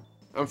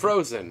 I'm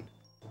frozen.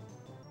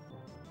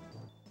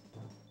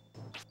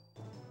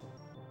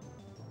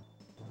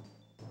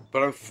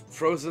 But I'm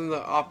frozen in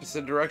the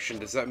opposite direction.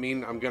 Does that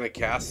mean I'm gonna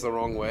cast the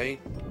wrong way?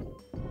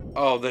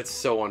 Oh, that's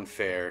so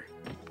unfair.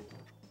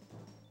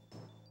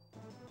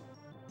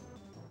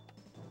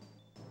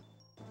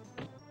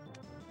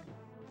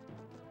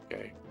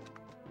 Okay.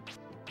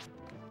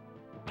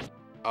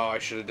 Oh, I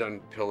should have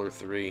done pillar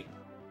 3.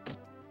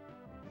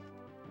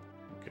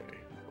 Okay,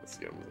 let's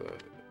get him the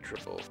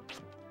triple.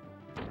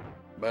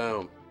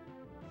 Boom.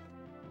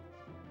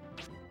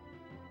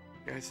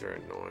 You guys are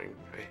annoying.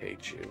 I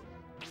hate you.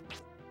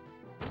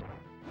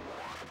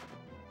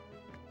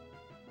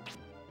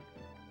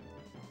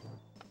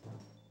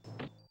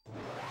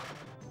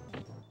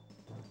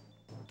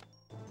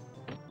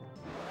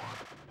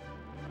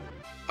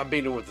 I'm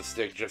beating with the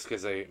stick just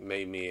because they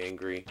made me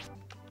angry.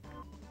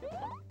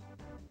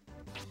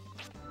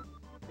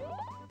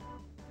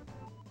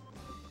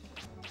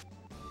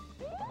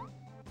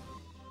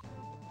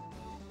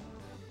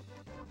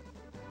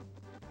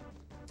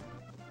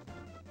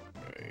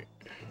 Right.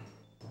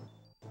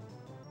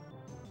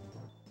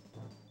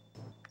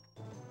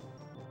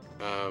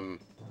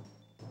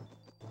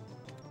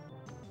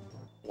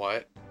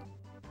 What?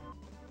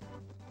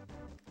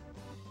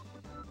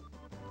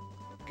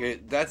 Okay,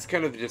 that's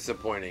kind of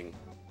disappointing.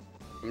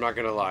 I'm not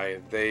gonna lie.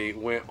 They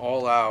went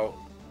all out.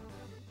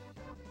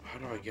 How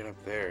do I get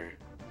up there?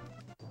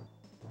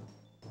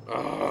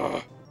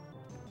 Ugh.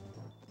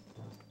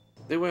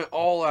 They went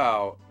all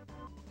out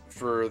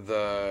for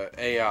the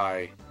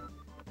AI.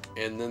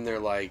 And then they're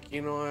like,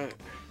 you know what?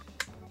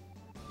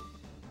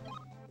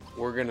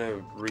 We're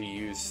gonna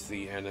reuse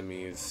the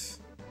enemies.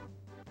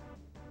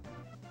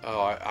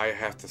 Oh, I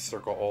have to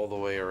circle all the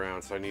way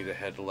around, so I need to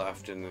head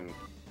left and then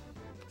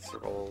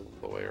circle all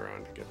the way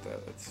around to get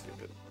that. That's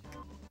stupid.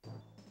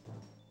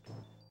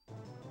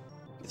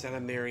 Is that a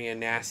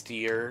Marion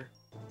nastier?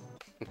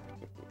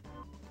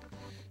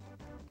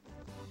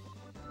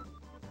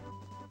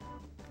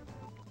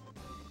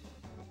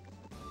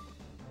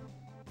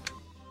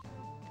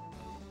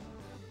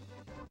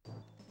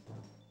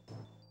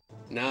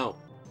 No.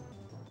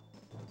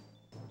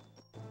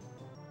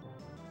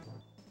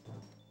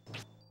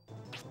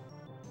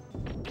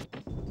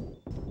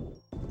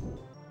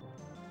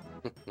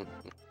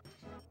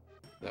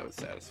 That was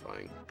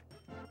satisfying.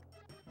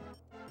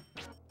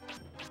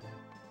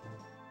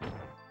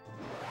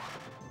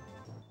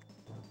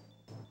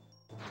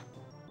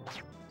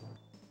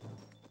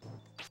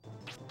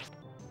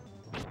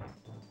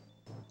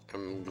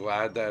 I'm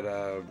glad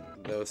that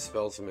those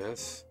spells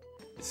miss.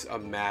 It's a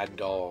mad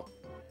doll.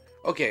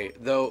 Okay,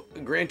 though,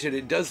 granted,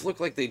 it does look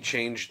like they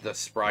changed the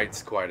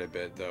sprites quite a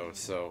bit, though,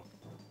 so...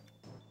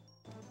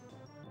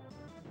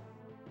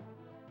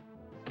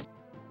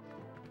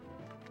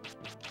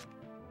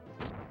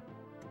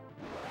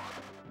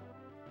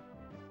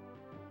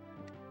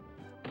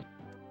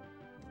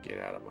 Get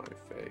out of my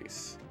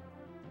face.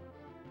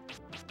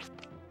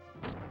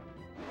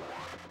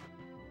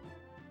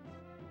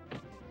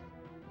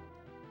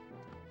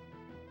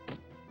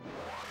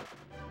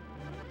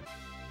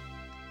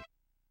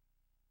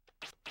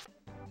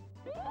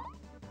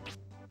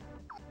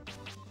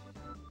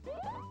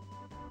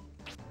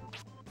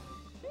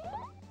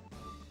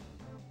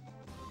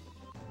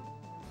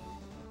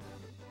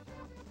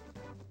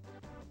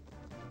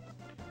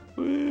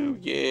 Woo,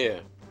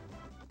 yeah.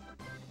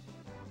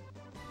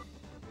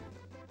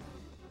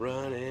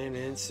 Running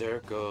in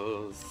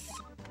circles.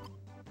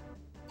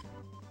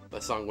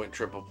 That song went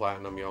triple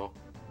platinum, y'all.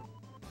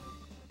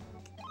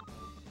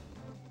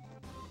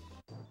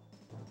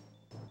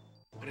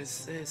 What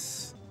is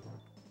this?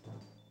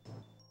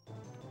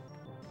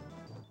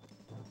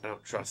 I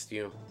don't trust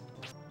you.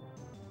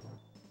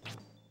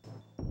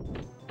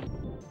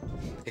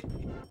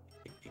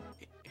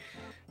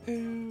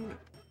 Boom.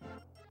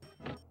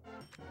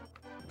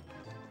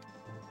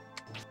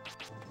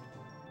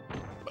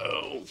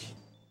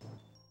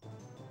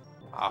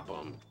 Pop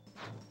 'em.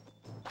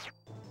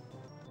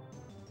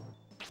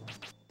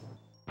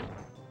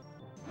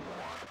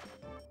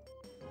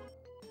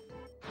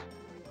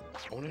 I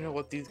want to know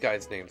what these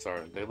guys' names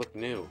are. They look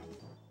new.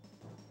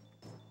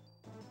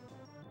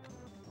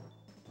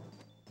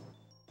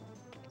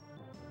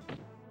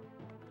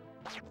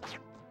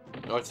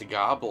 Oh, it's a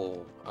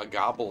gobble. A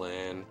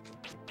goblin.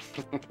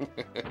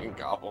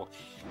 Gobble.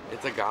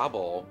 It's a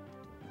gobble.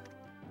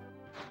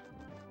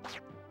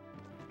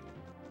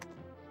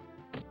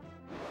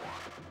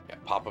 Yeah,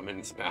 pop him in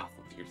his mouth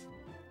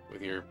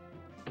with your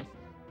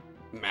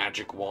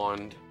magic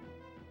wand.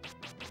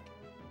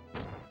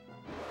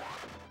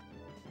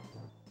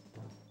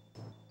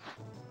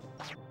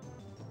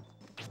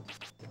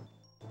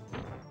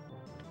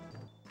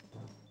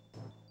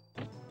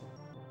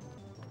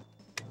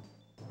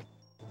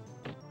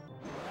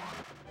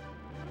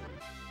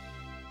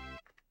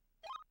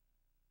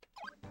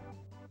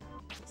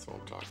 That's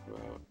what I'm talking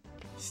about.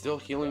 Still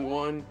healing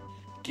one?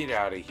 Get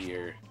out of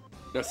here.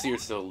 No,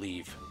 seriously,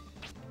 leave.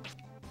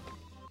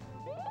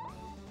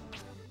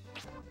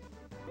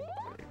 There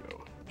we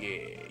go.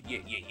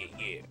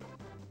 Yeah.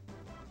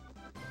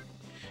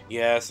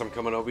 Yes, I'm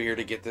coming over here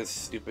to get this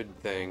stupid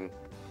thing.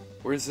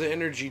 Where's the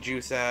energy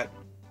juice at?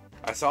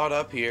 I saw it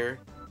up here.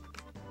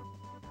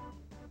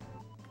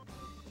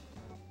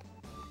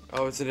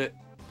 Oh, is it?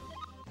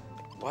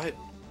 What?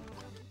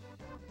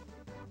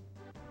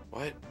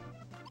 What?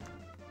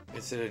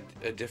 Is it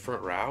a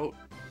different route?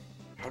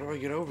 How do I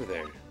get over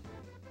there?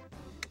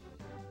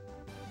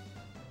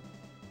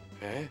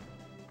 Okay.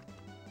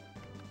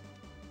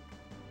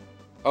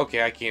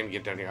 Okay, I can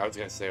get down here. I was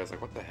gonna say, I was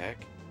like, what the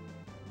heck?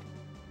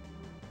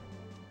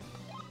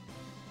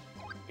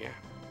 Yeah,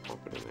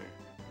 open in there.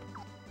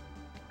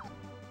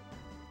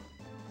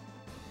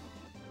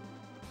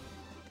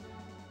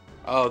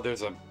 Oh,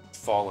 there's a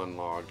fallen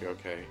log,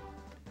 okay.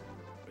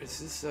 Is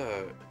this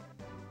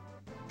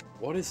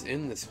what is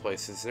in this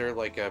place? Is there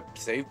like a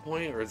save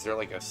point, or is there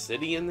like a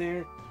city in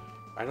there?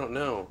 I don't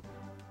know.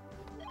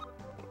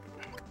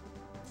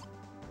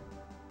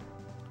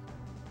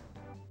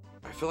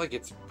 I feel like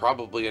it's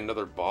probably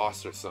another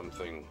boss or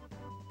something.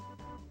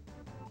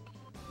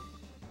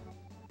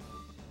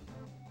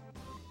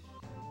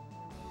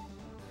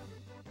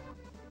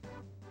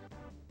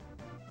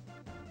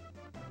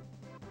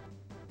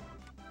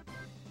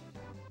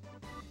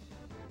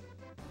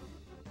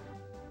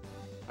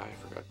 I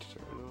forgot to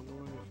turn on the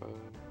Wi-Fi.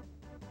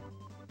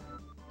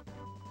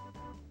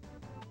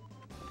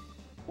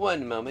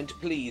 One moment,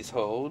 please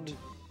hold.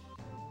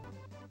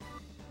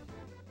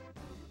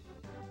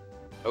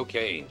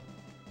 Okay.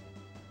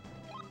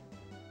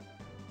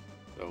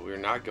 So we're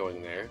not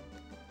going there.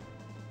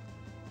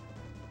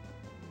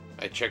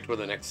 I checked where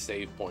the next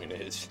save point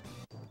is.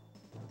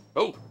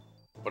 Oh!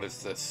 What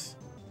is this?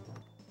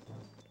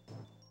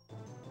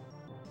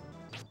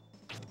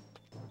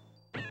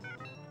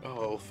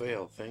 Oh,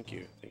 fail. Thank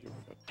you. Thank you.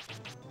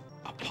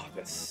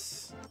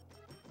 Apophis.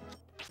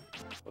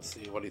 Let's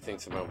see what he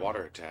thinks of my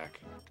water attack.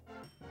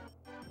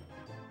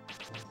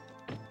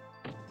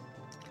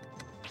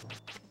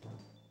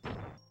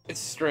 It's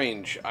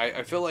strange.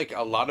 I feel like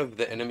a lot of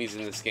the enemies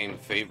in this game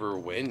favor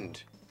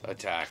wind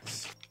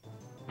attacks.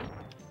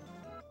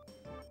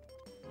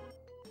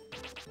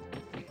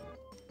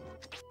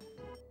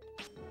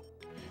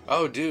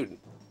 Oh, dude.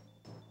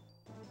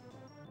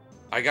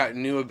 I got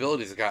new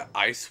abilities. I got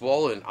Ice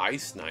Wall and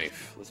Ice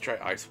Knife. Let's try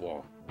Ice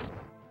Wall. I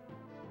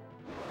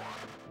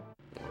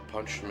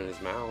punched him in his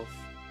mouth.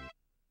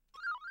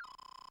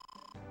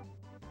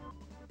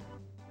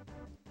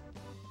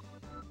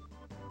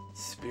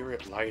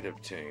 Spirit Light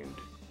obtained.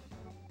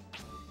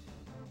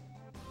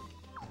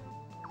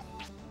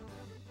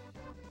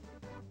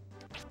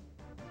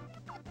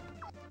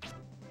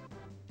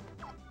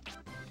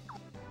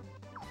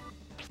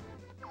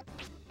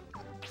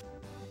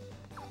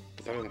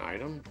 Is that an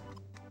item?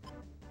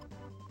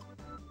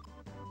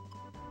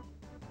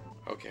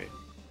 Okay.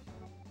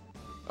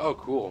 Oh,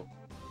 cool.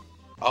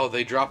 Oh,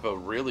 they drop a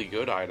really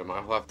good item.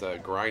 I'll have to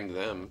grind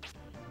them.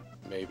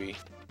 Maybe.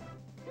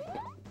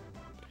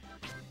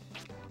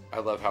 I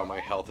love how my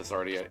health is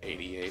already at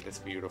 88. It's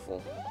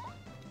beautiful.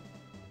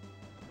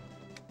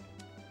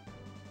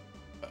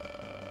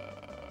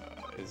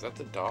 Is that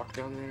the dock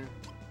down there?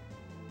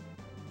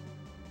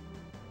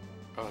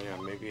 Oh yeah,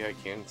 maybe I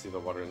can see the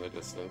water in the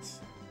distance.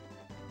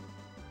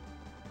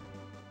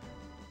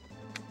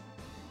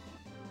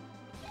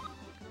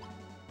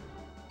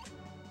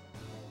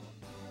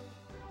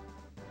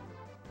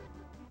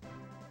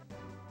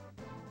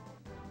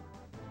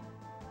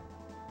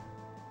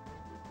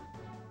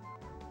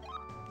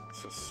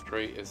 So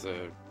straight is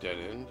a dead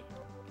end.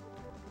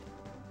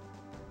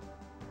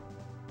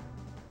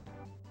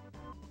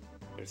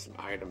 There's some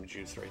item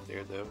juice right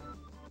there, though.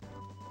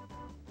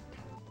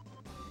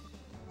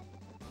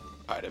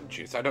 Item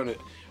juice. I don't know.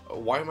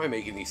 Why am I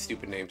making these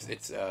stupid names?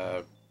 It's,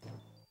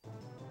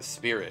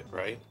 Spirit,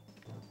 right?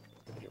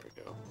 Here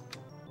we go.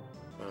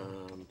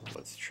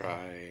 Let's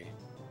try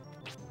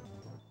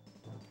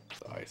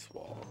the ice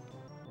wall.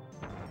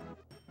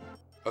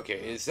 Okay,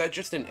 is that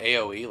just an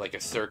AoE, like a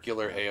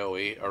circular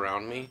AoE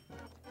around me?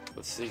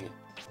 Let's see.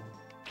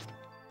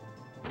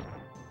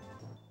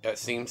 It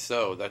seems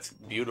so. That's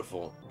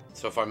beautiful.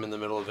 So if I'm in the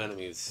middle of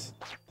enemies...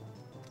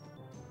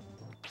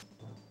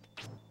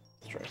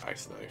 Let's try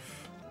Ice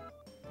Knife.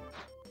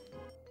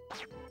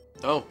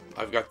 Oh,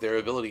 I've got their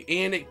ability.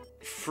 And it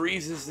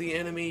freezes the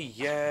enemy.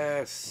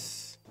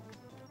 Yes!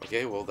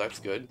 Okay, well, that's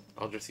good.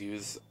 I'll just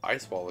use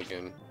Ice Wall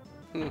again.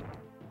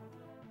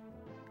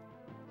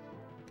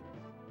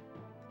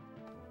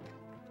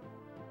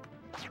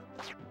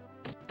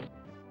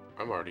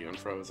 I'm already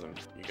unfrozen.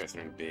 You guys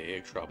are in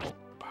big trouble.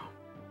 Wow.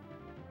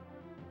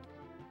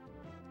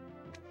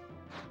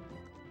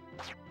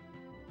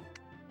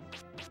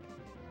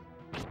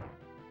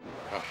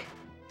 Oh,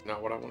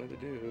 not what I wanted to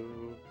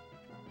do.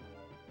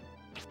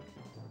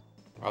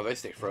 Oh, they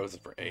stay frozen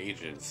for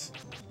ages.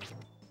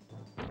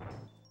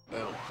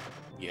 Oh.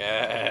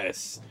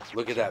 Yes!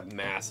 Look at that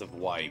massive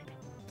wipe.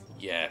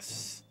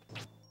 Yes.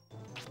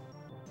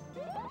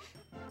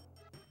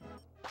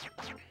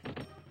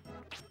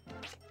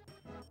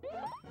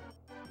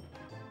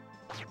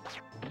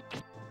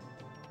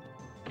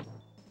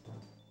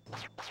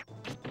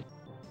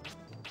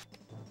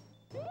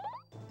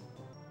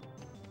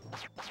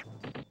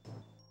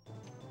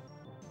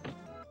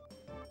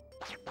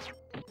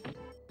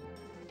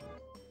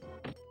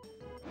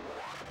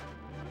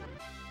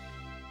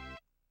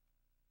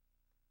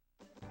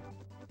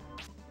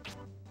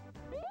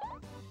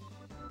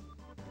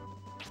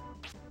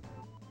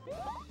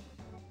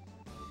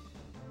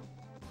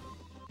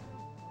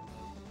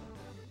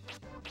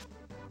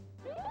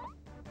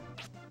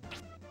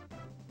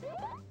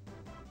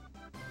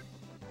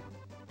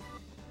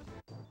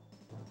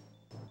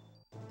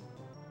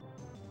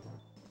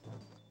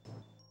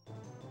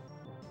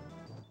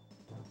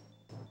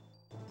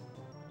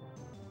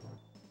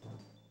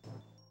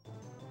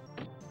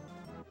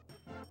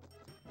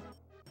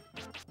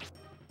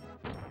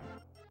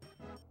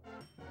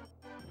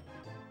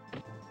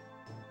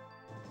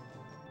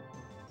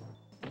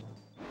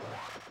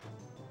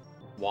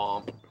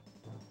 Womp.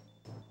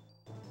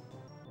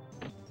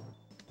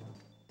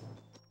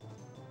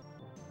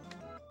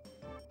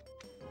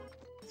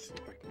 Let's see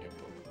if I can get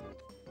both of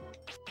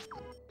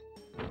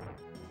them.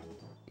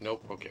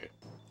 Nope, okay.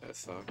 That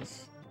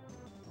sucks.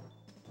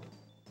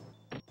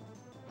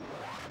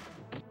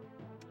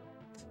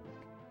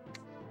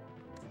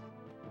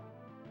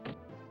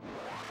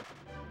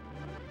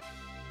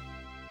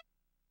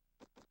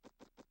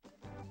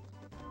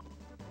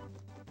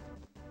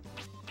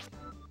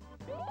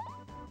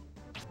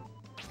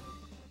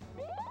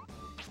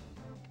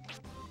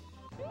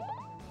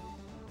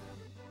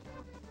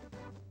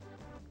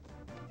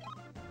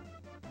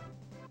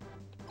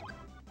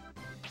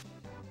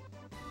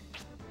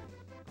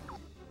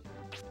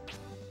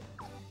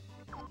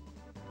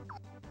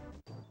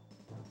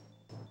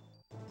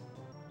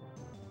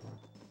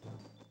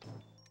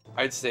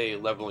 I'd say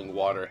leveling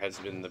water has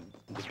been the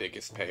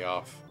biggest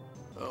payoff.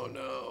 Oh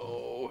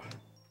no.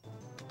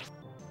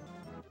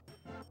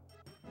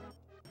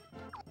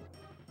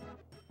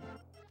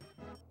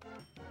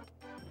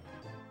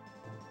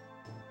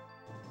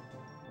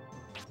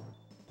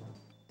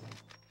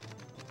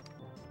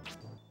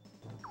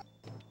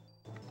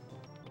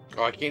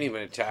 Oh, I can't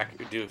even attack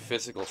or do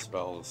physical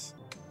spells.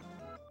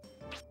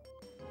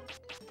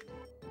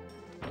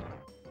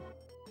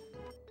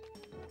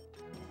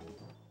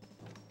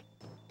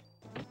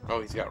 Oh,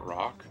 he's got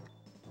rock?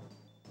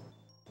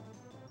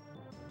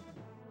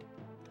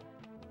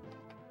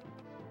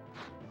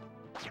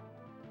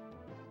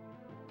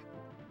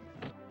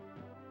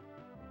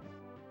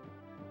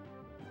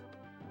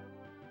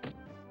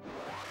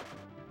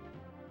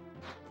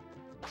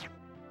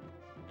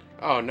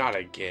 Oh, not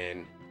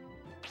again.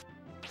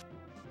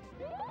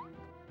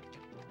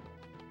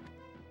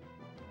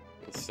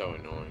 It's so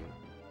annoying.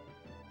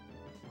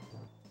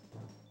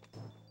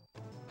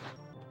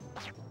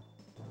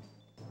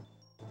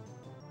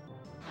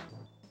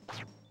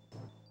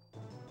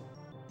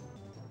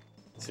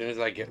 As soon as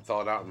I get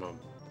thawed out, I'm gonna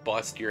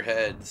bust your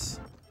heads.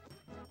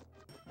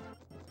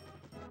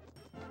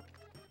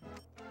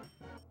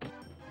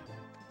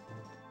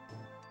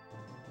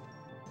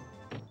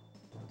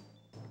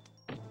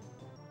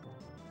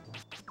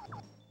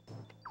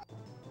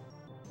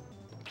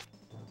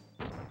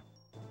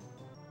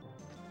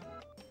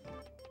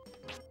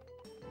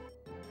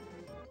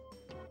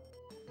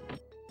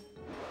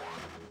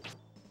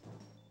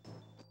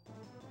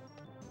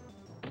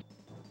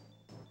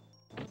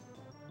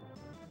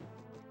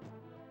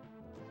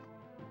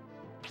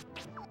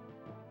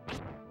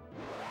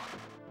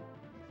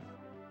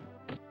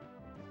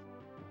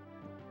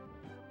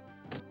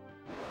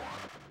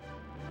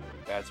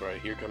 That's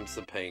right, here comes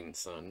the pain,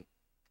 son.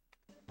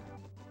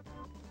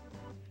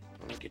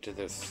 Let me get to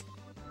this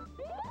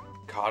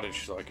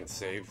cottage so I can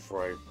save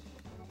before I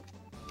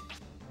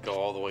go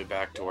all the way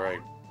back to where I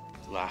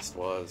last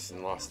was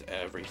and lost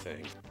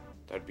everything.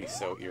 That'd be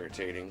so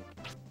irritating.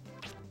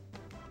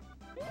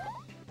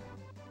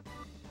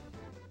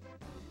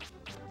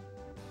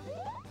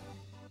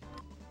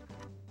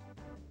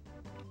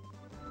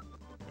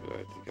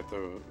 Good. You got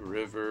the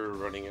river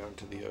running out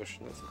into the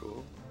ocean. That's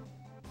cool.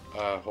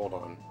 Hold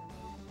on.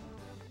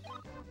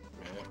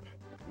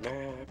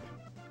 Map.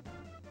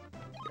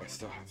 I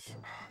still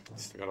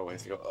got a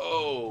ways to go.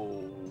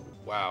 Oh,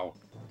 wow.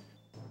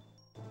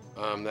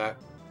 That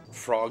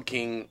Frog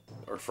King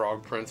or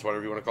Frog Prince,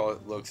 whatever you want to call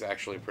it, looks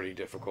actually pretty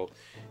difficult.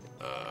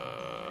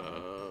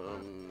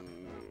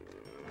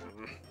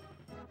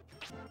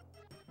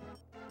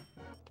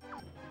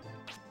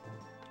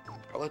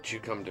 I'll let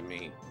you come to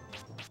me.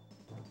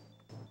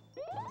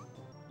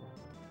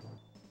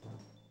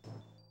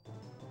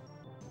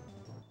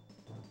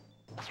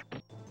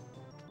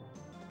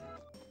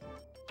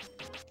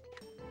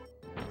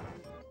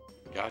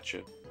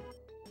 Gotcha.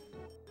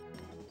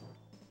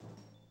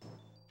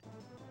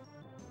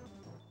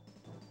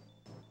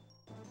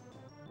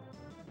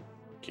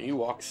 Can you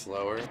walk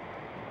slower,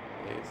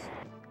 please?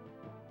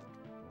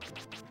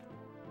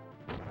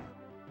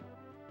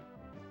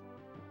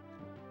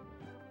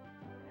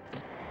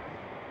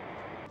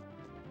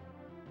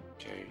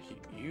 Okay,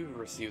 you've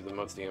received the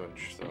most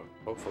damage, so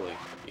hopefully,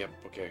 yep,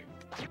 okay.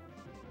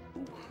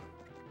 Ooh.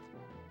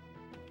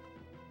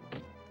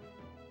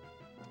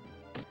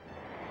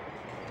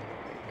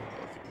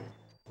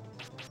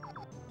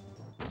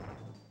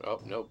 Oh,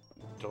 nope.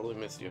 Totally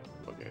missed you.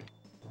 Okay.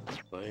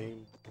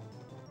 Flame.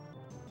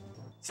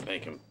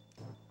 Spank him.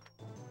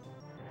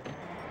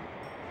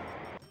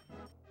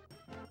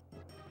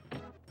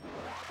 There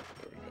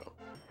we go.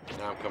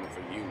 Now I'm coming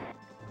for you.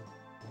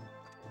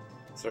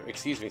 Sir,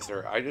 excuse me,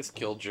 sir. I just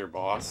killed your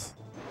boss.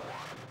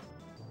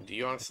 Do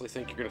you honestly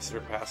think you're gonna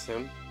surpass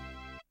him?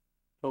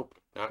 Nope.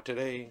 Not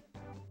today.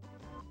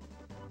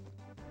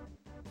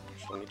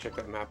 Let me check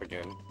that map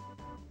again.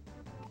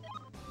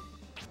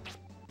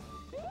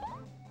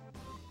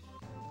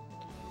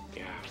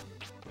 Yeah,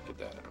 look at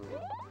that.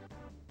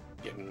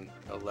 I'm getting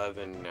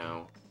 11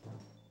 now.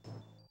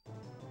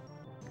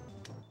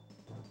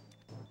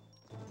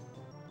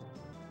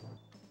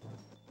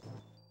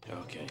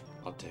 Okay,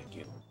 I'll take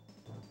you.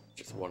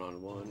 Just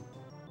one-on-one.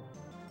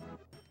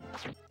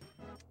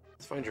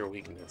 Let's find your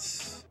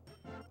weakness.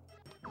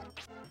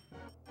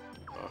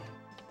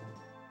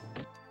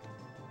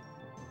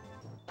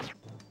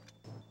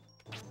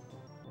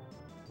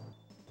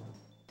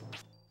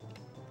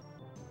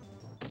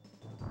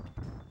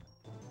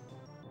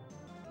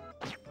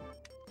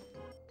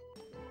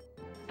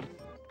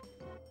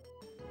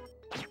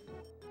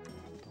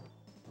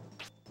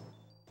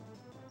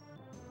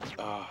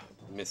 Oh.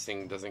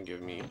 Missing doesn't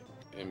give me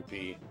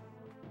MP.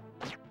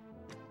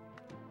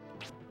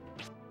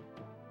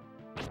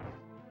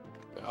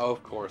 Oh,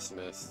 of course,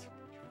 missed.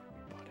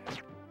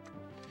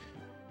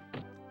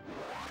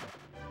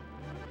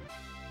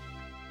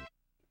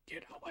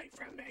 Get away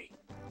from me.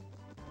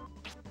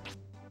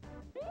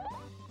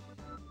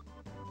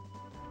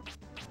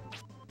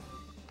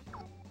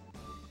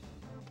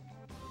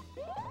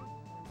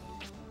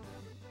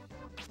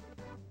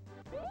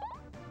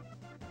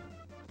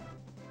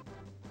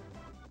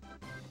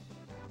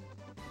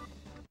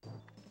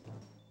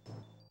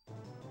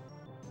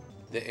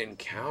 The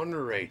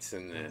encounter rates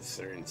in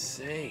this are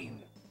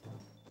insane.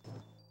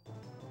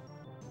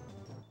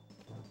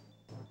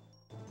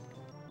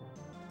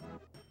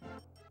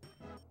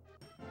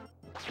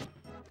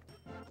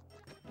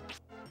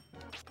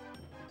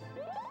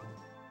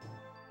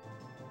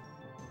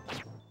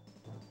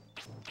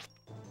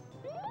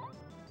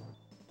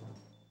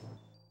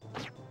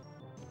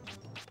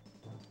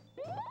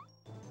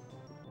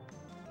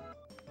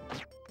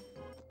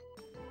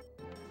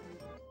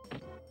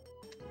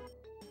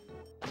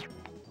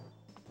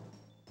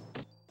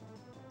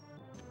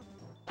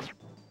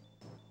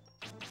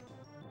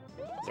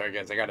 Sorry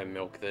guys, I gotta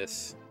milk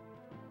this.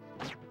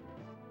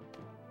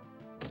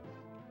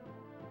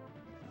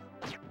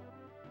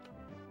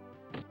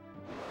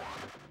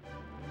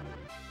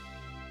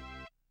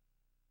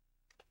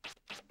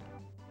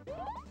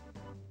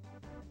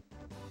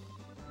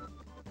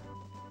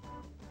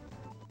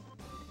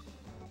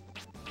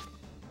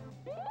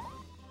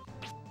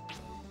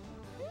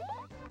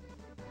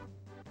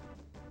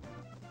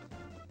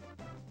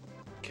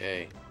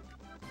 Okay.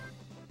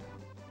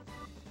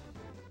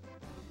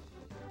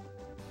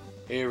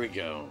 Here we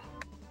go.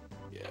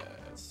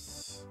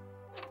 Yes.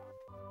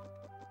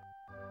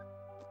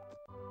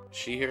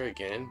 She here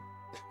again?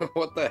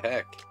 What the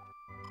heck?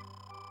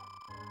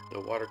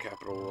 The water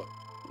capital,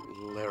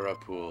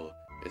 Larapool,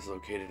 is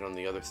located on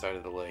the other side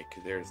of the lake.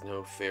 There is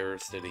no fairer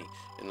city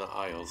in the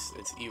Isles.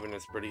 It's even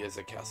as pretty as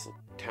a castle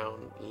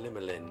town,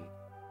 Limelin.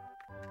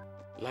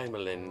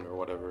 Limelin, or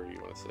whatever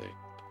you want to say.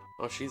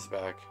 Oh, she's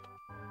back.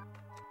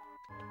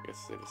 I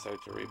guess they decided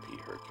to repeat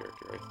her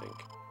character, I think.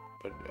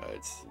 but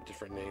it's a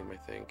different name, I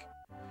think.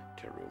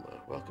 Teruma.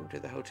 Welcome to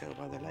the hotel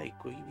by the lake.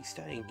 Will you be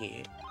staying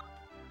here?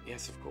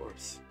 Yes, of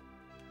course.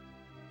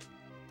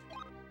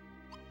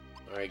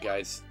 Alright,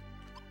 guys.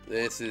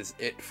 This is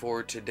it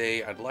for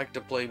today. I'd like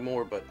to play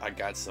more, but I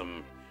got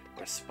some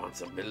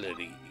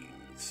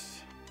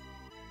responsibilities.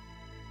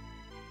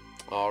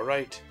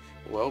 Alright.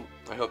 Well,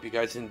 I hope you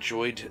guys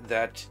enjoyed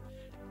that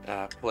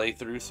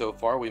playthrough so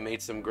far. We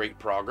made some great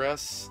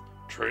progress.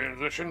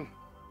 Transition.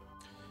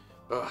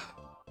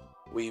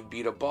 We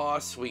beat a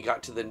boss. We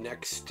got to the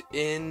next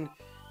inn.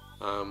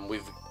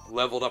 We've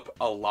leveled up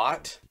a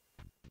lot.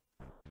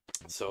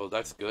 So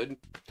that's good.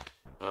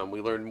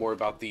 We learned more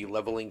about the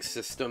leveling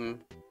system,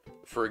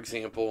 for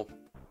example.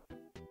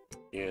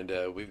 And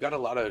we've got a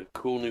lot of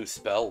cool new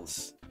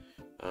spells.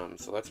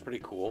 So that's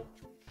pretty cool.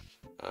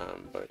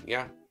 But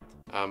yeah.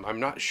 I'm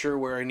not sure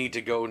where I need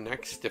to go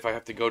next. If I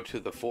have to go to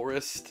the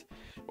forest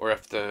or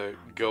have to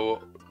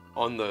go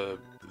on the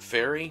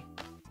ferry.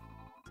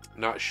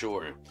 Not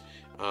sure.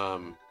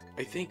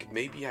 I think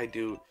maybe I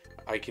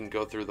can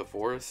go through the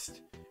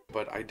forest,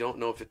 but I don't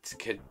know if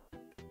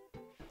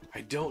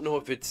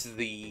it's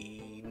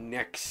the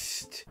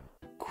next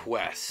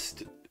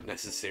quest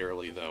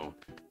necessarily though.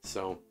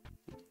 So,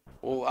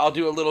 well, I'll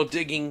do a little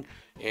digging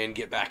and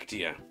get back to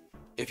you.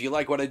 If you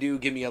like what I do,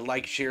 give me a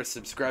like, share,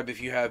 subscribe.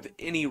 If you have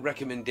any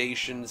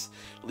recommendations,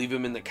 leave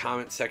them in the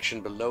comment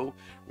section below.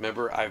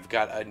 Remember, I've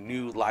got a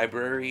new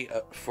library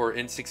for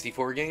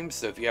N64 games,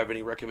 so if you have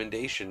any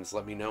recommendations,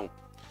 let me know.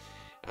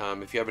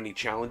 If you have any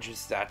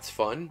challenges, that's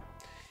fun.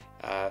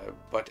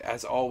 But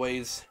as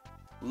always,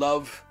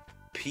 love,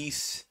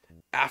 peace,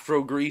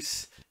 Afro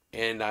Grease,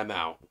 and I'm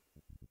out.